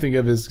only thing I can think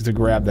of is to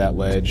grab that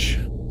ledge.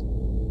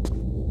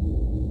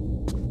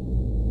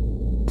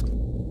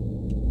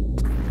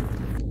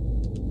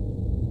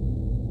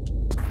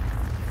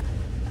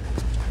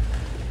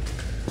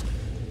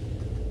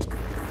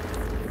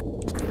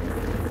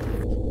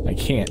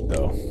 Can't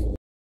though.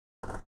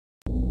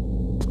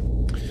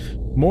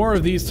 More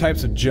of these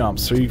types of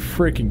jumps. Are you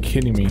freaking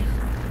kidding me? I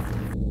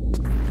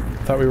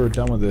thought we were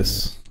done with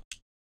this.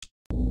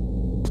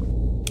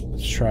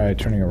 Let's try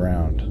turning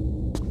around.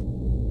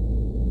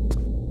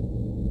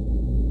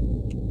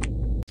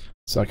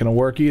 It's not gonna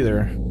work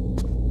either.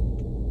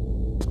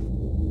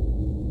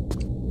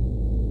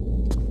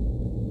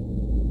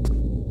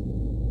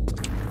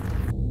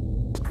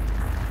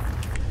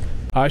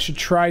 I should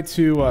try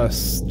to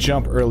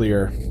jump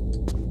earlier.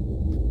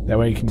 That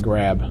way you can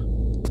grab.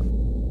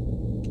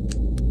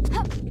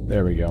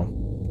 There we go.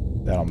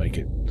 That'll make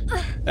it.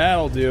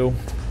 That'll do.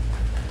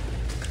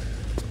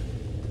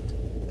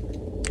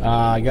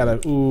 I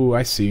gotta... Ooh,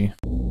 I see.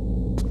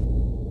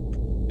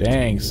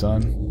 Dang,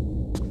 son.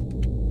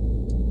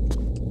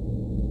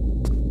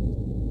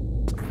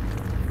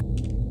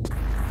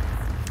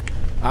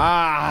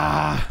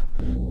 Ah!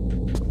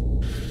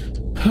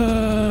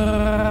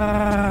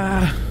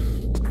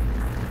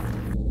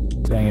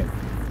 Dang it.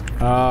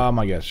 Oh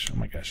my gosh, oh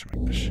my gosh, oh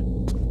my gosh.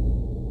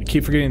 I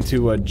keep forgetting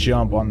to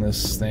jump on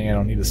this thing. I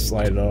don't need to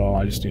slide at all.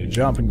 I just need to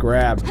jump and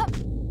grab.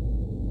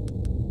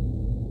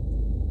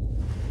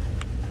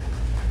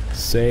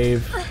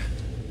 Save.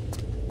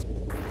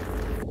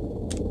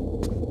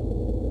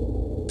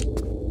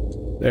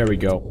 There we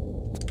go.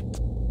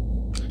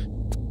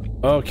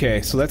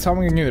 Okay, so that's how I'm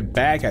gonna get it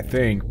back, I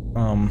think.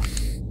 Oh,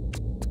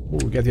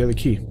 we got the other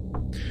key.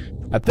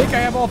 I think I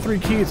have all 3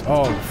 keys.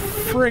 Oh,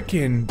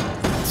 frickin'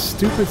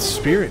 stupid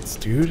spirits,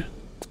 dude.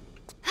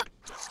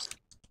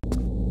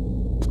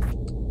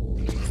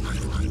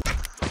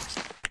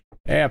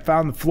 Hey, I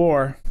found the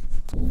floor.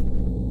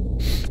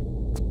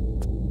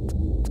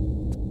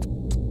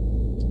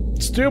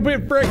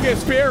 Stupid frickin'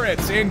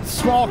 spirits in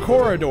small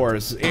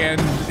corridors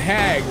and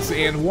hags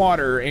and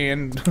water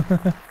and...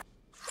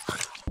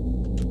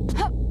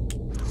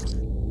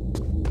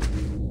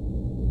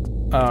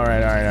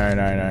 Alright.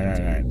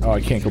 Oh,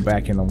 I can't go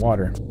back in the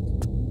water.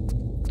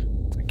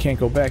 I can't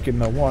go back in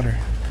the water.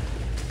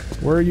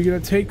 Where are you gonna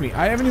take me?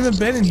 I haven't even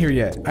been in here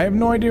yet. I have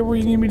no idea where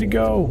you need me to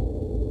go.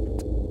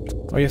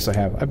 Oh, yes, I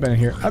have. I've been in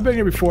here. I've been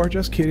here before.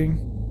 Just kidding.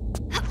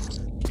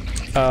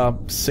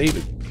 Save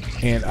it.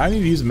 And I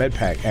need to use a med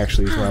pack,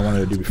 actually, is what I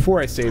wanted to do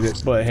before I saved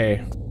it, but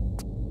hey.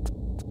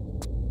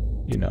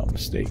 You know,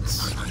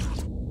 mistakes.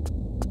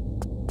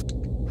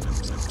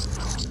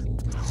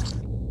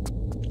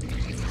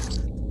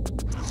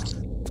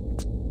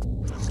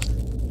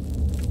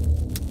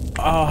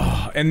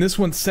 Oh, and this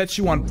one sets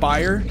you on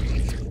fire?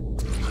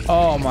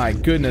 Oh my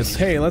goodness.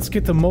 Hey, let's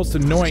get the most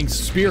annoying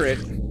spirit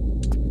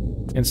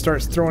and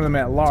start throwing them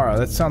at Lara.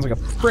 That sounds like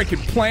a frickin'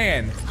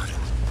 plan.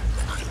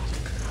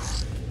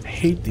 I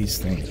hate these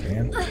things,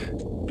 man.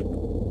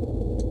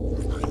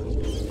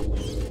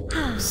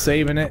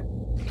 Saving it.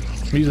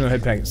 I'm using the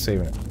head pack and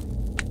saving it.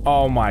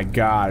 Oh my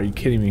god, are you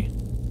kidding me?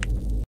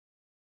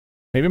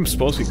 Maybe I'm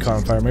supposed to get caught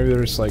on fire. Maybe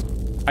they're just like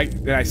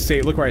I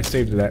say, look where I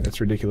saved it at. It's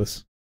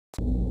ridiculous.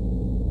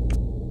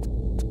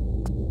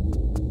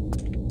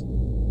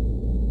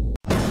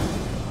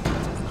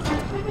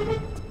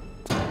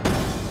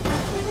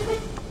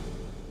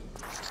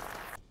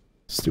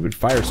 Stupid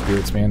fire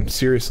spirits, man.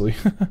 Seriously.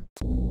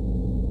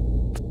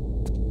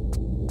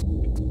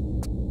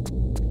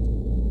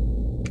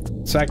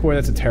 Sackboy,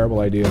 that's a terrible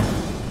idea.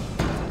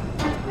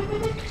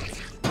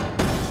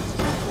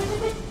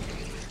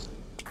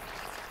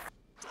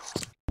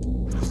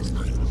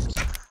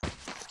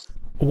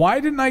 Why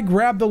didn't I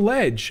grab the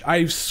ledge?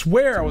 I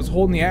swear I was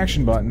holding the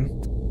action button.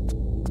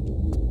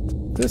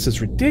 This is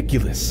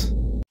ridiculous.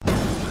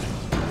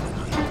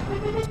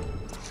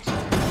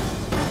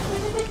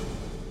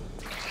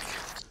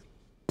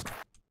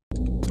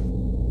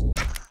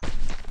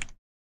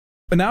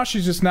 But now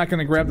she's just not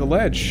gonna grab the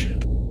ledge.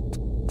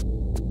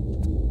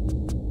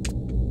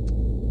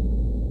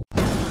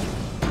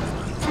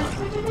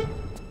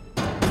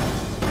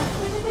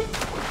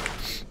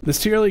 This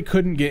TRLE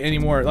couldn't get any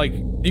more, like,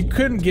 you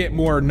couldn't get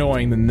more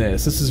annoying than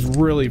this. This is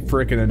really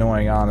freaking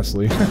annoying,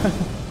 honestly.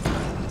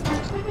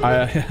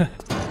 I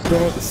don't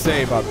know what to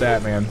say about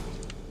that, man.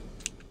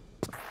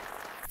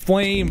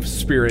 Flame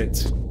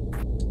spirit.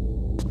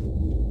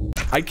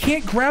 I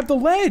can't grab the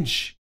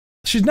ledge!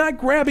 She's not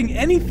grabbing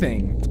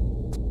anything.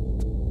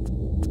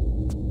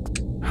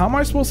 How am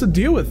I supposed to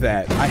deal with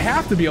that? I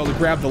have to be able to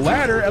grab the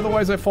ladder,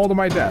 otherwise I fall to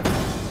my death.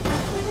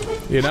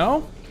 You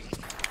know?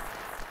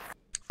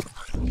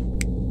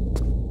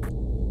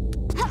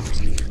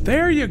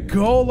 There you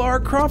go, Lara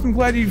Croft. I'm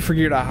glad you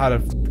figured out how to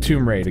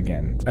Tomb Raid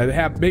again.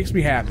 It makes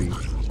me happy.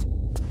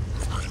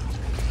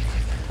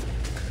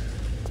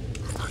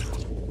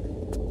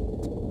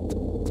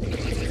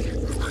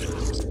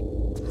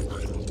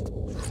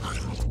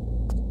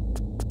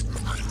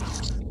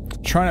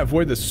 Trying to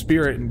avoid the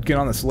spirit and get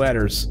on this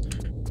ladder's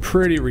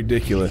pretty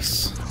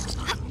ridiculous.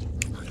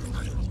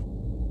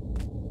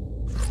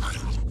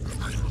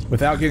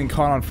 Without getting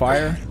caught on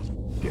fire?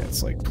 Yeah,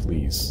 it's like,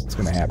 please. It's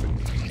gonna happen.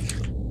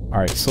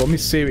 Alright, so let me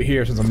save it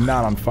here since I'm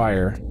not on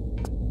fire.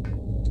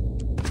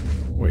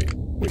 Wait.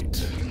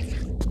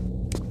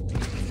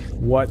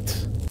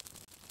 What?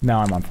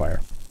 Now I'm on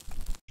fire.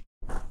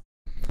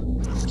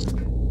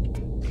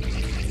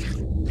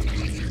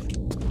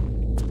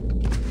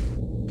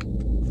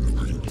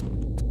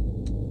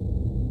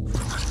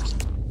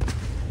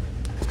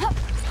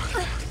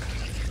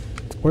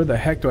 Where the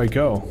heck do I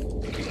go?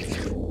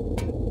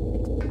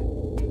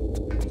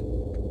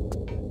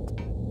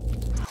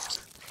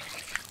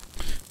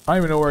 I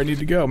don't even know where I need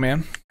to go,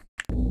 man.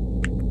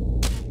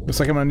 Looks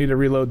like I'm gonna need to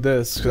reload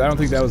this, because I don't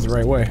think that was the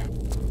right way.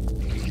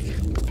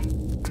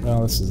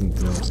 Well, this isn't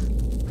the...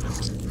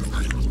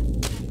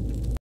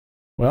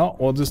 Well,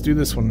 we'll just do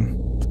this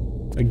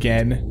one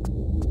again.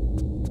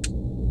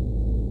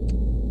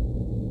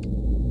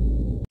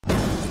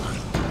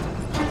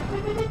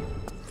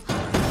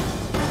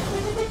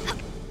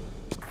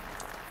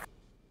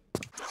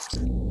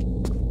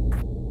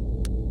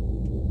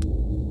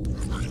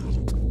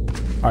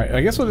 Alright,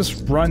 I guess we'll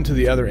just run to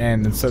the other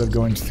end instead of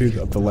going through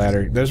the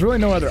ladder. There's really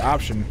no other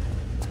option.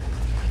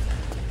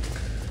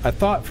 I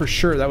thought for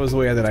sure that was the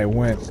way that I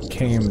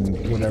came,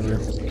 whatever.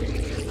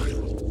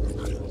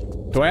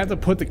 Do I have to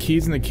put the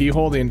keys in the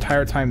keyhole the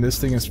entire time this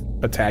thing is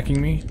attacking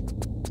me?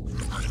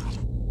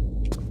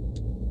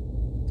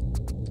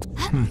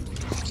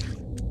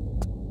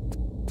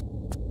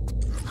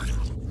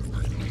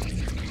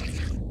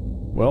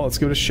 Well, let's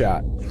give it a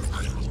shot.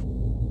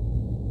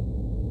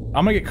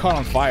 I'm gonna get caught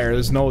on fire,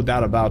 there's no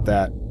doubt about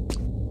that.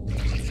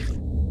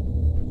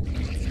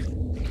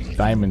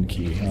 Diamond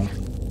key, huh?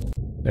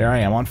 There I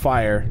am, on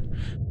fire.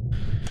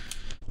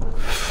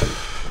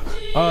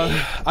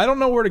 I don't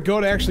know where to go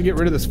to actually get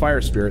rid of this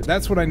fire spirit.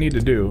 That's what I need to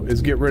do,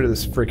 is get rid of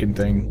this freaking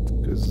thing.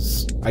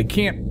 Because I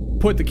can't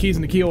put the keys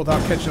in the keyhole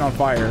without catching on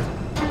fire.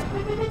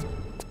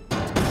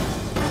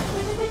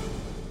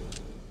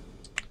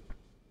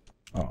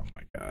 Oh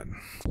my god.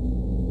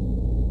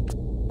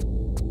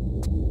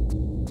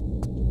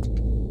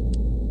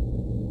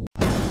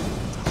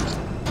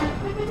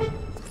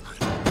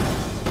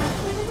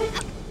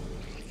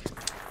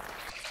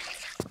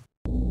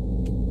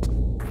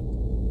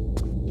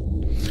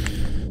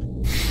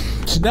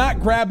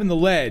 Not grabbing the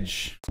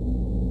ledge.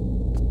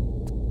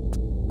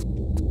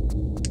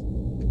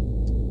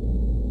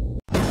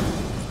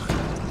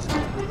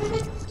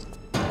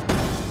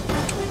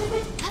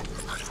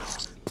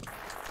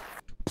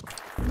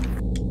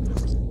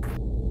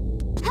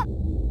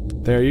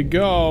 There you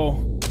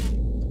go.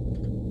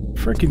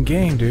 Frickin'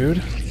 game,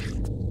 dude.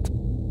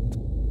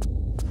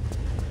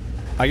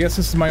 I guess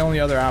this is my only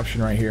other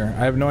option right here.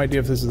 I have no idea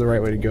if this is the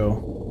right way to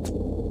go.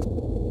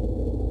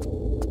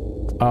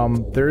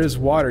 There is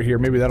water here.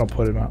 Maybe that'll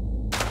put it up.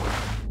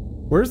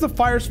 Where's the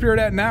fire spirit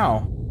at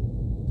now?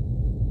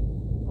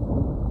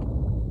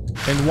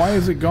 And why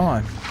is it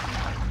gone?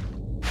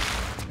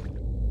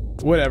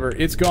 Whatever,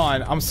 it's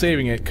gone. I'm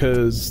saving it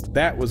because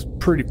that was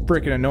pretty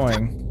freaking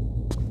annoying.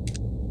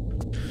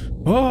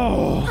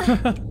 Oh!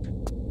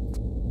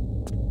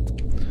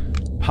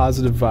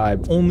 Positive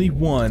vibe. Only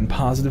one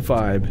positive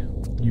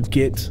vibe. You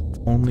get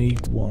only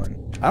one.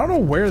 I don't know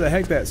where the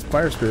heck that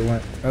fire spirit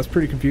went. That's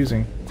pretty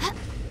confusing.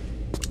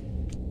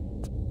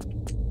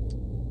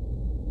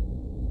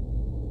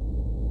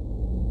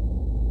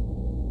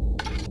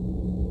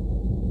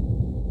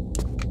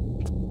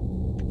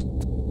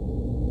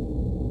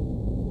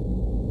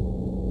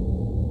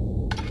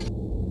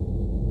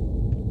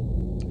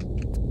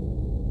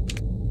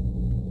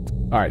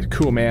 Alright,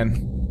 cool,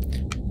 man.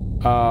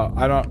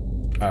 I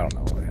don't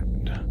know what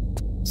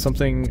happened.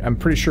 Something, I'm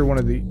pretty sure one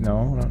of the,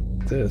 no, not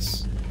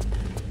this.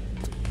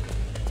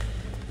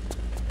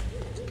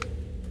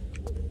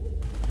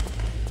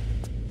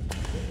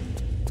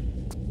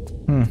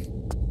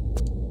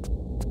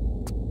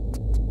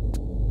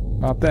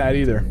 Not that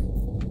either.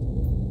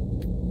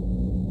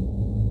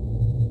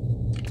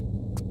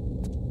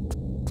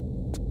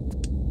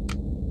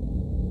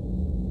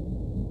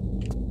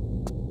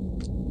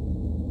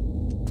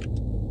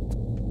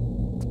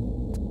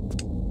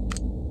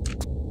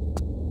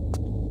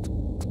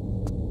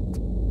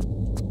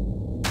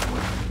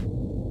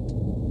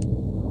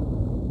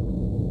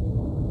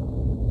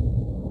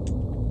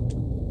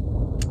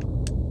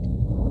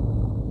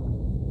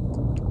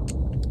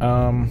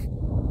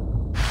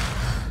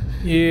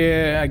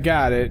 Yeah, I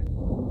got it.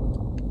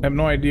 I have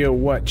no idea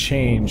what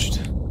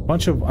changed.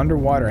 Bunch of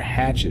underwater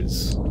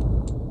hatches.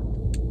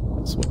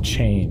 That's what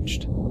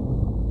changed.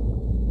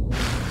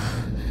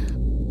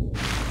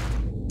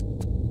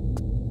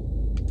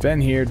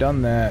 Been here,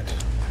 done that.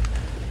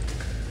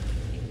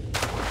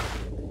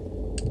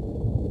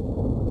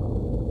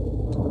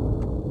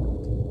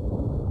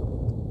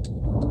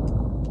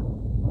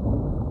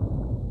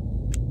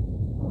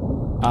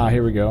 Ah,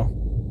 here we go.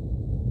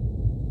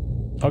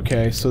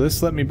 Okay, so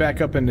this let me back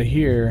up into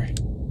here.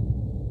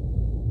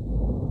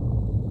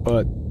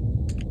 But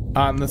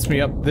lets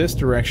me up this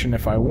direction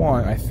if I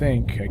want. I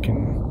think I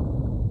can.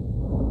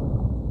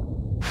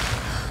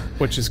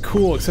 Which is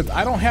cool, except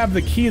I don't have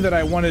the key that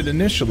I wanted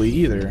initially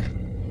either.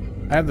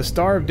 I have the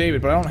Star of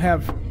David, but I don't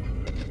have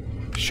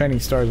Shining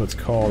Star is what it's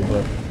called,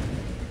 but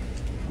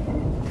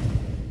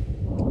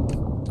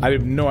I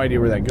have no idea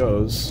where that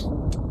goes.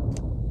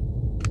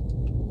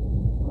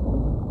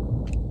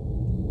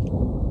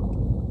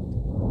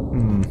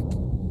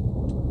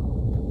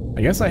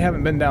 I guess I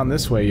haven't been down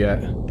this way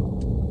yet.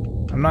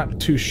 I'm not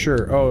too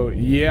sure. Oh,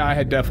 yeah,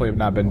 I definitely have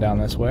not been down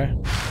this way.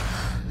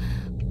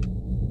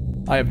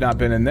 I have not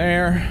been in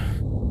there.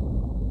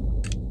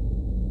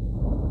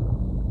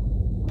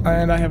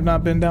 And I have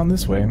not been down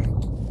this way.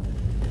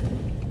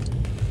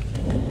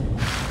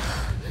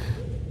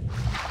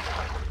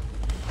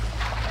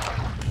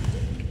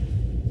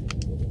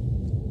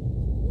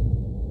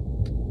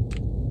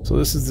 So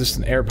this is just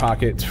an air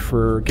pocket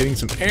for getting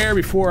some air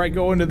before I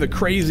go into the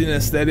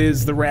craziness that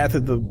is the Wrath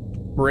of the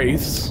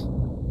Wraiths.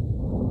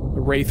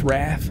 The Wraith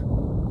Wrath.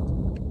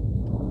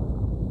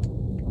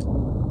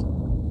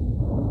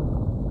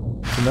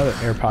 It's another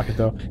air pocket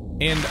though.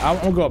 And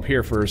I'll go up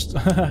here first.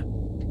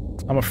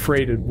 I'm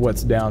afraid of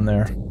what's down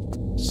there.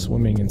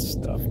 Swimming and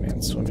stuff,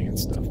 man. Swimming and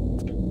stuff.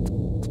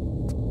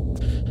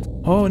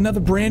 Oh, another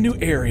brand new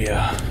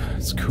area.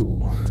 It's cool.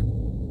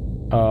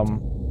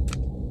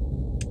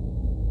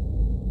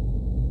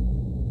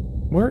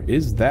 Where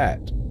is that?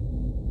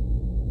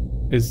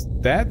 Is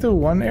that the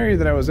one area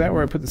that I was at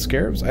where I put the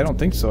scarabs? I don't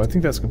think so. I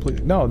think that's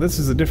completely... No, this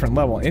is a different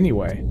level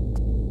anyway.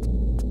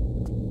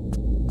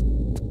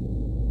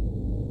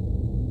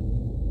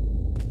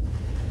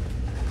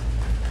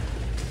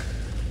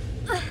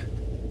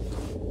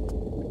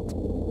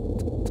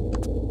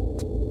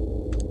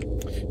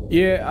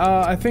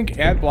 Yeah, I think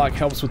ad block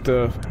helps with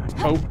the...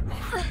 Oh,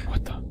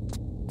 what the...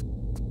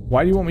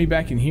 Why do you want me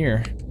back in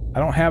here? I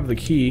don't have the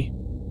key.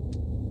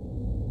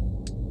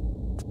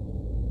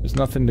 There's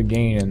nothing to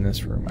gain in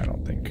this room, I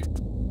don't think.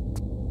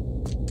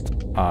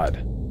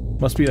 Odd.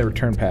 Must be the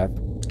return path.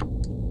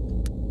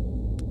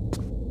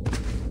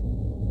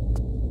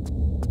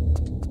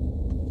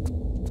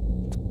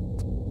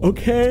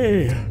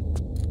 Okay.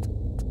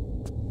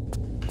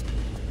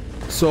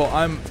 So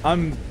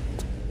I'm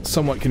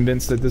somewhat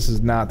convinced that this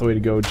is not the way to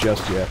go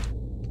just yet.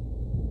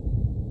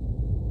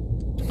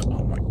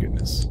 Oh my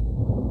goodness.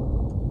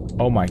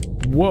 Oh my...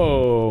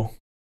 Whoa!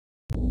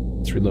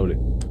 Let's reload it.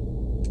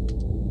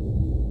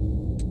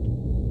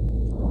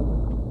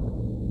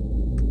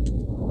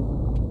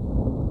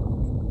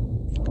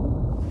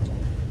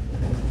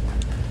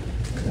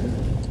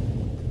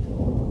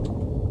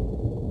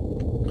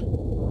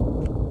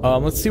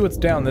 Let's see what's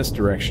down this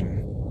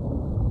direction.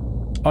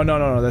 Oh,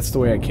 no, that's the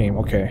way I came.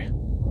 Okay.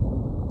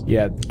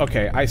 Yeah,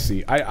 okay, I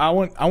see. I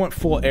went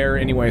full air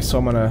anyway, so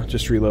I'm gonna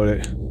just reload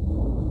it.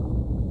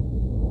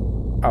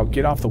 Oh,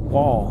 get off the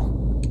wall.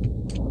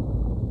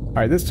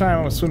 Alright, this time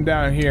I'm gonna swim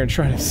down here and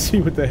try to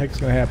see what the heck's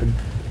gonna happen.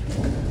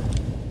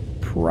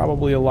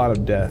 Probably a lot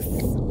of death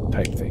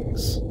type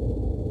things.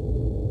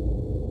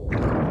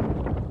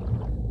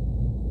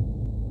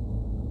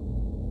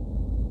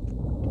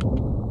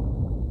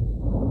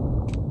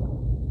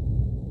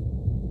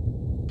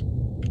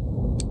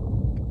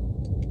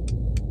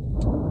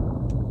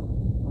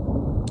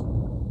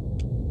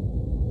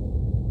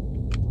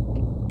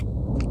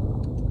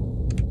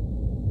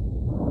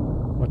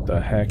 the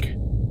heck?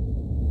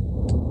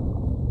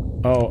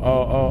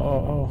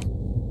 Oh.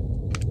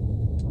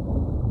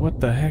 What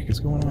the heck is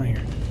going on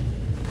here?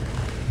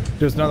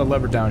 There's another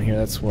lever down here.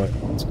 That's what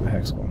the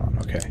heck's going on.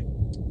 Okay.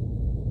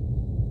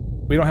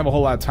 We don't have a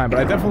whole lot of time, but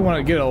I definitely want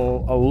to get a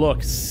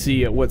look,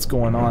 see at what's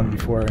going on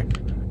before...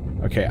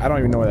 Okay, I don't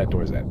even know where that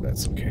door's at.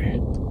 That's okay.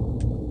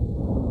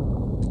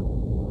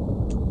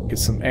 Get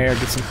some air,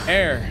 get some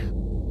air!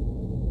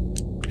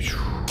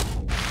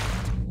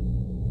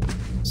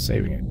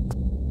 Saving it.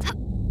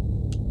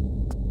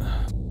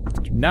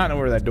 Do not know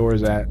where that door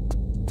is at.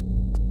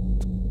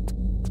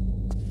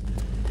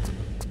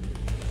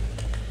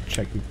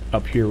 Check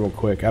up here real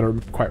quick. I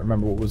don't quite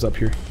remember what was up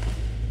here.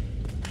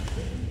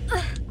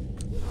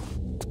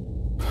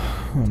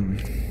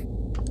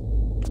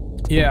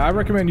 Yeah,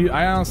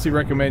 I honestly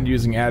recommend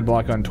using ad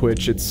block on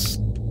Twitch.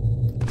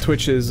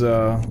 Twitch is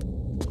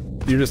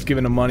you're just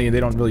giving them money and they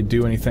don't really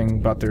do anything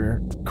about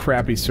their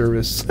crappy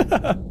service.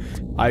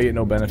 I get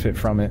no benefit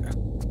from it.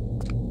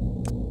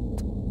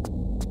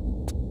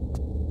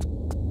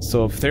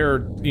 So if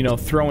they're, you know,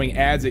 throwing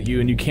ads at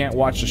you and you can't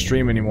watch the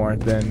stream anymore,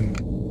 then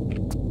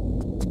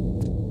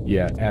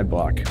yeah, ad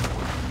block.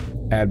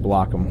 Ad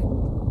block them.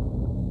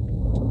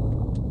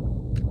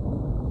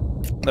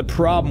 The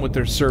problem with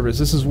their service,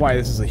 this is why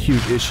this is a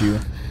huge issue,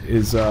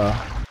 is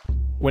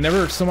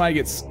whenever somebody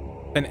gets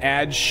an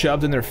ad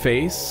shoved in their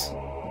face,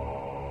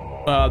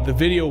 the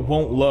video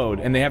won't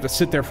load and they have to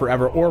sit there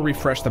forever or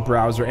refresh the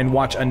browser and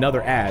watch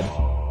another ad.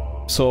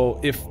 So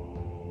if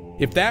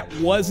that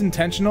was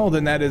intentional,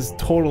 then that is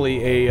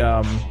totally a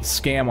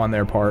scam on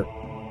their part.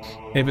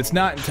 If it's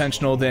not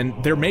intentional, then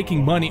they're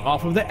making money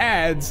off of the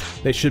ads.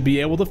 They should be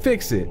able to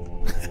fix it.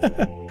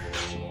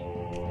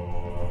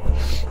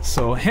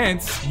 So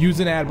hence, use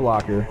an ad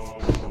blocker.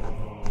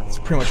 That's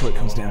pretty much what it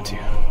comes down to.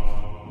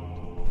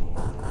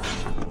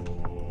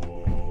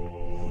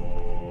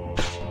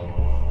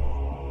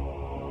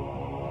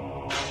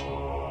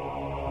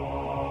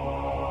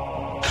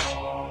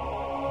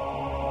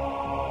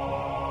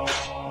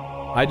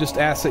 I just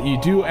ask that you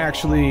do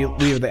actually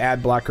leave the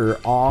ad blocker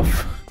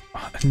off.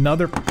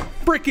 Another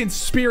freaking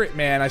spirit,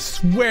 man, I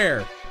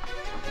swear.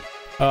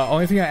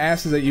 Only thing I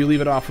ask is that you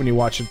leave it off when you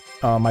watch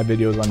my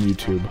videos on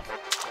YouTube.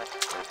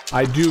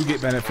 I do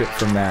get benefit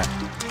from that,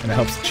 and it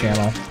helps the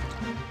channel.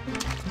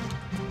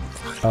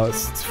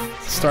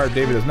 Star of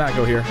David does not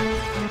go here.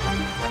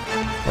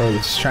 Or the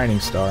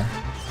shining star.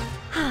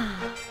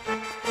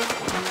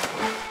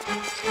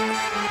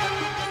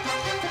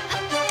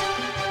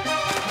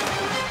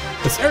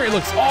 This area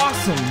looks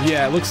awesome!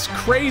 Yeah, it looks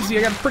crazy.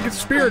 I got a freaking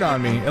spirit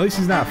on me. At least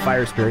he's not a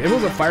fire spirit. If it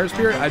was a fire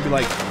spirit, I'd be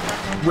like,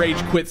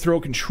 rage quit, throw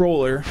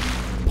controller,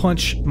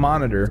 punch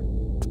monitor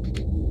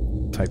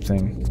type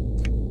thing.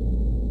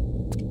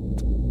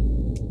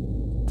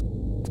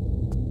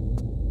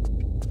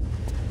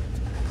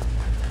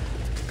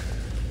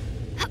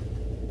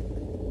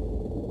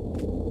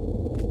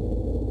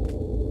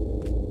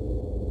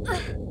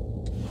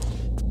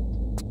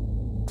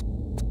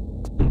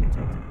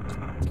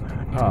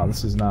 Oh,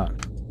 this is not...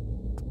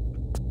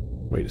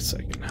 Wait a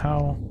second,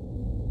 how...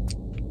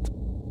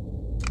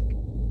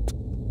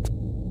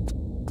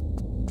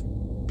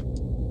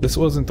 This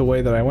wasn't the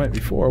way that I went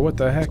before, what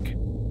the heck?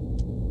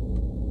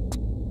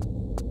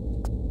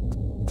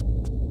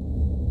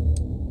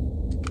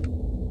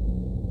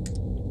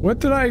 What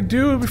did I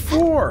do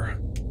before?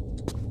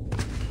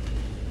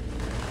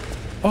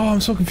 Oh,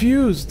 I'm so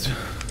confused.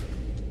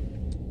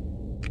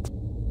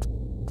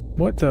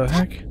 What the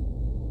heck?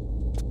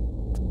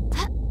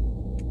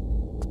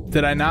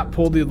 Did I not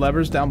pull the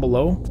levers down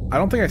below? I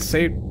don't think I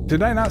saved.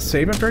 Did I not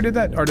save after I did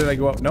that? Or did I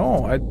go up?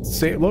 No, I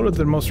loaded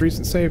the most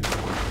recent save.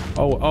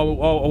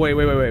 Oh, wait.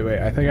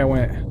 I think I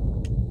went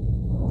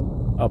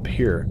up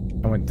here.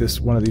 I went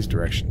one of these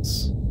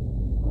directions.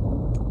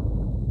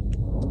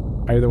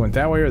 I either went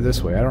that way or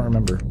this way. I don't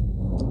remember.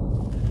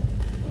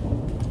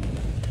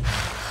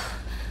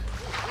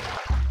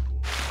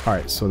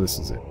 Alright, so this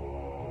is it.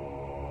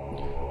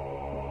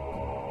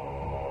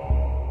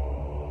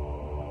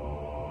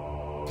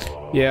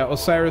 Yeah,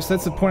 Osiris,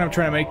 that's the point I'm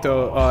trying to make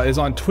though, is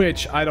on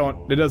Twitch,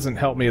 it doesn't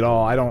help me at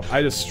all.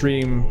 I just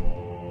stream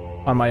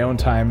on my own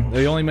time.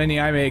 The only money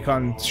I make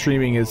on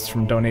streaming is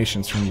from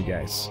donations from you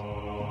guys.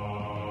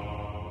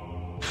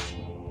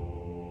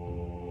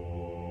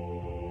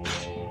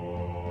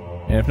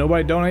 And if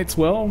nobody donates,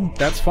 well,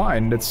 that's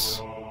fine.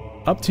 It's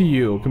up to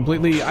you.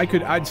 Completely,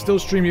 I'd still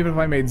stream even if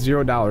I made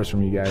 $0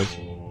 from you guys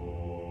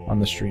on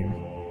the stream.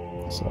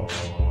 So...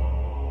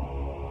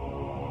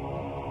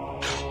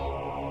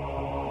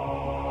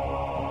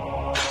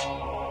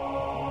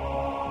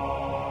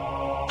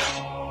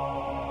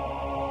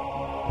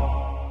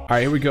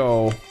 Alright, here we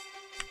go.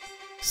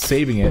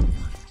 Saving it.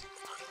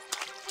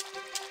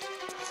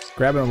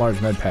 Grabbing a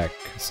large med pack,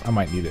 because I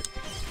might need it.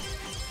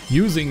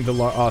 Using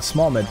the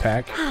small med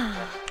pack.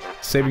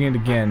 Saving it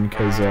again,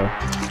 because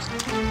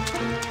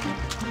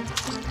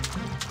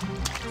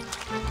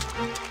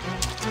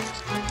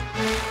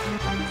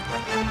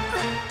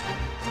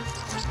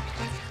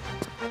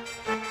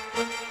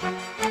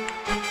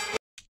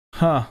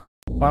huh.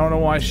 I don't know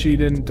why she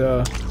didn't,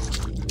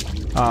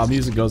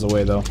 music goes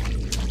away, though.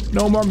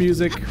 No more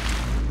music.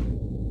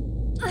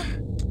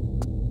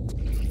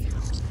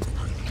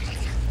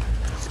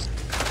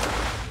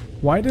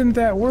 Why didn't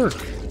that work?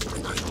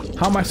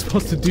 How am I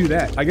supposed to do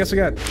that? I guess I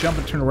gotta jump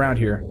and turn around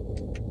here.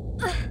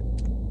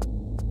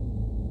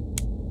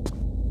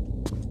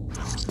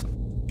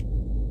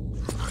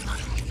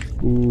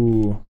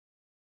 Ooh.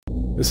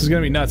 This is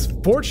gonna be nuts.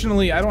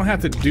 Fortunately, I don't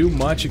have to do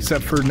much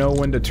except for know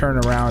when to turn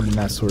around and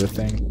that sort of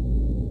thing.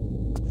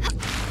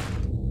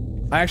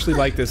 I actually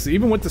like this.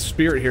 Even with the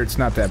spirit here, it's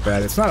not that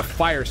bad. It's not a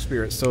fire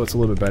spirit, so it's a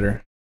little bit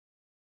better.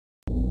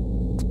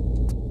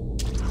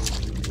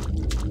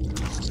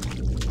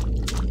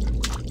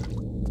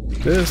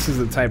 This is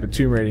the type of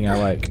tomb raiding I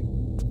like.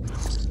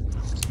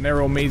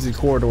 Narrow, mazy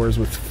corridors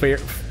with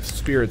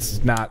spirits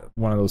is not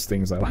one of those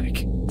things I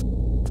like.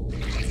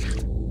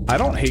 I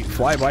don't hate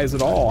flybys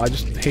at all. I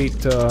just hate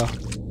that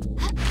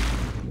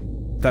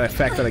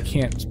fact that I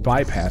can't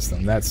bypass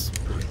them. That's...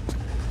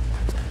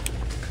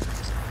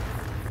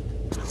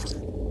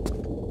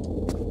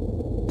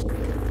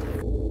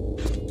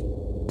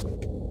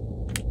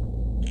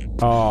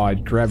 Oh, I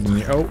grabbed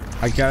him. Oh,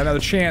 I got another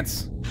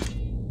chance.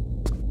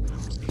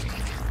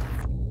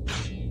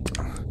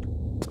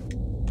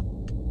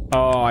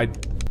 Oh, I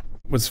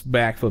was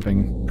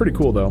backflipping. Pretty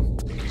cool, though.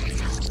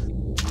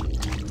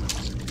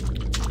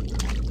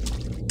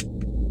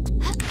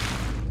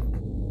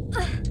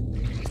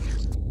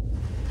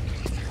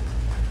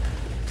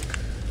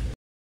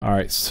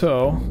 Alright,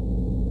 so...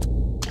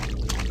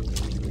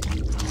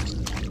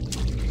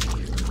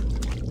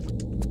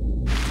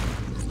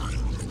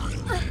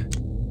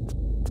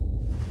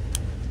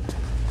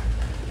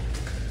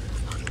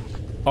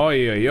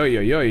 Oi, oi, oi,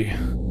 oi, oi.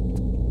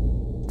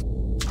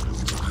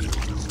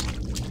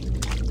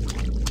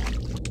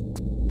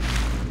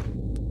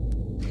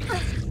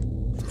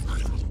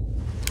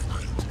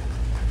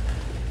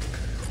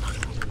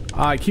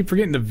 I keep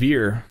forgetting to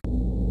veer.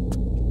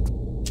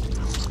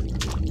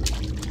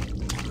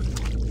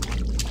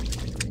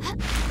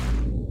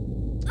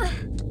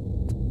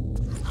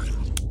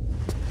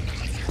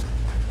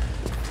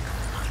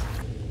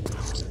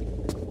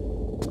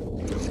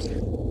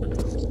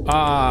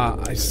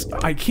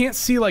 I can't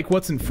see like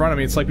what's in front of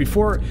me. It's like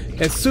before,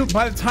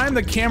 by the time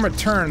the camera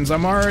turns,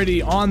 I'm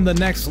already on the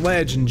next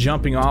ledge and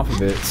jumping off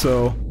of it,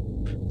 so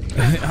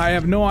I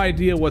have no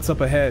idea what's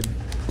up ahead.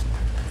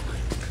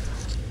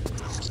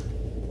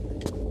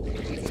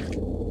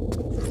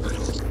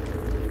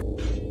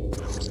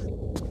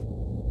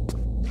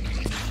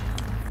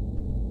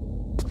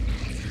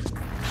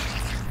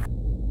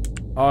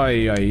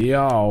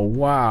 Oh,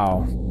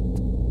 wow.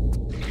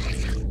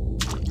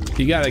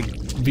 You gotta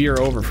veer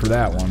over for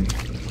that one.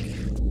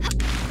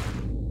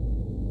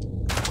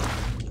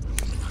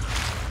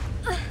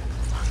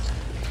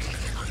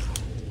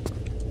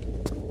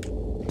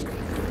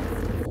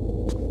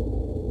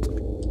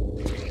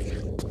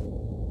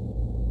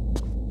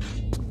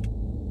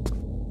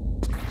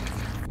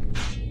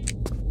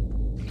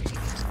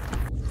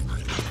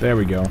 There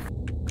we go.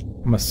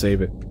 I'm gonna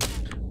save it.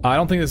 I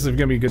don't think this is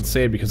gonna be a good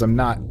save because I'm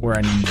not where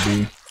I need to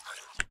be.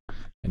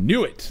 I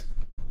knew it!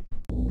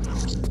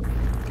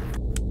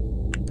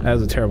 That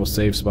was a terrible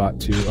save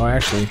spot too. Oh,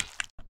 actually,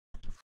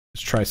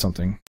 let's try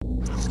something.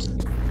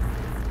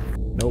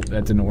 Nope,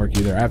 that didn't work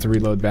either. I have to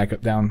reload back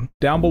up down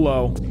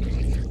below.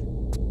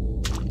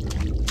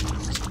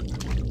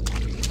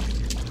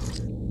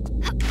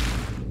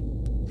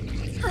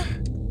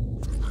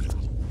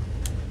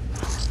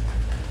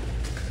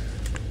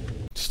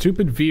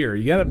 Stupid veer.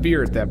 You gotta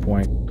veer at that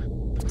point.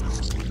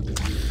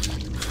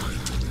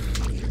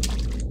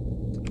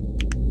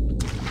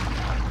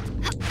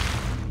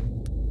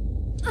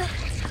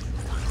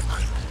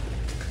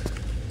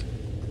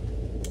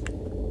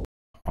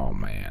 Oh,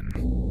 man.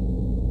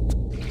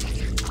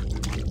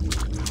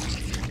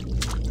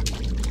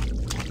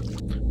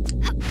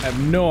 I have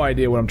no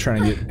idea what I'm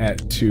trying to get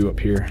at to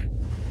up here.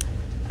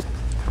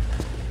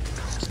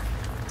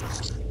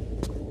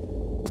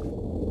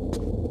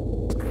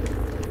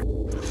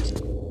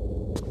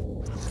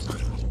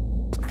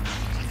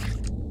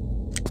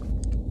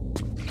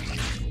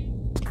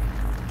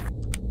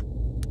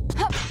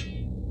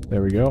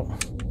 There we go.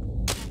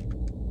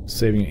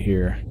 Saving it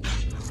here.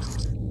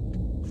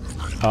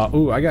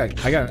 Ooh, I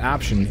got an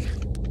option.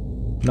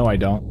 No, I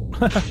don't.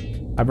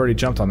 I've already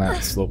jumped on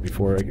that slope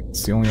before.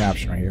 It's the only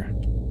option right here.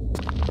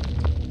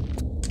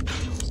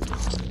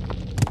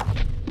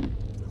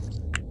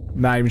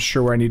 Not even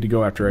sure where I need to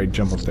go after I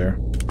jump up there.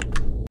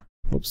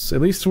 Whoops. At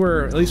least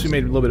we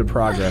made a little bit of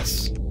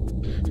progress.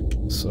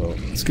 So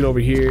let's get over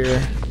here.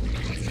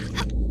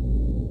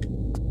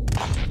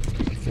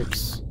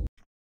 Whoops.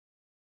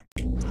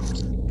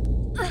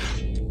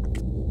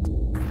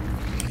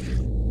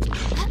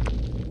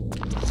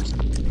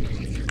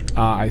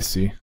 Ah, I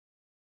see.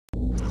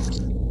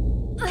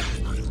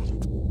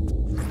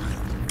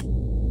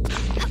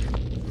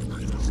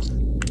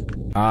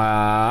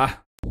 Ah.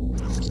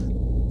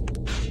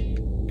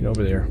 Get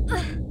over there.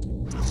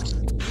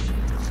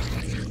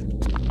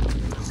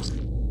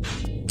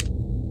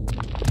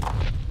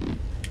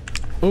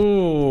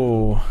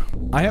 Oh,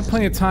 I have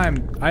plenty of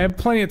time. I have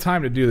plenty of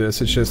time to do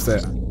this. It's just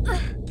that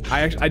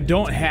I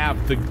don't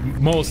have the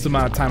most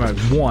amount of time I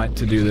want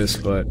to do this,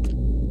 but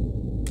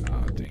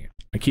oh dang it!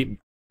 I keep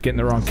getting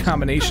the wrong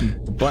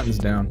combination of buttons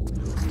down.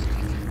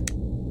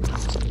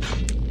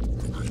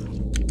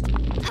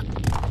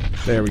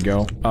 There we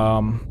go.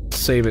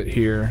 Save it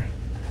here.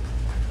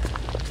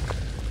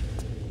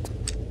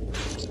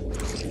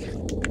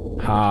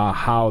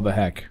 How the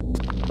heck?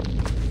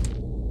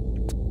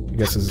 I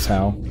guess this is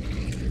how.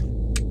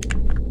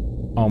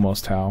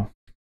 Almost how.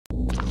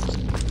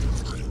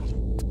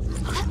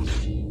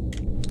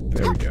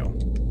 There we go.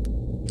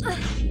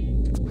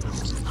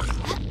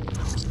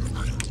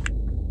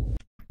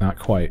 Not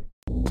quite.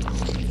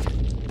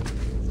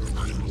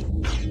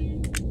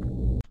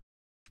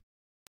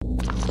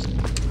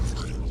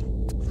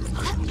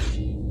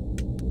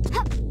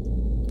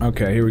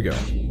 Okay, here we go.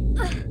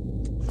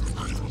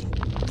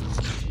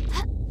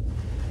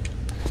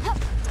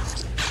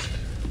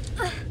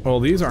 Well,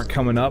 these aren't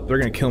coming up. They're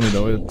gonna kill me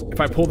though. If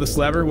I pull this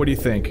lever, what do you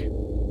think?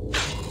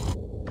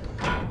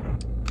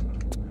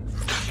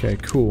 Okay,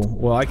 cool.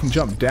 Well, I can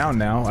jump down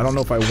now. I don't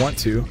know if I want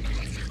to.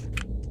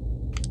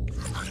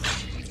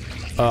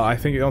 I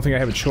don't think I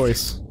have a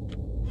choice.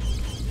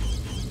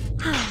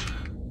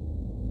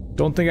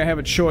 Don't think I have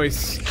a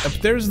choice.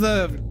 There's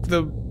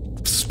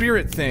the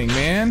spirit thing,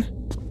 man.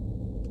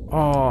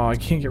 Oh, I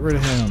can't get rid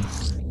of him.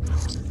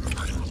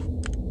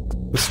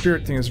 The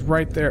spirit thing is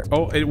right there.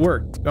 Oh, it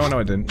worked. Oh, no,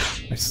 it didn't.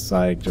 I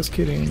psych. Just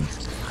kidding.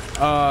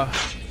 Alright,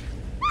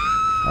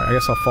 I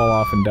guess I'll fall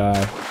off and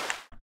die.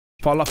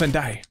 Fall off and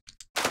die.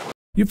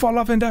 You fall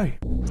off and die.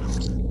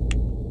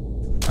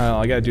 Oh,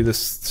 I gotta do this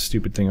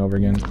stupid thing over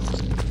again.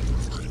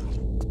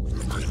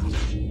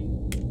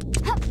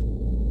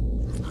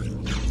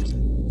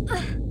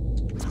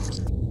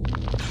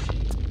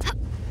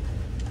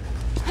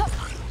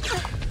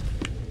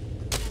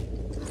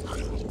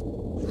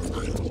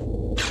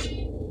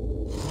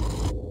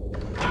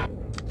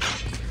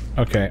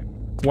 Okay.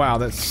 Wow,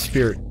 that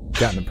spirit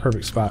got in the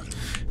perfect spot.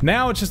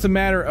 Now it's just a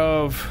matter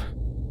of...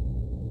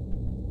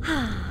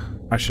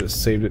 I should have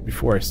saved it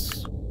before I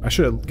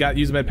should have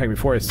used the med pack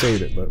before I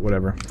saved it, but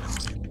whatever.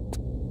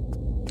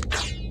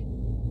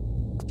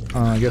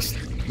 I guess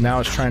now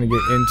it's trying to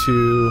get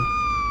into...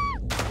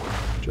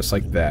 just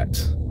like that.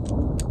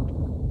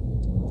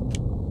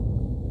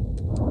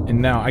 And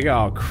now I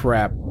got... oh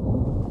crap.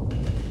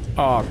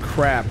 Oh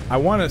crap. I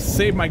want to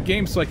save my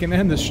game so I can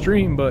end the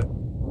stream, but...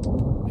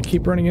 I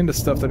keep running into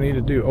stuff that I need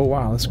to do. Oh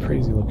wow, that's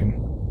crazy looking.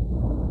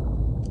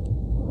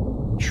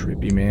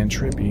 Trippy, man,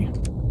 trippy.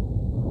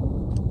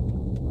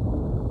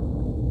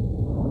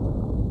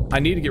 I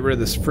need to get rid of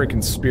this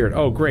freaking spirit.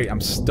 Oh great, I'm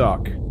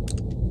stuck.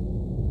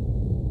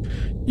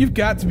 You've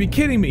got to be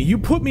kidding me. You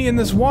put me in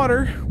this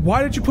water.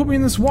 Why did you put me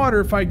in this water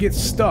if I get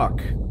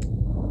stuck?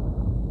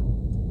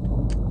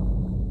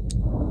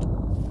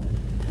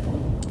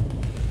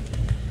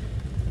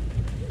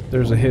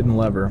 There's a hidden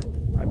lever,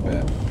 I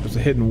bet. There's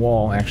a hidden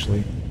wall,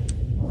 actually.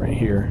 Right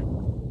here.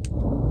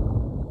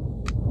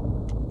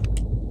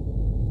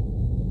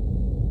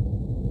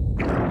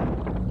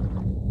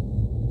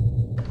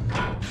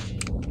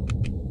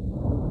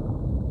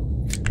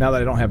 Now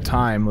that I don't have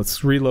time,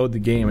 let's reload the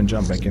game and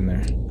jump back in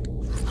there.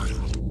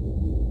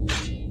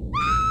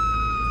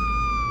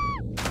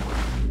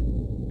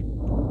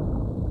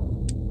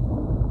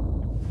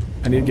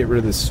 I need to get rid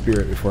of this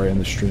spirit before I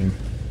end the stream.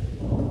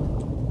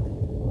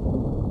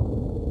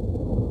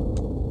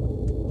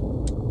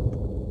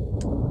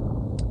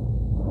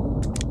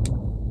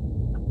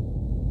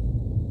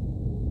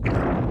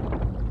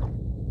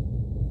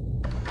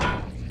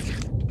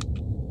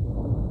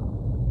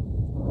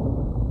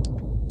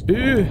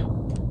 Ew.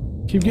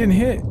 Keep getting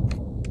hit.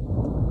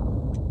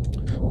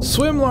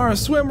 Swim, Laura,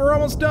 swim, we're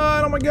almost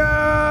done. Oh my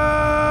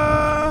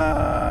god.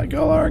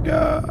 Go, Laura,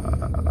 go.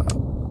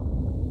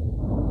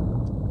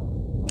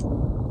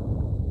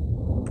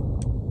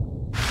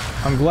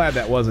 I'm glad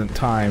that wasn't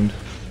timed.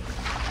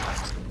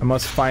 I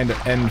must find an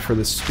end for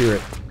the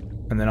spirit,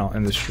 and then I'll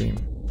end the stream.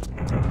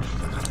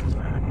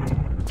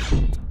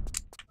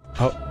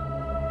 Oh.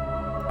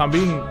 I'm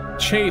being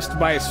chased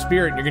by a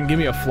spirit. You're gonna give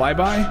me a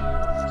flyby?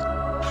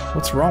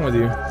 What's wrong with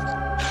you?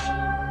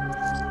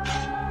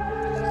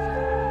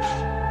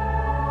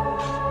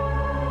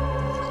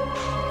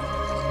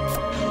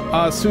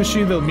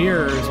 Sushi, the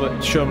mirror is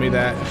what showed me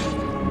that.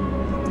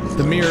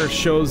 The mirror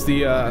shows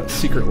the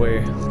secret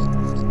way.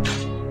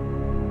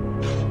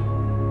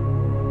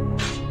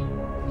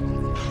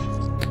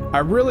 I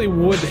really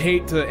would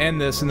hate to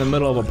end this in the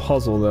middle of a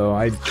puzzle, though.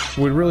 I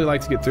would really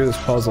like to get through this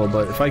puzzle,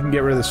 but if I can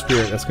get rid of the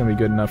spirit, that's gonna be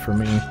good enough for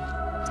me.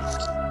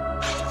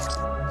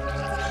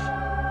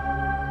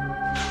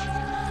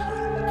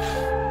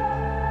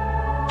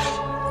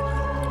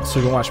 So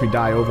you can watch me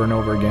die over and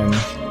over again.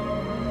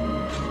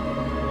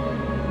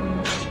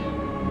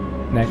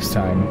 Next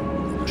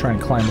time, try and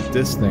climb up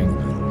this thing.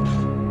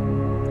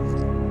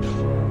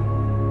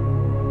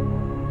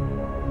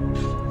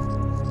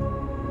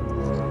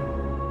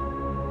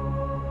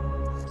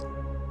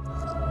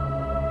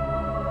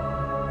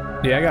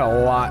 Yeah, I got a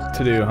lot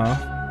to do, huh?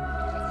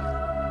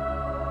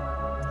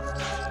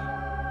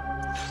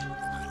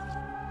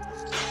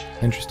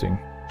 Interesting.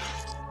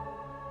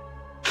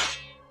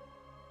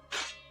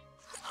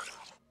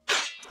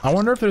 I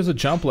wonder if there's a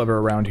jump lever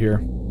around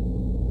here.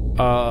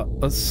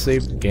 Let's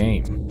save the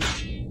game.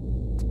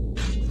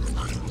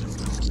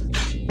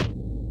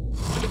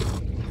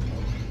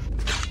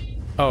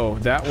 Oh,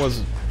 that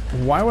was...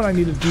 Why would I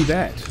need to do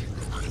that?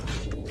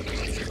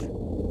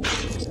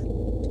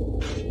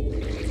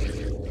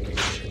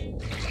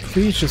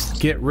 Please just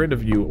get rid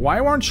of you. Why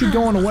aren't you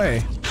going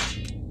away?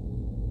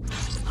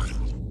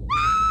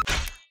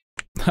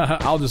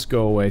 I'll just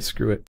go away,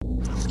 screw it.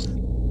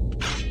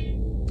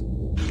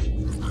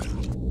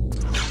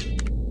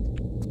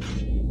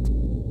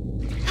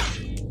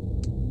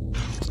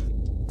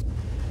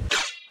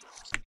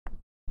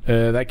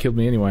 That killed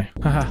me anyway.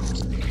 Haha.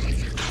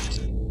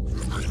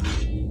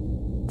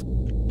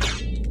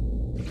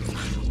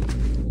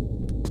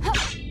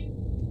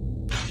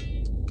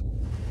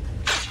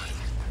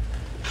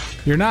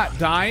 You're not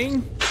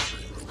dying?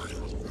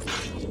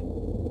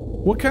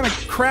 What kind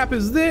of crap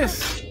is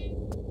this?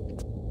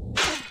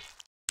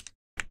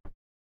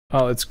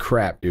 Oh, it's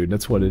crap, dude.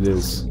 That's what it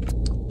is.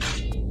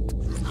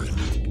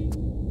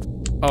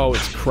 Oh,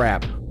 it's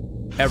crap.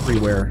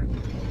 Everywhere.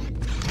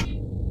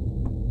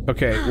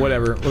 Okay,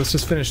 whatever. Let's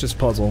just finish this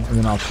puzzle, and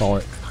then I'll call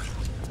it.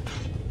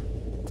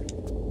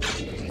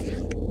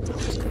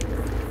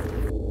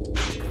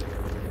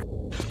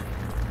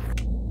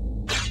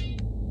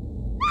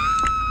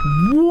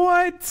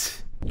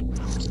 What?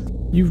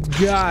 You've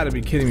got to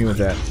be kidding me with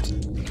that.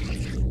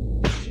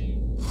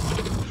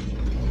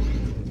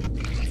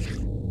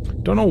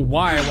 Don't know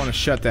why I want to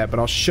shut that, but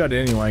I'll shut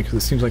it anyway,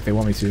 because it seems like they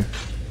want me to.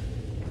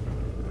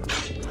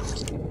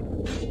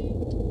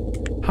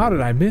 How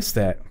did I miss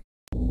that?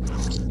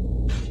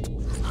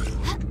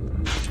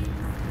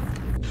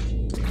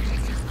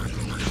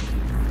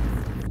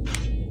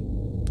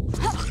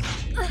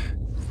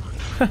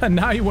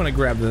 Now you want to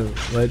grab the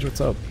ledge. What's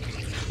up?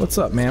 What's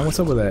up, man? What's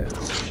up with that?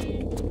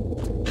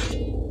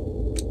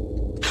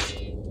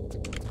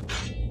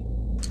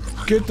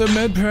 Get the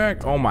med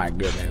pack. Oh my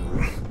goodness.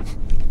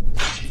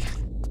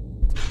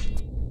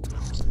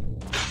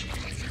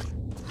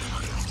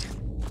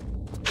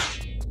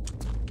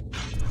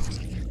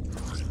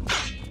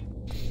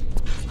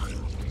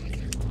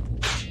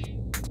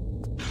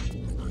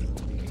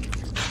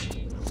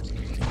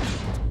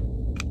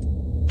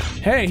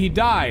 Hey, he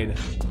died.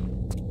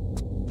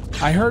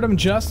 I heard him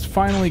just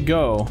finally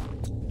go.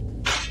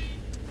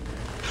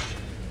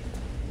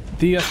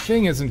 The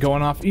thing isn't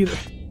going off either.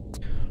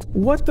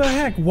 What the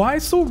heck? Why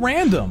so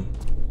random?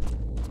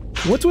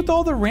 What's with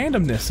all the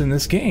randomness in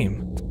this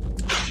game?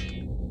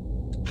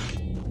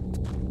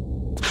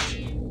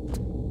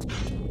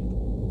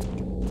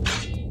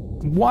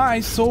 Why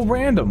so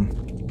random?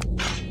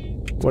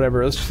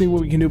 Whatever, let's see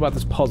what we can do about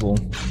this puzzle.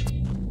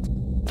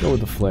 Go with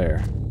the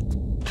flare.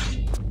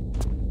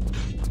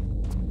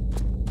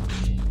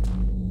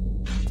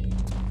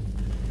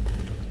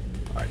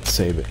 Alright,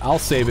 save it. I'll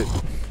save it.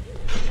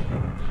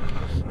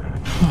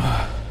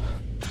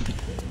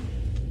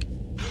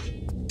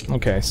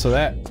 Okay, so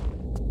that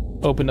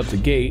opened up the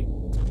gate.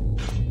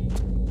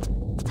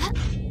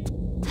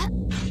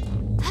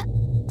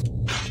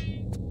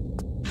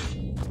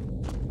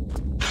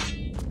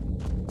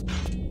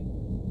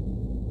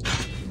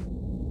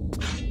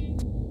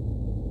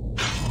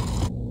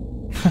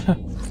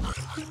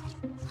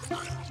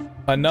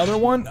 Another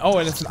one? Oh,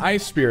 and it's an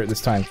ice spirit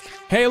this time.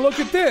 Hey, look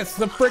at this!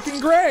 The freaking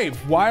grave!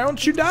 Why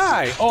don't you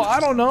die? Oh, I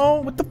don't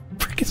know. What the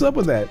frick is up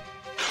with that?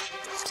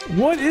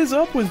 What is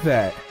up with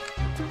that?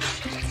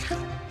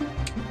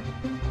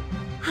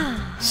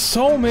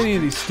 So many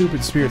of these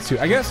stupid spirits too.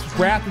 I guess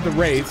Wrath of the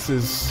Wraiths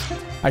is...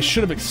 I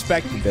should have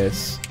expected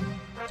this.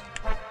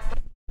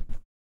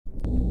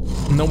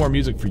 No more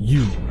music for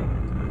you.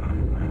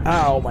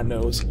 Ow, my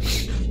nose.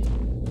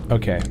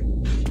 Okay.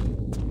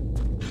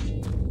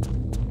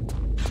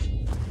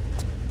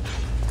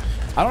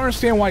 I don't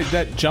understand why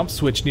that jump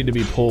switch needed to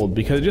be pulled,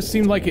 because it just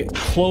seemed like it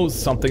closed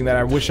something that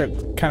I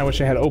kind of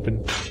wish I had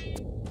open.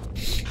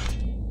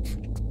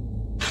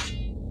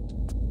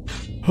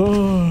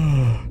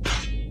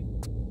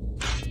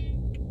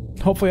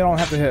 Hopefully I don't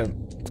have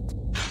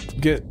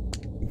to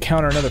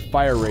counter another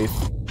fire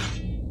wraith.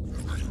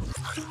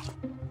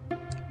 I'm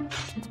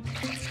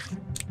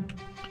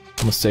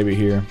gonna save it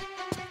here.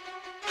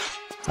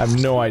 I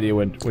have no idea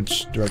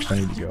which direction I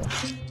need to go.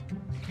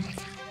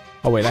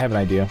 Oh wait, I have an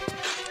idea.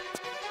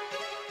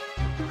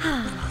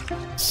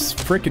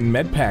 Frickin'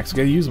 med packs,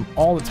 gotta use them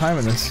all the time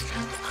in this.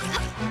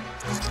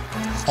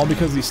 All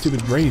because of these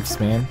stupid wraiths,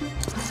 man.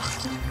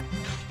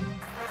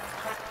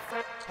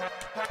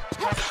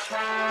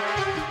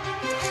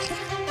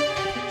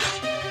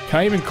 Can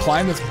I even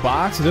climb this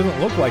box? It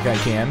doesn't look like I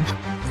can.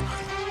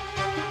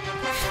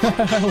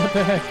 What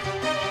the heck?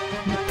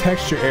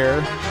 Texture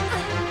error.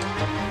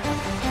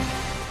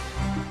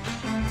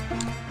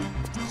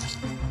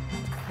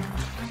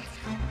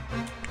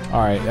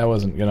 Alright, that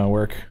wasn't gonna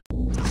work.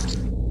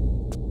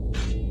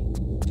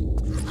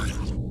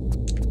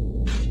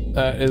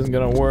 That isn't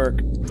gonna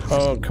work.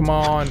 Oh, come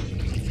on.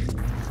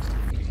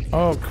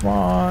 Oh, come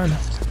on.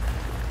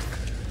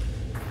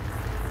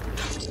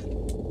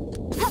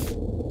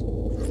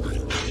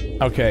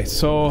 Okay,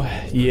 so,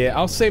 yeah,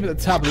 I'll save at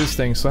the top of this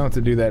thing so I don't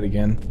have to do that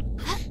again.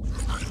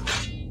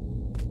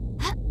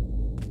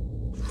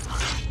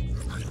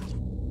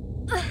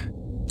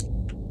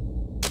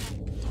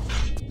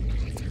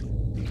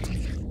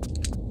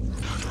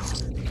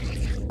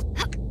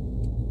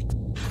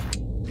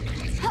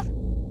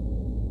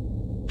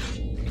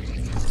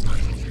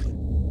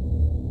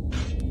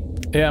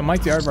 Yeah,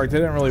 Mike the Aardvark, that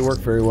didn't really work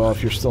very well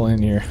if you're still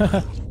in here.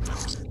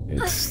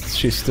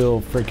 She still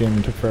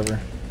freaking took forever.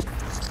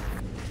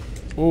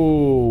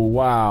 Oh,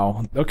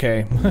 wow.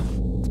 Okay.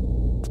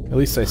 At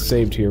least I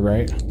saved here,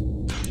 right?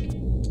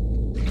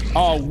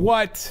 Oh,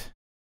 what?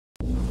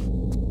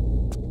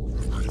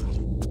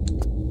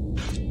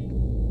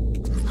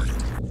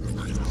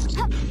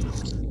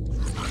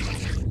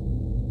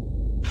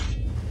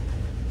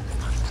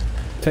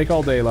 Take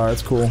all day, Lara.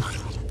 It's cool.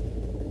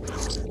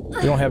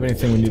 We don't have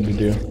anything we need to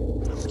do.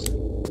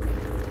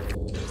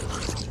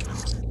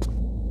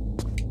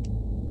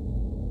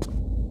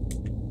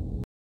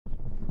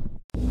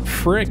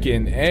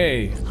 Frickin'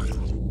 A.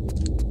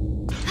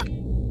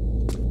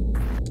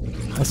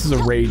 This is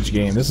a rage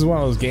game. This is one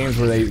of those games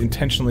where they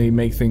intentionally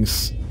make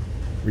things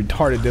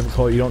retarded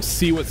difficult. You don't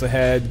see what's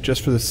ahead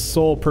just for the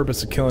sole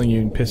purpose of killing you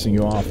and pissing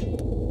you off.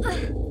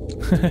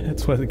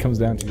 That's what it comes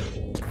down to.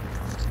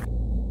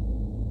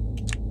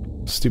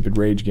 Stupid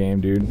rage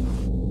game, dude.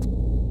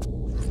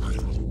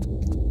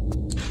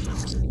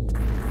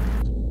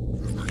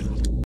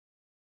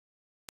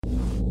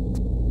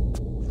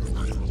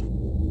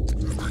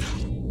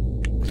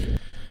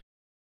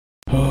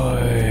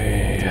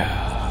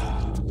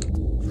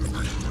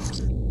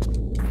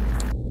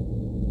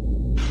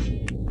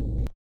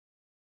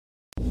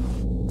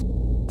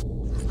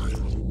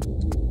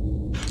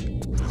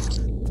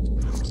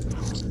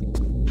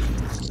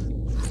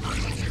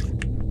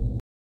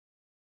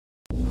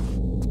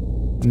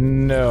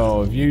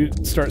 No, if you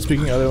start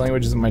speaking other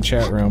languages in my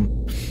chat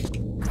room,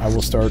 I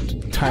will start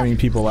timing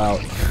people out.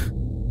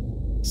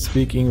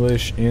 Speak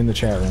English in the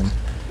chat room.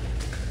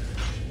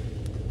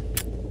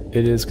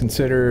 It is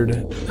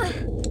considered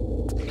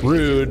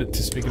rude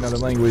to speak another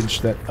language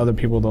that other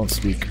people don't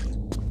speak.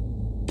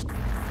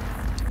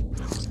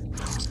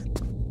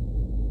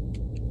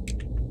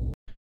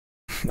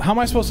 How am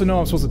I supposed to know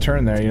I'm supposed to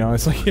turn there, you know?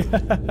 It's like,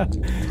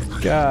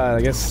 God,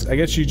 I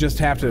guess you just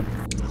have to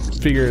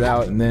figure it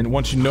out, and then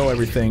once you know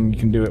everything, you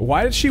can do it.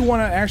 Why did she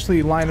want to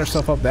actually line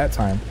herself up that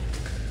time?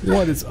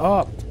 What is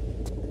up?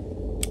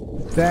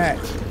 That.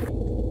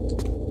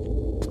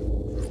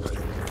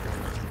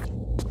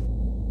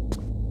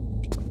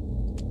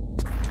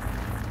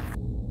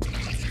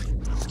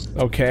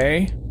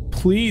 Okay.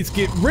 Please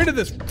get rid of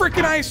this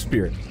freaking ice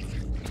spirit.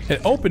 It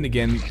opened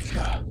again.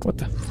 What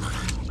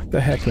the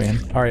heck, man?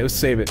 Alright, let's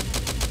save it.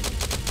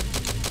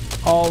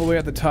 All the way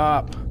at the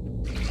top.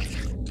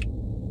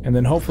 And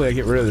then hopefully I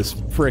get rid of this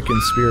frickin'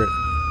 spirit.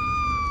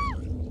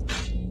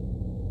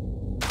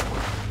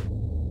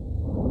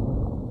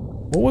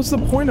 What was the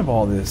point of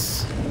all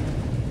this?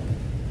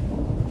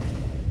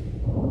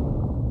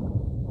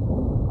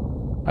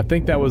 I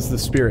think that was the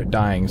spirit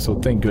dying, so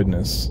thank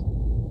goodness.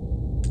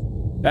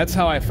 That's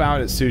how I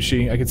found it,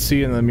 Sushi. I could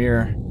see it in the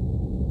mirror.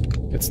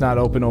 It's not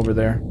open over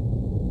there.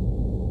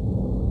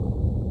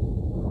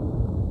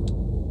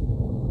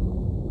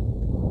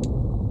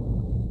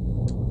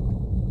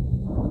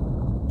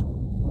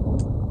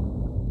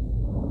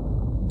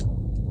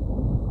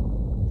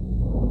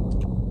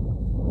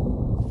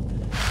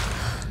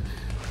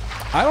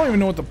 I don't even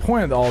know what the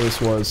point of all this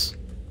was.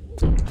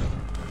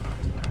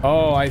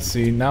 Oh, I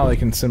see. Now they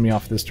can send me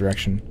off this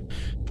direction.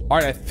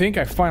 Alright, I think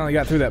I finally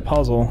got through that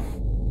puzzle.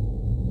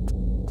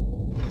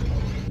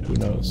 Who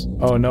knows?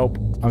 Oh, nope.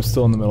 I'm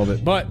still in the middle of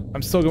it. But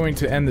I'm still going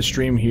to end the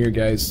stream here,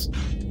 guys.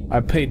 I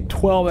paid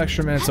 12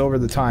 extra minutes over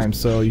the time,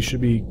 so you should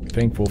be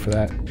thankful for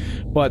that.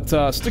 But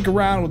stick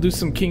around. We'll do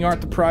some King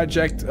Art the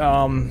Project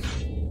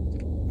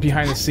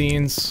behind the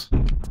scenes.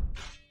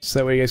 So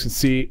that way you guys can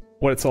see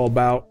what it's all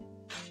about.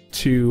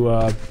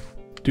 To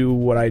do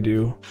what I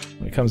do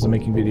when it comes to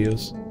making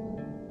videos.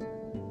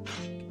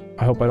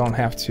 I hope I don't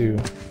have to...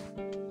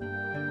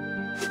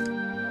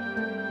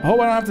 I hope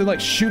I don't have to, like,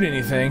 shoot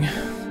anything.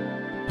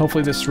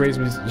 Hopefully this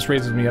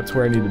raises me up to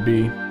where I need to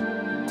be.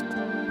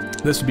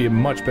 This would be a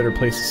much better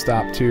place to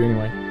stop, too,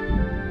 anyway.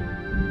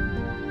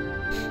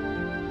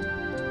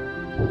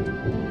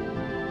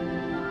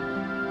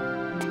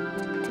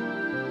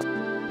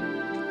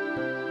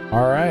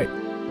 Alright.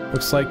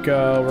 Looks like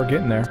we're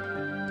getting there.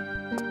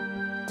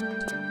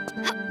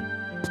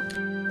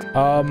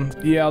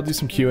 Yeah, I'll do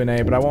some Q&A,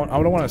 but I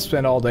don't want to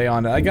spend all day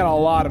on it. I got a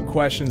lot of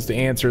questions to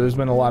answer. There's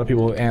been a lot of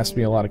people who asked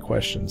me a lot of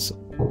questions.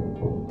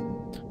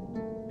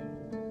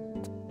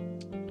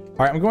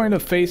 Alright, I'm going to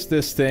face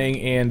this thing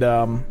and,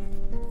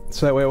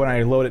 So that way when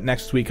I load it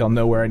next week, I'll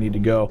know where I need to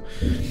go.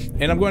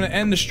 And I'm going to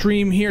end the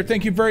stream here.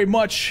 Thank you very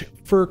much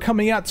for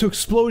coming out to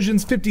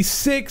Explosions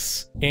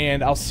 56.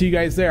 And I'll see you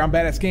guys there. I'm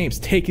Badass Games.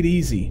 Take it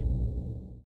easy.